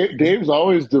sport Dave's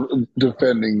always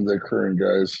defending the current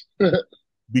guys.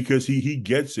 because he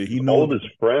gets it. He All knows. of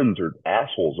his friends are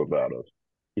assholes about us.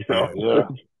 You Yeah, know, Yeah.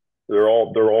 they're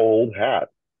all old hat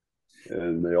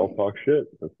and they all talk shit.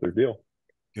 That's their deal.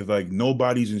 it's like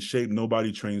nobody's in shape.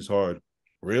 Nobody trains hard.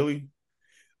 Really?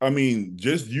 I mean,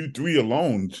 just you three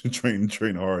alone to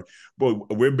train hard.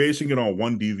 But we're basing it on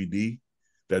one DVD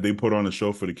that they put on the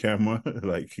show for the camera.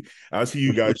 Like I see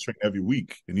you guys train every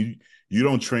week, and you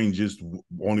don't train just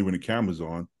only when the camera's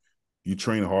on. You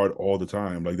train hard all the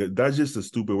time. Like that's just a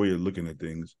stupid way of looking at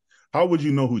things. How would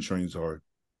you know who trains hard?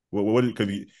 What? Because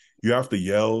you have to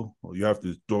yell, or you have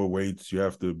to throw weights, you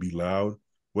have to be loud.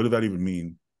 What does that even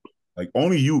mean? Like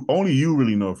only you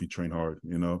really know if you train hard.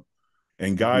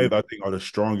 And guys, Mhm. I think, are the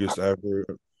strongest ever.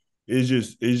 It's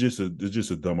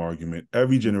just a dumb argument.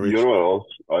 Every You generation. know what else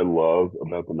I love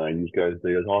about the '90s guys?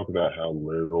 They talk about how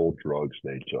little drugs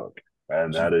they took,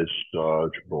 and that is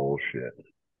such bullshit.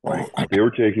 Like they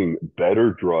were taking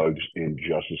better drugs in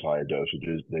just as high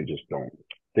dosages. They just don't.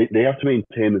 They have to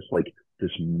maintain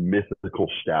this mythical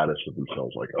status of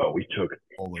themselves. Like, oh, we took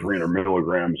Always. 300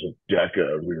 milligrams of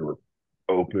Deca. We were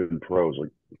open pros.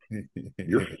 Like,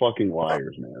 you're fucking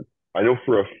liars, man. I know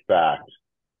for a fact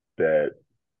that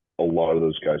a lot of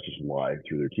those guys just lie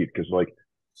through their teeth because, like,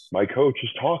 my coaches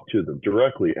talked to them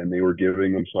directly, and they were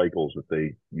giving them cycles that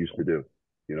they used to do.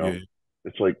 You know, Yeah.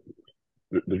 it's like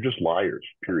they're just liars.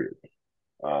 Period.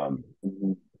 Um,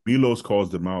 Milos calls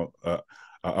them out.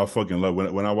 I fucking love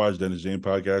when I watch Dennis James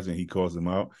podcast and he calls them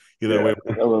out. He's like, yeah,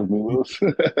 wait, I love Milos.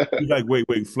 he's like, wait,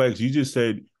 Flex. You just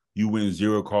said you went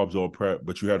zero carbs all prep,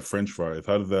 but you had French fries.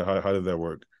 How did that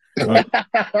work? How,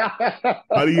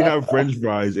 how do you have French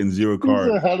fries and zero He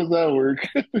carbs? said, "How does that work?"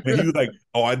 And he was like,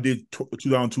 oh, I did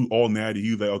 2002 all natty.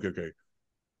 He was like, okay.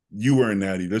 You weren't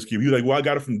natty. Let's keep. He was like, well, I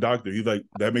got it from the doctor. He's like,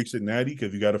 that makes it natty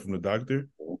because you got it from the doctor.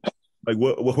 Like,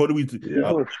 what do we?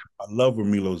 yeah, I love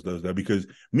when Milos does that because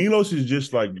Milos is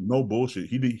just like no bullshit.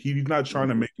 He's not trying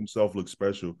to make himself look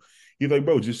special. He's like,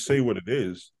 bro, just say what it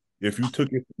is. If you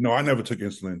took it, no, I never took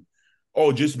insulin.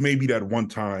 Oh, just maybe that one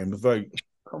time. It's like,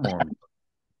 come on.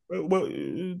 Well,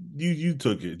 you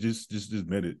took it. Just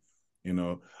admit it. You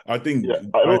know, I think yeah.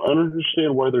 I don't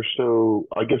understand why they're so.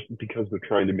 I guess because they're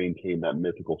trying to maintain that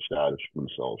mythical status for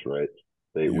themselves, right?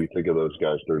 yeah. We think of those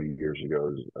guys 30 years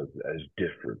ago as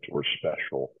different or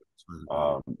special.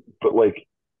 Um, but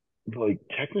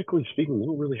technically speaking, they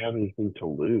don't really have anything to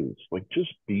lose. Like,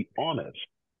 just be honest.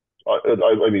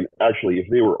 I mean, actually, if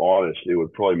they were honest, it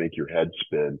would probably make your head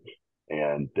spin,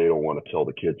 and they don't want to tell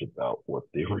the kids about what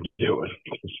they were doing.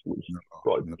 It was No,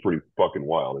 probably no. pretty fucking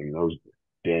wild. I mean, those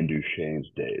Dan Duchesne's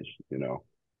days, you know.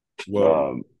 Well,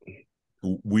 Um,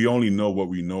 we only know what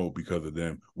we know because of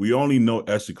them. We only know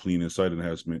Essaclean and site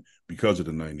enhancement because of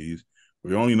the '90s.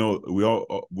 We only know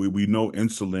we know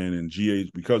insulin and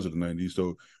GH because of the '90s.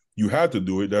 So you had to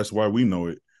do it. That's why we know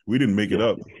it. We didn't make it yeah,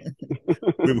 up.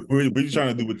 We're just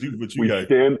trying to do what you guys.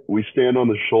 we stand on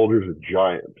the shoulders of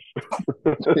giants.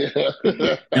 Yeah.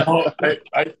 You know,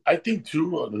 I think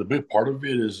too, the big part of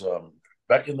it is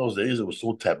back in those days, it was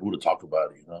so taboo to talk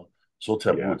about it, you know, so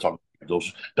taboo Yeah, to talk about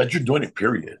those that you're doing it,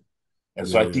 period. And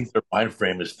so I Yeah, think their mind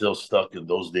frame is still stuck in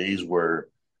those days where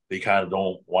they kind of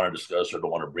don't want to discuss or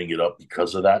don't want to bring it up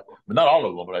because of that. But not all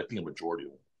of them, but I think a majority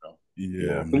of them,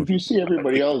 yeah. yeah, But if you see I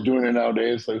everybody think, else doing it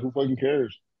nowadays, like who fucking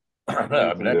cares? yeah,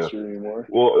 I mean, Anything yeah. extra anymore?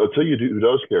 Well, I'll tell you who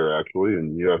does care actually,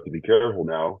 and you have to be careful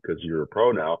now because you're a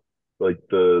pro now. Like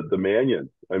the Manion.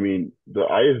 I mean, the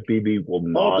IFBB will Oh,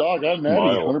 not dog, I'm natty,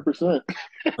 smile. 100%.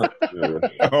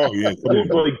 Yeah. Oh yeah, come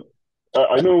Dude, on. like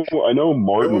I know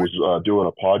Martin Really? was doing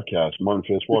a podcast. Martin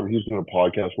Fitzwater, he was doing a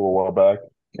podcast a little while back,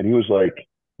 and he was like,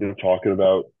 talking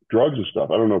about drugs and stuff.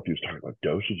 I don't know if he was talking about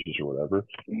dosages or whatever,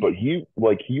 but he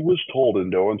was told in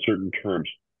no uncertain terms,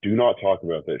 do not talk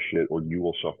about that shit or you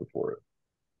will suffer for it.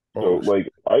 So Oh, like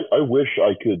I wish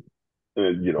I could,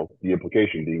 the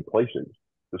implication being placings.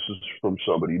 This is from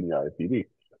somebody in the IFBB.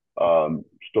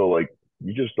 So like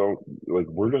you just don't like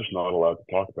we're just not allowed to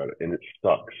talk about it, and it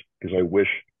sucks because I wish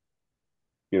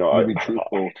You I be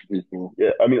truthful to people.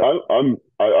 yeah, I mean,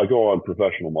 I go on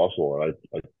professional muscle,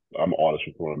 and I'm honest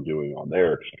with what I'm doing on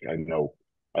there. 'Cause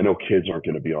I know kids aren't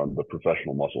going to be on the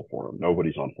professional muscle forum.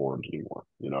 Nobody's on forums anymore,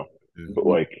 yeah, But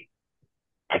like,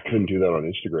 I couldn't do that on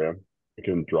Instagram. I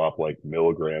couldn't drop like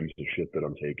milligrams of shit that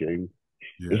I'm taking.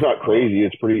 It's yeah. not crazy.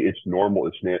 It's normal.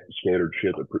 It's standard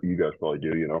shit that you guys probably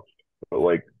do, But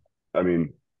like, I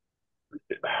mean,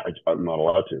 I'm not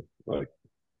allowed to. Like,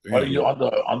 well, Damn.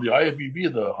 on the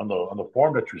IFBB, on the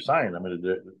form that you sign, I mean,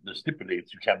 the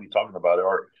stipulates you can't be talking about it,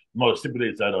 or no, it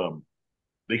stipulates that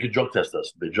they could drug test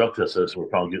us. They drug test us, we're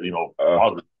found uh,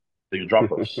 positive. They could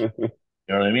drop us. You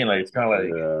know what I mean? Like it's kind of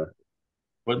like, yeah.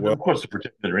 but Well, of course, to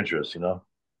protect their interests.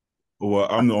 well,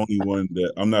 I'm the only one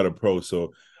that I'm not a pro,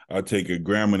 so I take a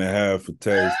gram and a half for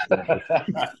test.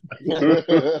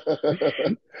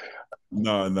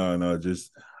 No.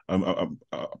 Just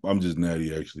I'm just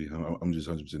natty. Actually, I'm just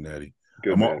 100% natty.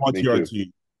 Good I'm on, man. I'm on Me too.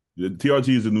 TRT. The TRT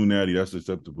is the new natty. That's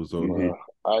acceptable. So Hmm.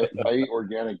 I eat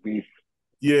organic beef.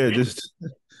 yeah, just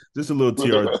a little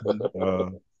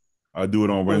TRT. I do it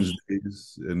on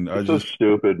Wednesdays, and I It's so just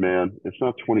stupid, man. It's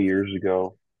not 20 years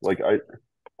ago. Like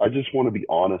I just want to be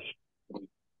honest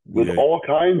with yeah. all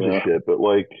kinds of Yeah. shit, but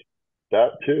like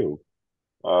that too.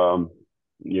 Um,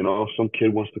 if some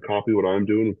kid wants to copy what I'm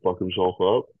doing and fuck himself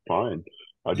up, fine.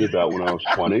 I did that when I was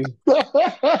 20.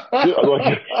 Yeah,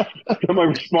 like it's not my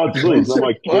responsibility. He It's not said,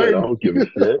 my kid. I "Fine, don't give a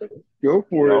shit. go You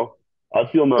for it." know, I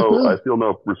feel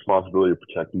no responsibility to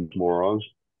protect these morons.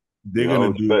 They're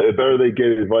gonna do. It's better they get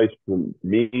advice from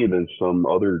me than some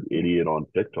other idiot on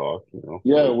TikTok.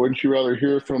 Yeah, wouldn't you rather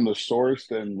hear from the source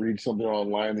than read something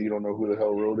online that you don't know who the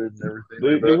hell wrote it and everything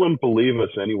like they that? wouldn't believe us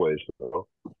anyways. Though.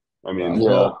 I mean,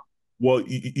 Yeah. Well,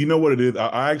 you know what it is.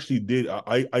 I actually did.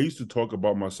 I used to talk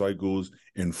about my cycles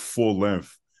in full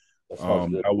length. that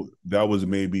sounds good. That was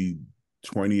maybe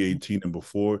 2018 and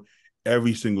before,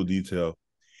 every single detail.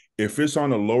 If it's on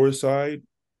the lower side,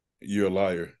 you're a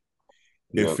liar.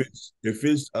 Yeah, If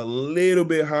it's a little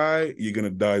bit high, you're gonna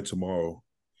die tomorrow.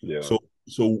 yeah.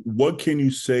 So what can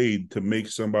you say to make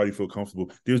somebody feel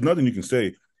comfortable? There's nothing you can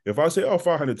say. If I say, oh,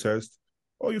 500 test,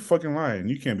 oh, you're fucking lying.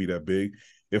 You can't be that big.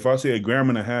 If I say a gram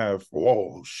and a half,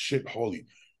 oh shit, holy,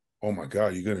 oh my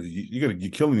God, you're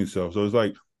killing yourself. So it's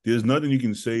like there's nothing you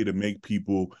can say to make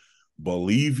people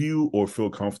believe you or feel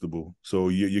comfortable. So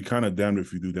you're kind of damned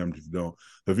if you do, damned if you don't.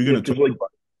 So if you're Yeah, gonna because talk like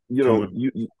about you come know,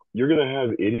 with you're gonna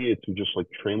have idiots who just like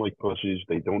train like pussies.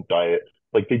 They don't diet.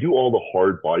 Like they do all the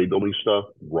hard bodybuilding stuff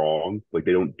wrong. Like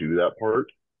they don't do that part,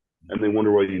 and they wonder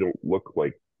why you don't look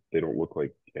like they don't look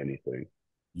like anything.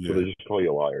 So yeah. they just call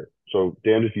you a liar. So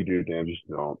damned if you do, damned if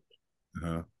you don't.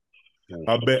 Uh-huh. Yeah,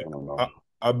 I bet I don't know.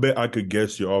 I bet I could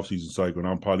guess your off-season cycle, and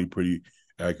I'm probably pretty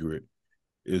accurate.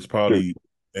 It's Dude, probably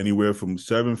anywhere from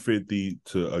 750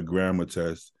 to a gram a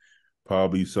test,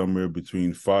 probably somewhere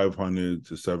between 500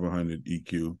 to 700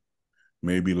 EQ,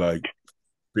 maybe like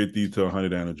 50 to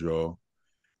 100 anadrol,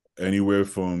 anywhere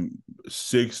from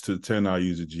 6 to 10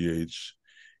 IUs of GH.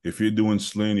 If you're doing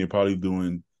sling, you're probably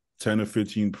doing 10 to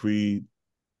 15 pre,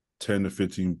 10 to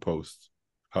 15 post.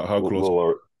 How close?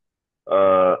 little,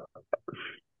 uh,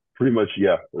 pretty much,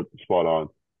 yeah, spot on.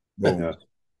 Boom. Yeah.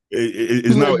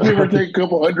 It's not. Like give or take a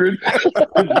couple hundred.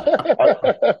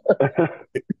 I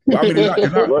mean,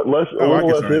 it's not A little rocket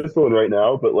less science. info right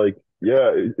now, but like,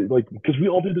 yeah, like because we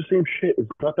all do the same shit.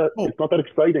 Oh It's not that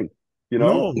exciting, you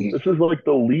know. no, This is like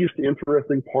the least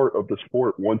interesting part of the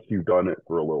sport once you've done it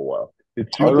for a little while. It's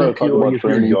I'd super rather talk appealing about if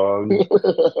you're training.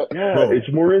 young. Yeah, bro.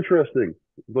 it's more interesting.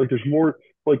 Like there's more.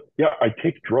 Like yeah, I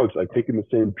take drugs. I've taken the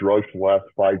same drugs for the last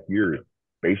 5 years,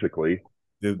 basically.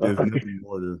 There's nothing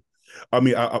more to. I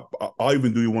mean, I'll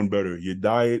even do you one better. Your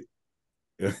diet,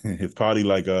 it's probably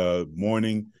like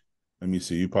morning. Let me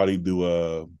see. You probably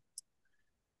do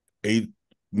eight,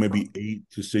 maybe 8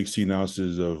 to 16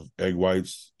 ounces of egg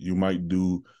whites. You might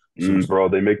do some. Bro,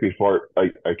 they make me fart. I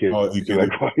can't Oh, you do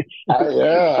can egg do.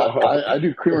 Yeah, I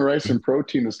do cream of rice and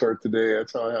protein to start the day.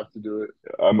 That's how I have to do it.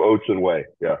 I'm oats and whey.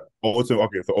 Yeah. Oats and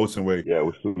okay, so oats and whey. Yeah,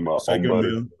 with some almond Second butter.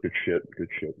 meal Good shit. Good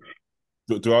shit.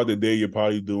 throughout the day, you're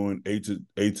probably doing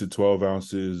 8 to 12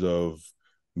 ounces of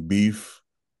beef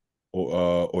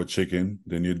or chicken.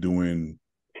 Then you're doing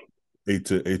 8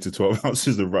 to 12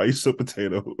 ounces of rice or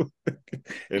potato,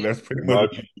 and that's pretty Pretty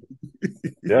much.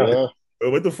 much. Yeah. Yeah,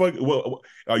 What the fuck? Well,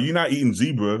 are you not eating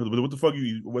zebra? What the fuck?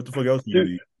 What the fuck else you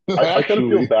Dude, gonna eat? I kind of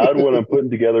feel actually. bad when I'm putting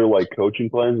together like coaching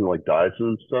plans and like diets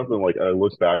and stuff, and like I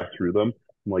look back through them.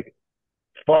 I'm like,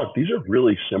 fuck, these are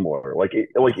really similar. Like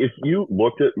if you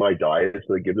looked at my diets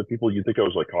that I give to people, you'd think I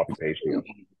was like copy pasting them,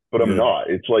 but I'm Yeah, not.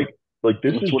 It's like this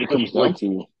That's is what it just comes like down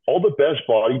to. all the best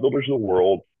bodybuilders in the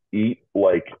world eat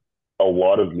like a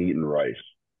lot of meat and rice.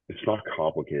 It's not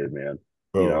complicated, man.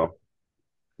 You bro. know,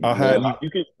 I had.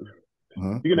 you can Go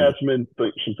ahead. add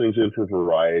some things in for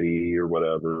variety or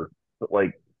whatever, but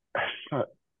like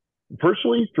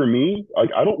personally for me,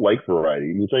 I don't like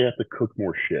variety. It means I have to cook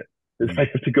more shit. I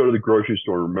have to go to the grocery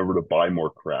store and remember to buy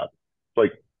more crap. It's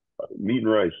like meat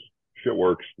and rice, shit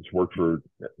works. It's worked for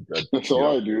That's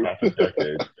all I do. half a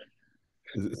decade.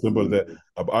 It's simple as that.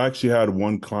 I actually had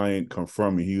one client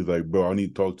confront me. He was like, "Bro, I need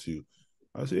to talk to you."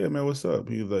 I said, "Yeah, man, what's up?"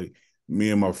 He was like,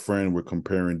 "Me and my friend were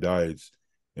comparing diets,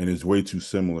 and it's way too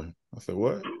similar." I said,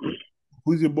 "What?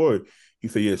 Who's your boy?" He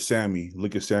said, "Yeah, Sammy.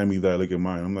 Look at Sammy. That look at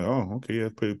mine." I'm like, "Oh, okay, yeah,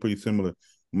 pretty similar.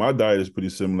 My diet is pretty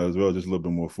similar as well, just a little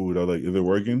bit more food." I was like, "Is it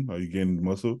working? Are you getting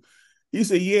muscle?" He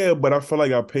said, "Yeah, but I feel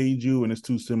like I paid you, and it's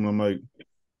too similar." I'm like,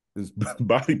 "It's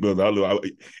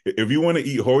bodybuilding. If you want to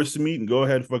eat horse meat, go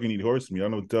ahead, fucking eat horse meat. I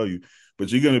don't know what to tell you,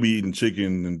 but you're gonna be eating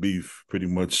chicken and beef pretty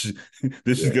much.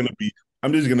 This is Yeah. gonna be.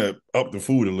 I'm just gonna up the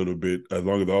food a little bit as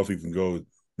long as the off season goes.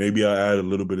 Maybe I add a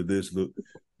little bit of this, but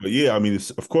yeah, I mean,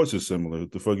 of course it's similar.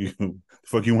 The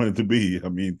fuck you want it to be? I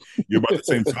mean, you're about the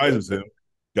same size as him,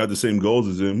 got the same goals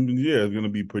as him. Yeah, it's gonna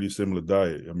be pretty similar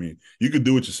diet. I mean, you could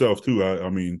do it yourself too. I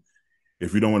mean,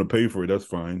 if you don't want to pay for it, that's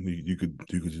fine. You could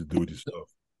just do it yourself.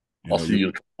 You I'll know, see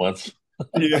you once.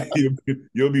 yeah,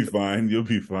 you'll be fine. You'll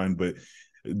be fine. But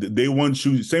they want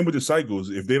you. Same with the cycles.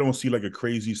 If they don't see like a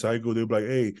crazy cycle, they'll be like,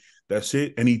 "Hey, that's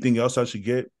it. Anything else I should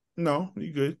get?" No,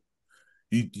 you good.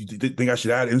 You think I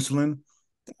should add insulin?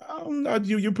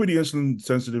 You're pretty insulin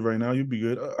sensitive right now. You'll be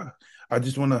good. I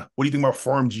just want to. What do you think about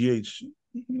Farm GH?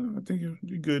 No, I think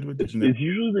you're good with the genetic. It's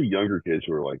usually the younger kids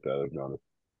who are like that. I've noticed,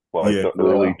 like Yeah, the Yeah.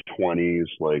 early 20s.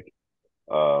 Like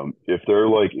if they're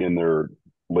like in their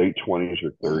late 20s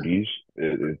or 30s,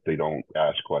 they don't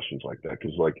ask questions like that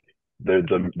because like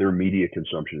their media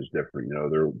consumption is different. You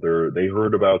know, they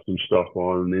heard about some stuff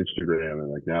on Instagram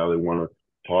and like now they want to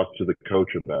talk to the coach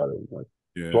about it. Like,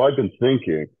 Yeah. so I've been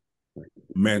thinking, no,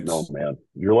 Mints. man,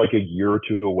 you're like a year or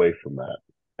two away from that,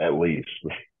 at least.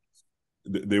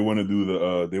 They want to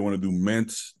do they want to do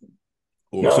mints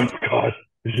or Oh God,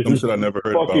 this some is shit I never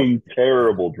heard about. fucking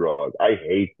terrible drug. I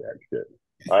hate that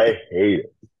shit. I hate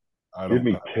it. I Give don't.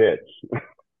 me tits.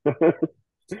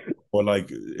 Or like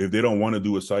if they don't want to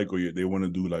do a cycle, they want to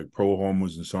do like pro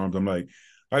hormones and SARMs. I'm like,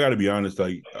 I got to be honest.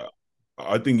 Like,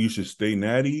 I think you should stay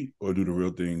natty or do the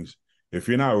real things. If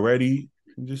you're not ready,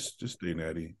 just stay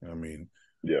natty. I mean,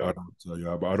 Yeah. I don't tell you,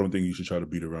 I don't think you should try to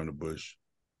beat around the bush.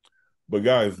 But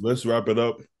guys, let's wrap it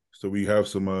up so we have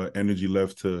some energy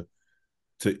left to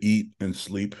eat and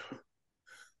sleep.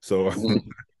 So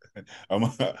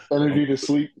I'm Energy to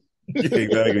sleep. yeah,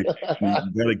 exactly.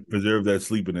 You gotta preserve that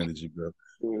sleeping energy, bro.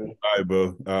 Yeah. All right,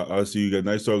 bro. I'll see you guys.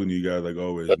 Nice talking to you guys, like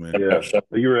always, man. Yeah. Thank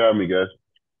you for having me, guys.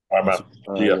 All right, man.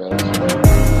 All See ya. right,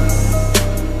 guys.